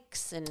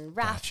hikes and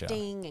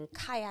rafting and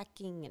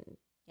kayaking and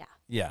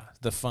Yeah.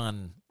 The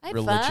fun, I had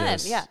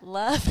religious fun. Yeah,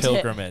 loved it.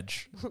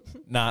 pilgrimage.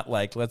 Not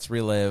like, let's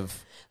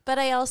relive. But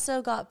I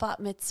also got bat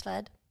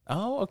mitzvahed.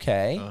 Oh,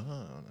 okay.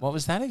 Uh-huh. What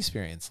was that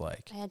experience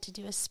like? I had to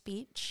do a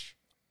speech.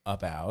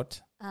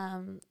 About?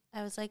 I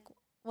was like,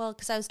 well,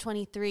 because I was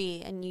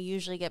 23 and you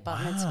usually get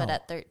bat Wow. mitzvahed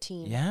at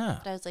 13. Yeah.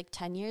 But I was like,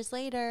 10 years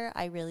later,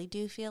 I really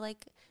do feel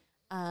like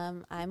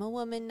I'm a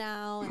woman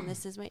now, and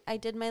this is I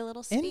did my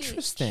little speech.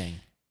 Interesting.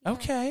 Yeah.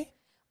 Okay.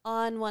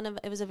 On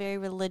it was a very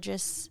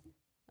religious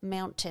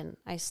mountain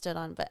I stood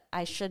on, but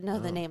I should know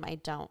the name. I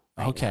don't.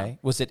 Okay. Now.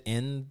 Was it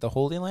in the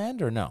Holy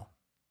Land or no?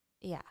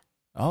 Yeah.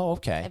 Oh,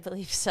 okay. I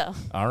believe so.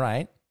 All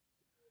right.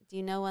 Do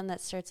you know one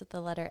that starts with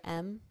the letter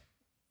M?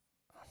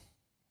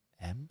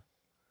 M?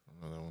 I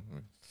don't know that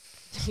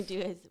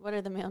one. What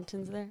are the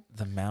mountains there?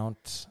 The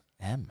Mount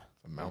M.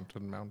 The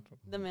mountain.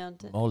 The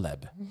mountain.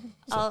 Moleb.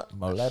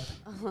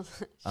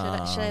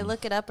 Moleb? Should I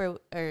look it up or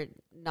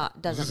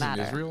not? Doesn't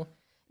matter. In Israel?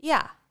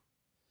 Yeah.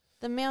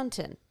 The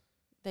mountain.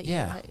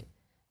 Yeah.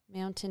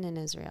 Mountain in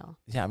Israel.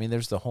 Yeah, I mean,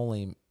 there's the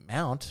Holy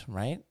Mount,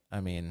 right?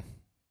 I mean,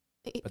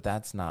 but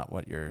that's not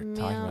what you're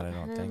talking about, I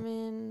don't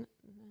think.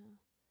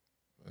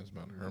 It's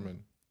Mount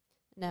Hermon.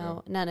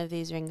 No, none of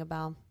these ring a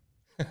bell.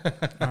 All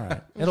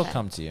right. It'll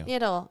come to you.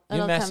 It'll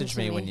You message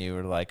come to me when you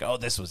were like, oh,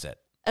 this was it.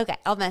 Okay,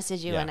 I'll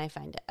message you when I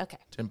find it. Okay.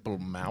 Temple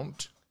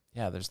Mount.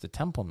 Yeah, there's the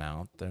Temple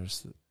Mount.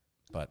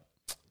 But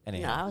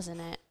anyhow. No, I was in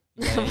it.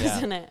 Yeah, I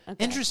was in it.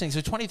 Okay. Interesting.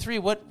 So 23,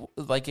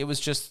 it was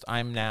just,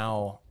 I'm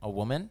now a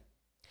woman?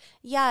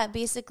 Yeah,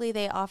 basically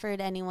they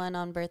offered anyone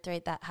on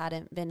birthright that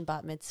hadn't been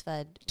bat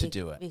mitzvahed to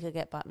do it. We could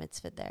get bat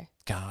mitzvahed there.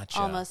 Gotcha.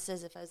 Almost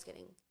as if I was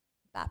getting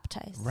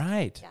baptized.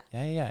 Right.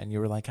 Yeah. And you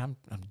were like, I'm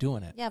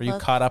doing it. Yeah, Were you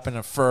caught up in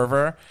a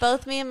fervor?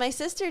 Both me and my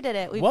sister did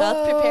it. We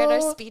both prepared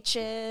our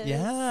speeches.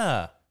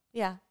 Yeah.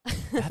 Yeah.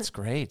 That's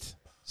great.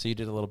 So you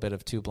did a little bit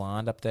of Two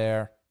Blonde up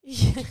there?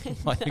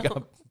 Like you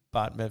got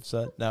bat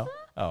mitzvah? No?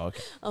 Oh,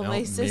 okay. Oh,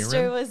 my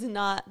sister was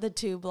not the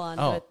Two Blonde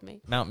with me.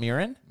 Mount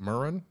Meron?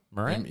 Meron?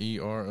 Meron?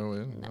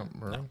 Meron? No. Not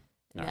Meron?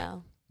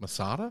 No.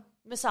 Masada?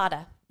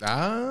 Masada.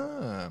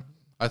 Ah.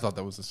 I thought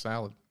that was a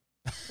salad.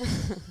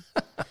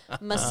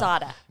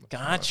 Masada.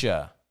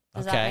 Gotcha.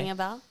 Does that ring a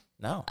bell?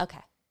 No. Okay.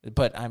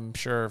 But I'm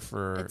sure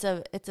for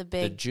it's a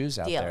big the Jews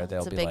out deal. there,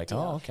 they'll be like, deal.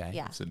 oh, okay.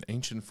 Yeah. It's an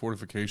ancient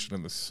fortification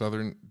in the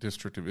southern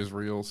district of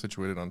Israel,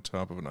 situated on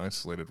top of an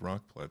isolated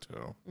rock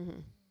plateau,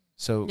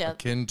 So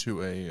akin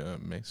to a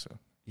mesa.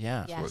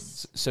 yeah.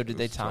 Yes. So did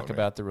they talk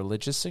about the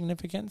religious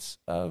significance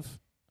of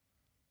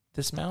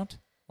this mount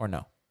or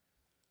no?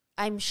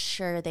 I'm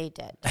sure they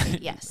did.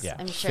 Yes. Yeah,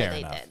 I'm sure fair they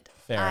enough. did.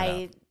 Fair I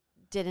enough.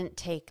 didn't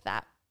take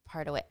that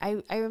part away.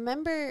 I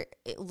remember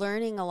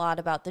learning a lot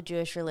about the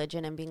Jewish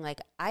religion and being like,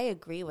 I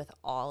agree with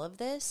all of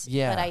this,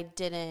 Yeah. but I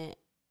didn't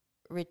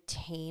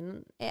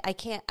retain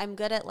it. I'm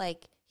good at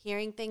like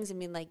hearing things and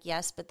being like,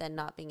 yes, but then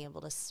not being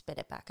able to spit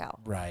it back out.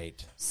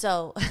 Right.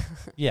 So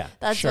Yeah.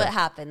 that's sure. what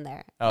happened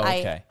there. Oh,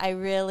 okay. I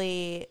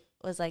really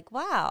was like,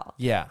 wow,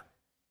 Yeah.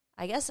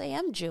 I guess I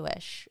am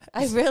Jewish.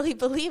 I really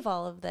believe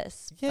all of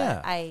this.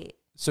 Yeah. But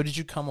So did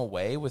you come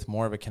away with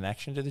more of a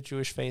connection to the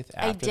Jewish faith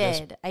after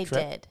I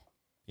trip? did.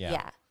 Yeah.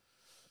 Yeah.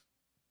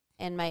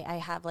 And I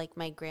have like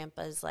my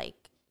grandpa's like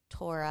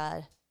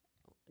Torah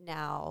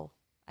now.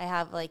 I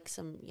have like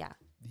some, yeah.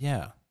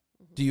 Yeah.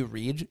 Do you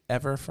read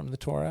ever from the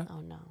Torah?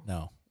 Oh, no.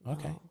 No.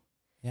 Okay. No.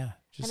 Yeah.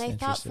 Just And I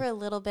thought interested. for a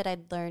little bit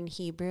I'd learn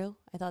Hebrew.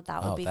 I thought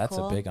that would be that's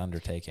cool. a big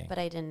undertaking. But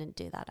I didn't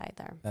do that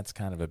either. That's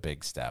kind of a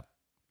big step.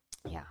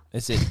 Yeah.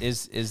 Is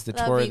the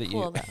That'd Torah be that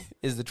cool, you though.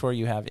 is the Torah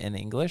you have in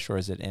English or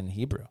is it in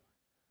Hebrew?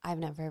 I've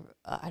never,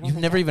 I don't You've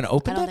think never even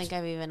opened I don't it? think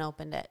I've even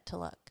opened it to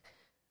look.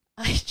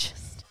 I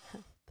just,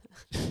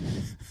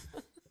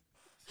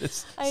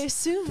 I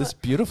assume this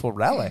beautiful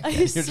relic. I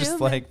You're just assume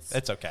like, it's-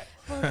 it's okay.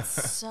 well,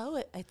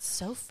 it's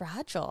so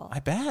fragile. I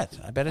bet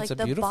like it's a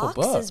the beautiful box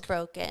book. is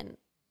broken.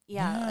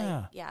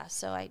 Yeah. Yeah.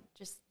 So I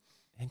just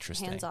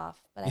Interesting. hands off,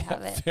 but I Yeah,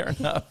 have it. Fair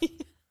enough.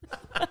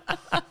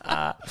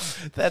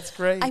 That's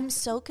great. I'm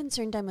so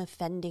concerned I'm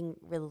offending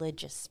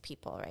religious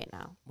people right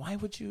now Why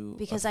would you?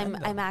 because offend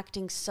I'm them?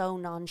 acting so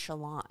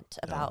nonchalant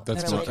about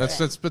That's religion.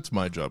 that's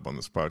my job on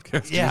this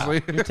podcast. Yeah,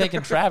 Usually. you're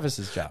taking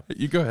Travis's job.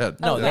 You go ahead.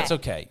 No, Okay. that's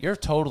okay. You're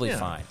totally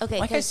fine. Okay,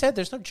 like I 'cause said,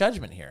 there's no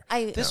judgment here.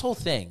 This Yeah. whole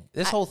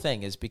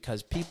thing is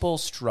because people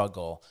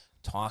struggle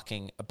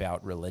talking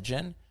about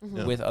religion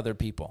with other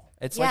people.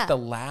 It's like Yeah. the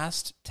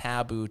last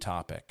taboo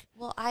topic.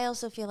 Well, I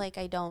also feel like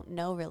I don't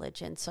know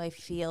religion, so I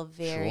feel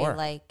very Sure.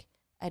 like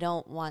I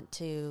don't want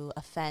to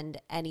offend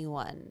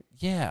anyone.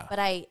 Yeah. But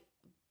I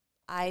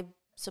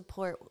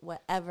support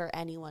whatever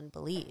anyone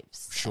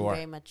believes. Sure. And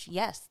very much,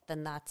 yes,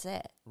 then that's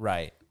it.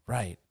 Right.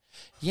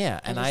 Yeah,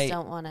 and I just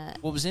don't want to.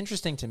 What was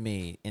interesting to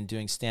me in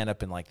doing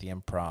stand-up in like the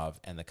Improv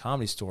and the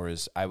Comedy Store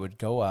is I would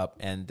go up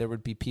and there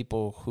would be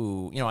people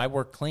who, I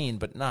work clean,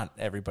 but not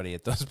everybody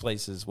at those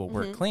places will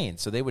work clean.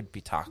 So they would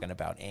be talking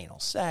about anal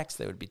sex.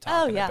 They would be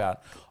talking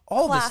about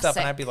all this stuff.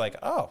 And I'd be like,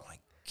 oh my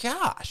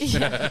gosh.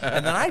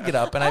 And then I'd get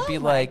up and I'd be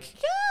like,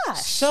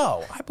 gosh.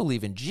 so I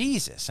believe in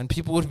Jesus. And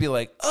people would be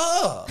like,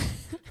 oh,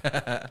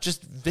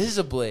 just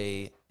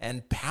visibly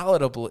and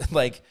palatably,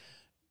 like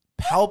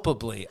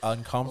palpably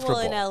uncomfortable.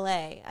 Well, in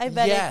LA, I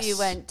bet Yes. if you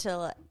went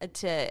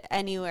to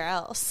anywhere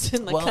else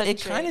in the country,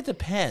 it kind of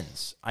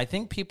depends. I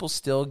think people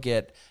still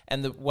get,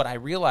 and what I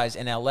realize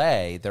in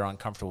LA, they're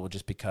uncomfortable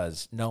just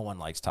because no one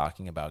likes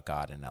talking about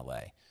God in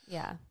LA.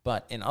 yeah.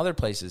 But in other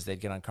places, they'd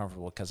get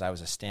uncomfortable because I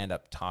was a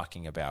stand-up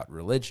talking about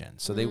religion.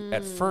 So they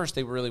at first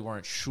they really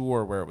weren't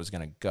sure where it was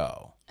going to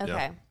go.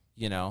 Okay.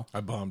 you know. I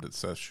bombed at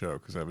Seth's show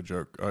because I have a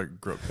joke. I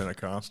grew up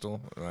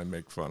Pentecostal, and I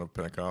make fun of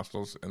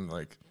Pentecostals, and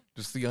like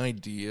just the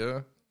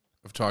idea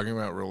of talking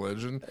about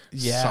religion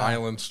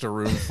silenced a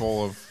room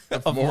full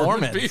of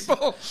Mormon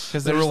people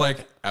because they were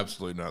like,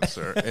 absolutely not,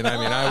 sir. And I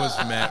mean, I was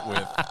met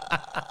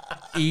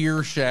with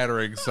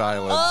ear-shattering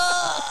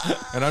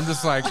silence, and I'm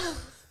just like,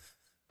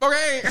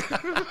 okay.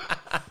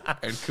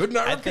 And could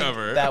not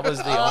recover. That was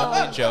the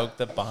only joke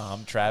that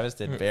bombed. Travis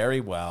did very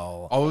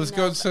well. Always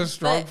goes so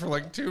strong for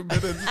like 2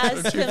 minutes.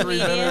 As 2-3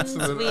 minutes.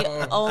 comedians, we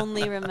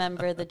only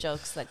remember the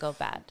jokes that go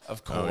bad.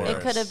 Of course.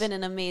 It could have been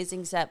an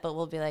amazing set, but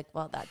we'll be like,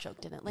 well, that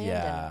joke didn't land,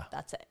 and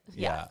that's it.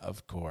 Yeah,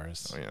 of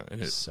course. Oh, yeah.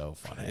 It's so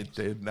funny. It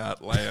did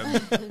not land.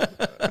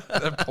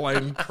 That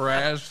plane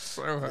crashed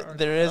so hard.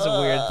 There is a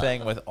weird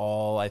thing with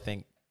all, I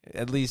think,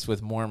 at least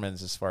with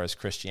Mormons as far as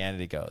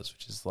Christianity goes,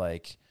 which is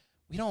like,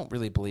 we don't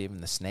really believe in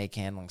the snake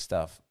handling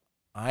stuff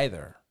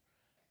either,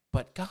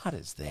 but God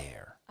is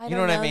there. You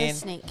know what I mean? The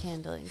snake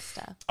handling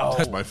stuff. Oh,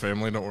 That's my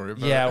family. Don't worry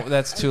about it. yeah,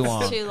 that's too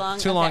long.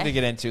 Too long? To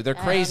get into. They're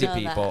crazy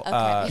people.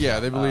 Okay. Yeah,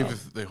 they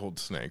believe they hold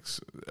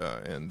snakes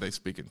and they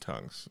speak in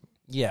tongues.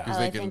 Yeah. Oh,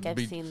 they I can think I've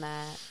be- seen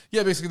that.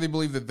 Yeah, basically they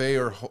believe that they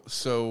are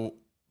so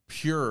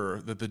pure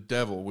that the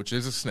devil, which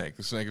is a snake,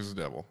 the snake is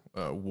the devil,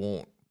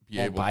 won't be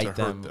Won't able bite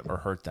to hurt them or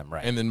hurt them,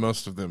 right? And then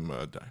most of them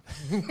die.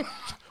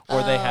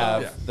 Or they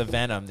have the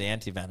venom, the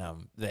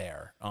anti-venom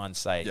there on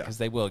site because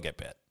they will get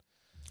bit.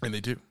 And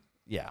they do.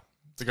 Yeah.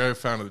 The guy who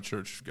founded the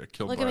church got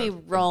killed. Look by at me a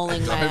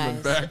rolling my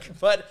eyes. Diamondback.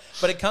 But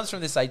it comes from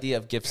this idea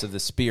of gifts of the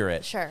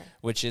Spirit, Sure.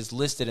 which is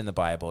listed in the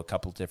Bible a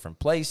couple different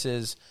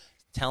places,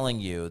 telling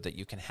you that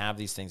you can have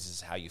these things. This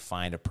is how you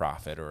find a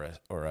prophet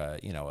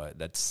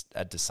that's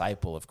a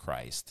disciple of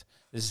Christ.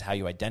 This is how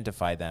you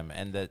identify them,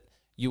 and that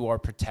you are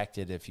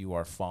protected if you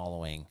are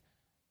following,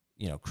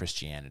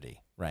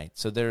 Christianity, right?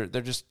 So they're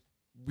just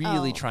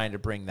really trying to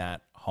bring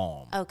that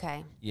home.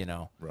 Okay.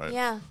 Right.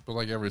 Yeah. But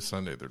like every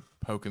Sunday, they're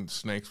poking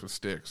snakes with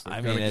sticks. They're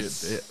I mean, gonna it's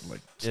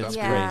stuff.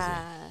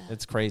 Yeah. crazy.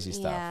 It's crazy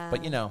stuff. Yeah.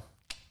 But Good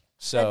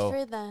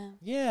for them.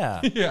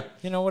 yeah,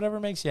 Yeah. whatever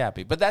makes you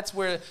happy. But that's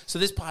where. So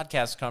this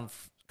podcast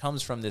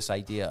comes from this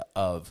idea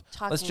of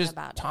let's Talking just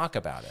about it. talk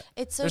about it.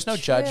 It's so There's no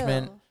true.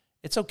 judgment.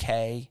 It's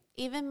okay.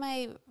 Even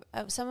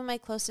some of my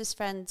closest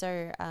friends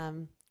are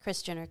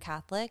Christian or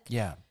Catholic.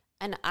 Yeah.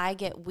 And I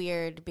get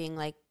weird being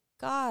like,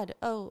 God,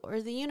 or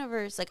the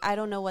universe. Like, I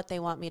don't know what they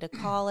want me to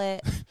call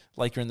it.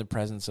 Like you're in the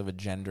presence of a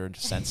gendered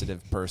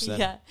sensitive person.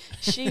 Yeah.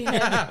 She, him,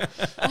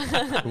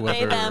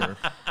 they, them.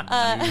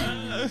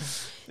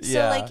 So,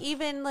 like,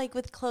 even, like,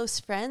 with close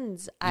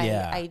friends,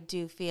 I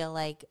do feel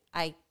like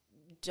I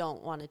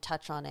don't want to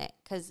touch on it.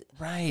 Because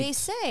they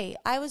say,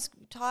 I was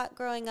taught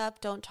growing up,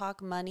 don't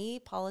talk money,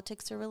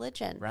 politics, or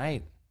religion.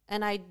 Right.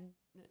 And I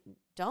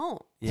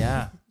don't.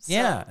 Yeah. So,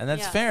 yeah. And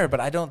that's yeah. fair. But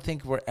I don't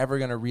think we're ever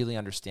going to really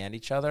understand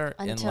each other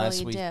Until unless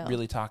we we do.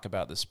 really talk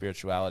about the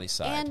spirituality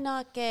side. And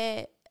not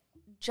get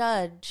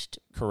judged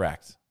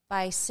Correct.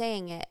 by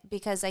saying it.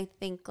 Because I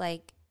think,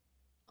 like,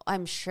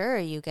 I'm sure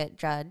you get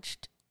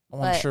judged.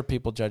 Well, I'm but- sure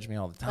people judge me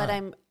all the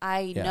time. But I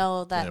Yeah.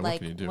 know that, Yeah, what like,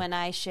 can you do? when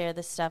I share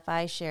the stuff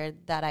I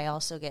shared, that I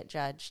also get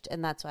judged.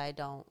 And that's why I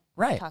don't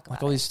right. talk Like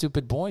about all it. these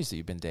stupid boys that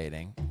you've been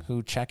dating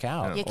who check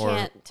out. You or,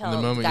 can't And tell the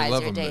the moment guys you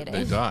love you're them, dating.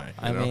 they die.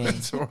 I mean-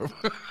 It's horrible.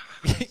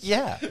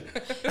 yeah.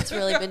 It's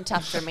really been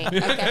tough for me.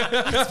 Okay.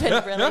 It's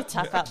been really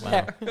tough out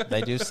there.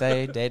 They do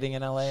say dating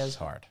in LA is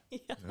hard.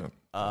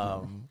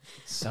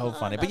 So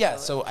funny. But yeah,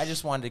 so I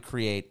just wanted to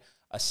create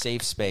a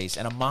safe space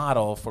and a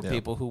model for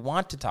people who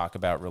want to talk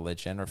about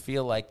religion or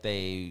feel like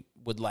they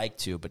would like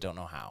to but don't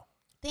know how.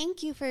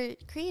 Thank you for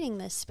creating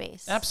this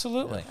space.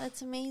 Absolutely.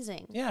 That's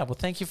amazing. Yeah, well,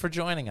 thank you for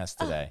joining us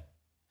today.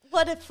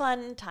 What a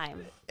fun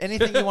time.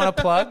 Anything you want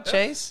to plug,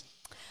 Chase,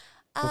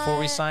 before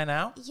we sign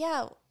out?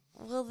 Yeah.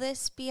 Will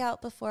this be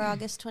out before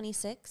August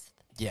 26th?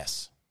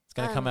 Yes. It's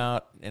going to come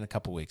out in a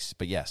couple weeks,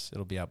 but yes,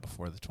 it'll be out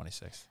before the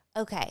 26th.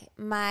 Okay.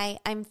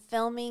 I'm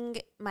filming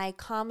my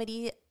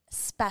comedy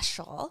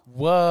special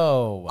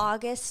Whoa.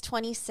 August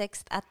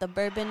 26th at the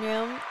Bourbon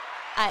Room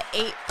at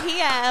 8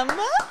 p.m.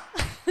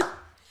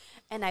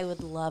 And I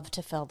would love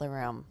to fill the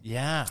room.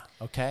 Yeah.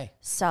 Okay.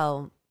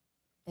 So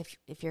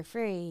if you're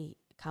free,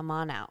 come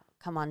on out.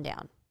 Come on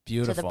down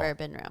Beautiful. to the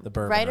Bourbon Room. The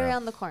Bourbon right Room.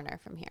 around the corner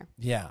from here.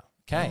 Yeah.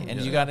 Okay. And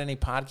you got any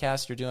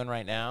podcasts you're doing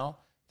right now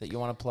that you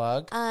want to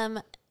plug?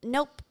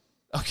 Nope.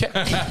 Okay.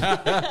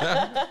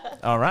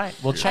 All right.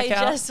 Well, check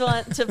out I just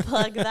want to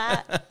plug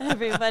that.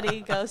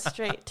 Everybody go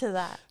straight to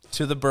that.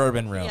 to the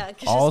Bourbon Room. Yeah,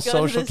 'cause All just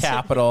go to social the-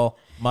 capital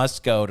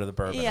must go to the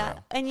Bourbon Yeah.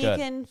 Room. And you Good.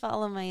 can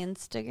follow my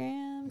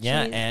Instagram.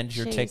 Yeah, Chase- and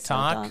your Chase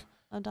TikTok.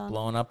 O'Donnell.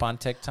 Blowing up on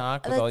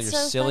TikTok with all That's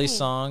your so silly funny.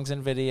 songs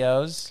and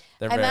videos.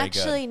 They're I'm very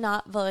actually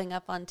not blowing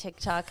up on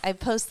TikTok. I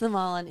post them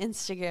all on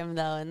Instagram,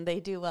 though, and they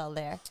do well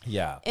there. good.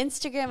 Yeah.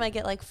 Instagram, I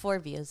get like 4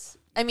 views.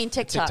 I mean,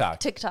 TikTok.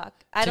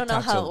 TikTok. I don't know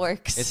TikTok's how it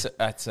works.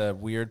 It's a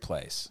weird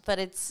place. But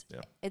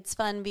it's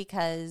fun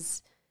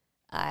because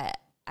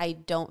I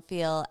don't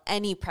feel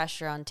any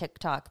pressure on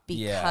TikTok because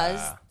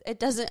Yeah. it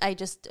doesn't. I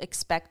just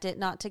expect it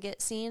not to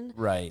get seen.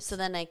 Right. So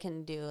then I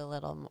can do a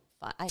little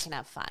fun. I can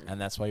have fun. And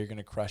that's why you're going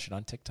to crush it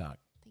on TikTok.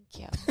 Thank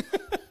you.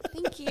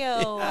 Thank you.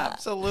 Yeah,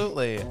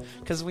 absolutely.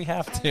 Because we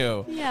have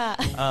to.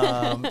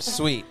 Yeah.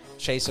 Sweet.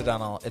 Chase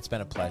O'Donnell, it's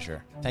been a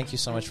pleasure. Thank you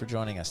so much for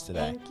joining us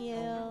today. Thank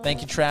you.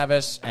 Thank you,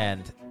 Travis.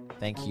 And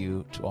thank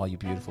you to all you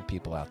beautiful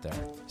people out there,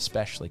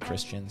 especially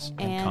Christians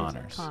and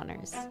Connors.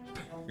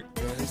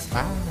 There is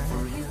hope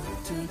for you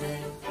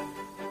today.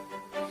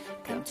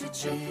 Come to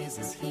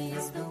Jesus,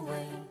 He's the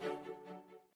way.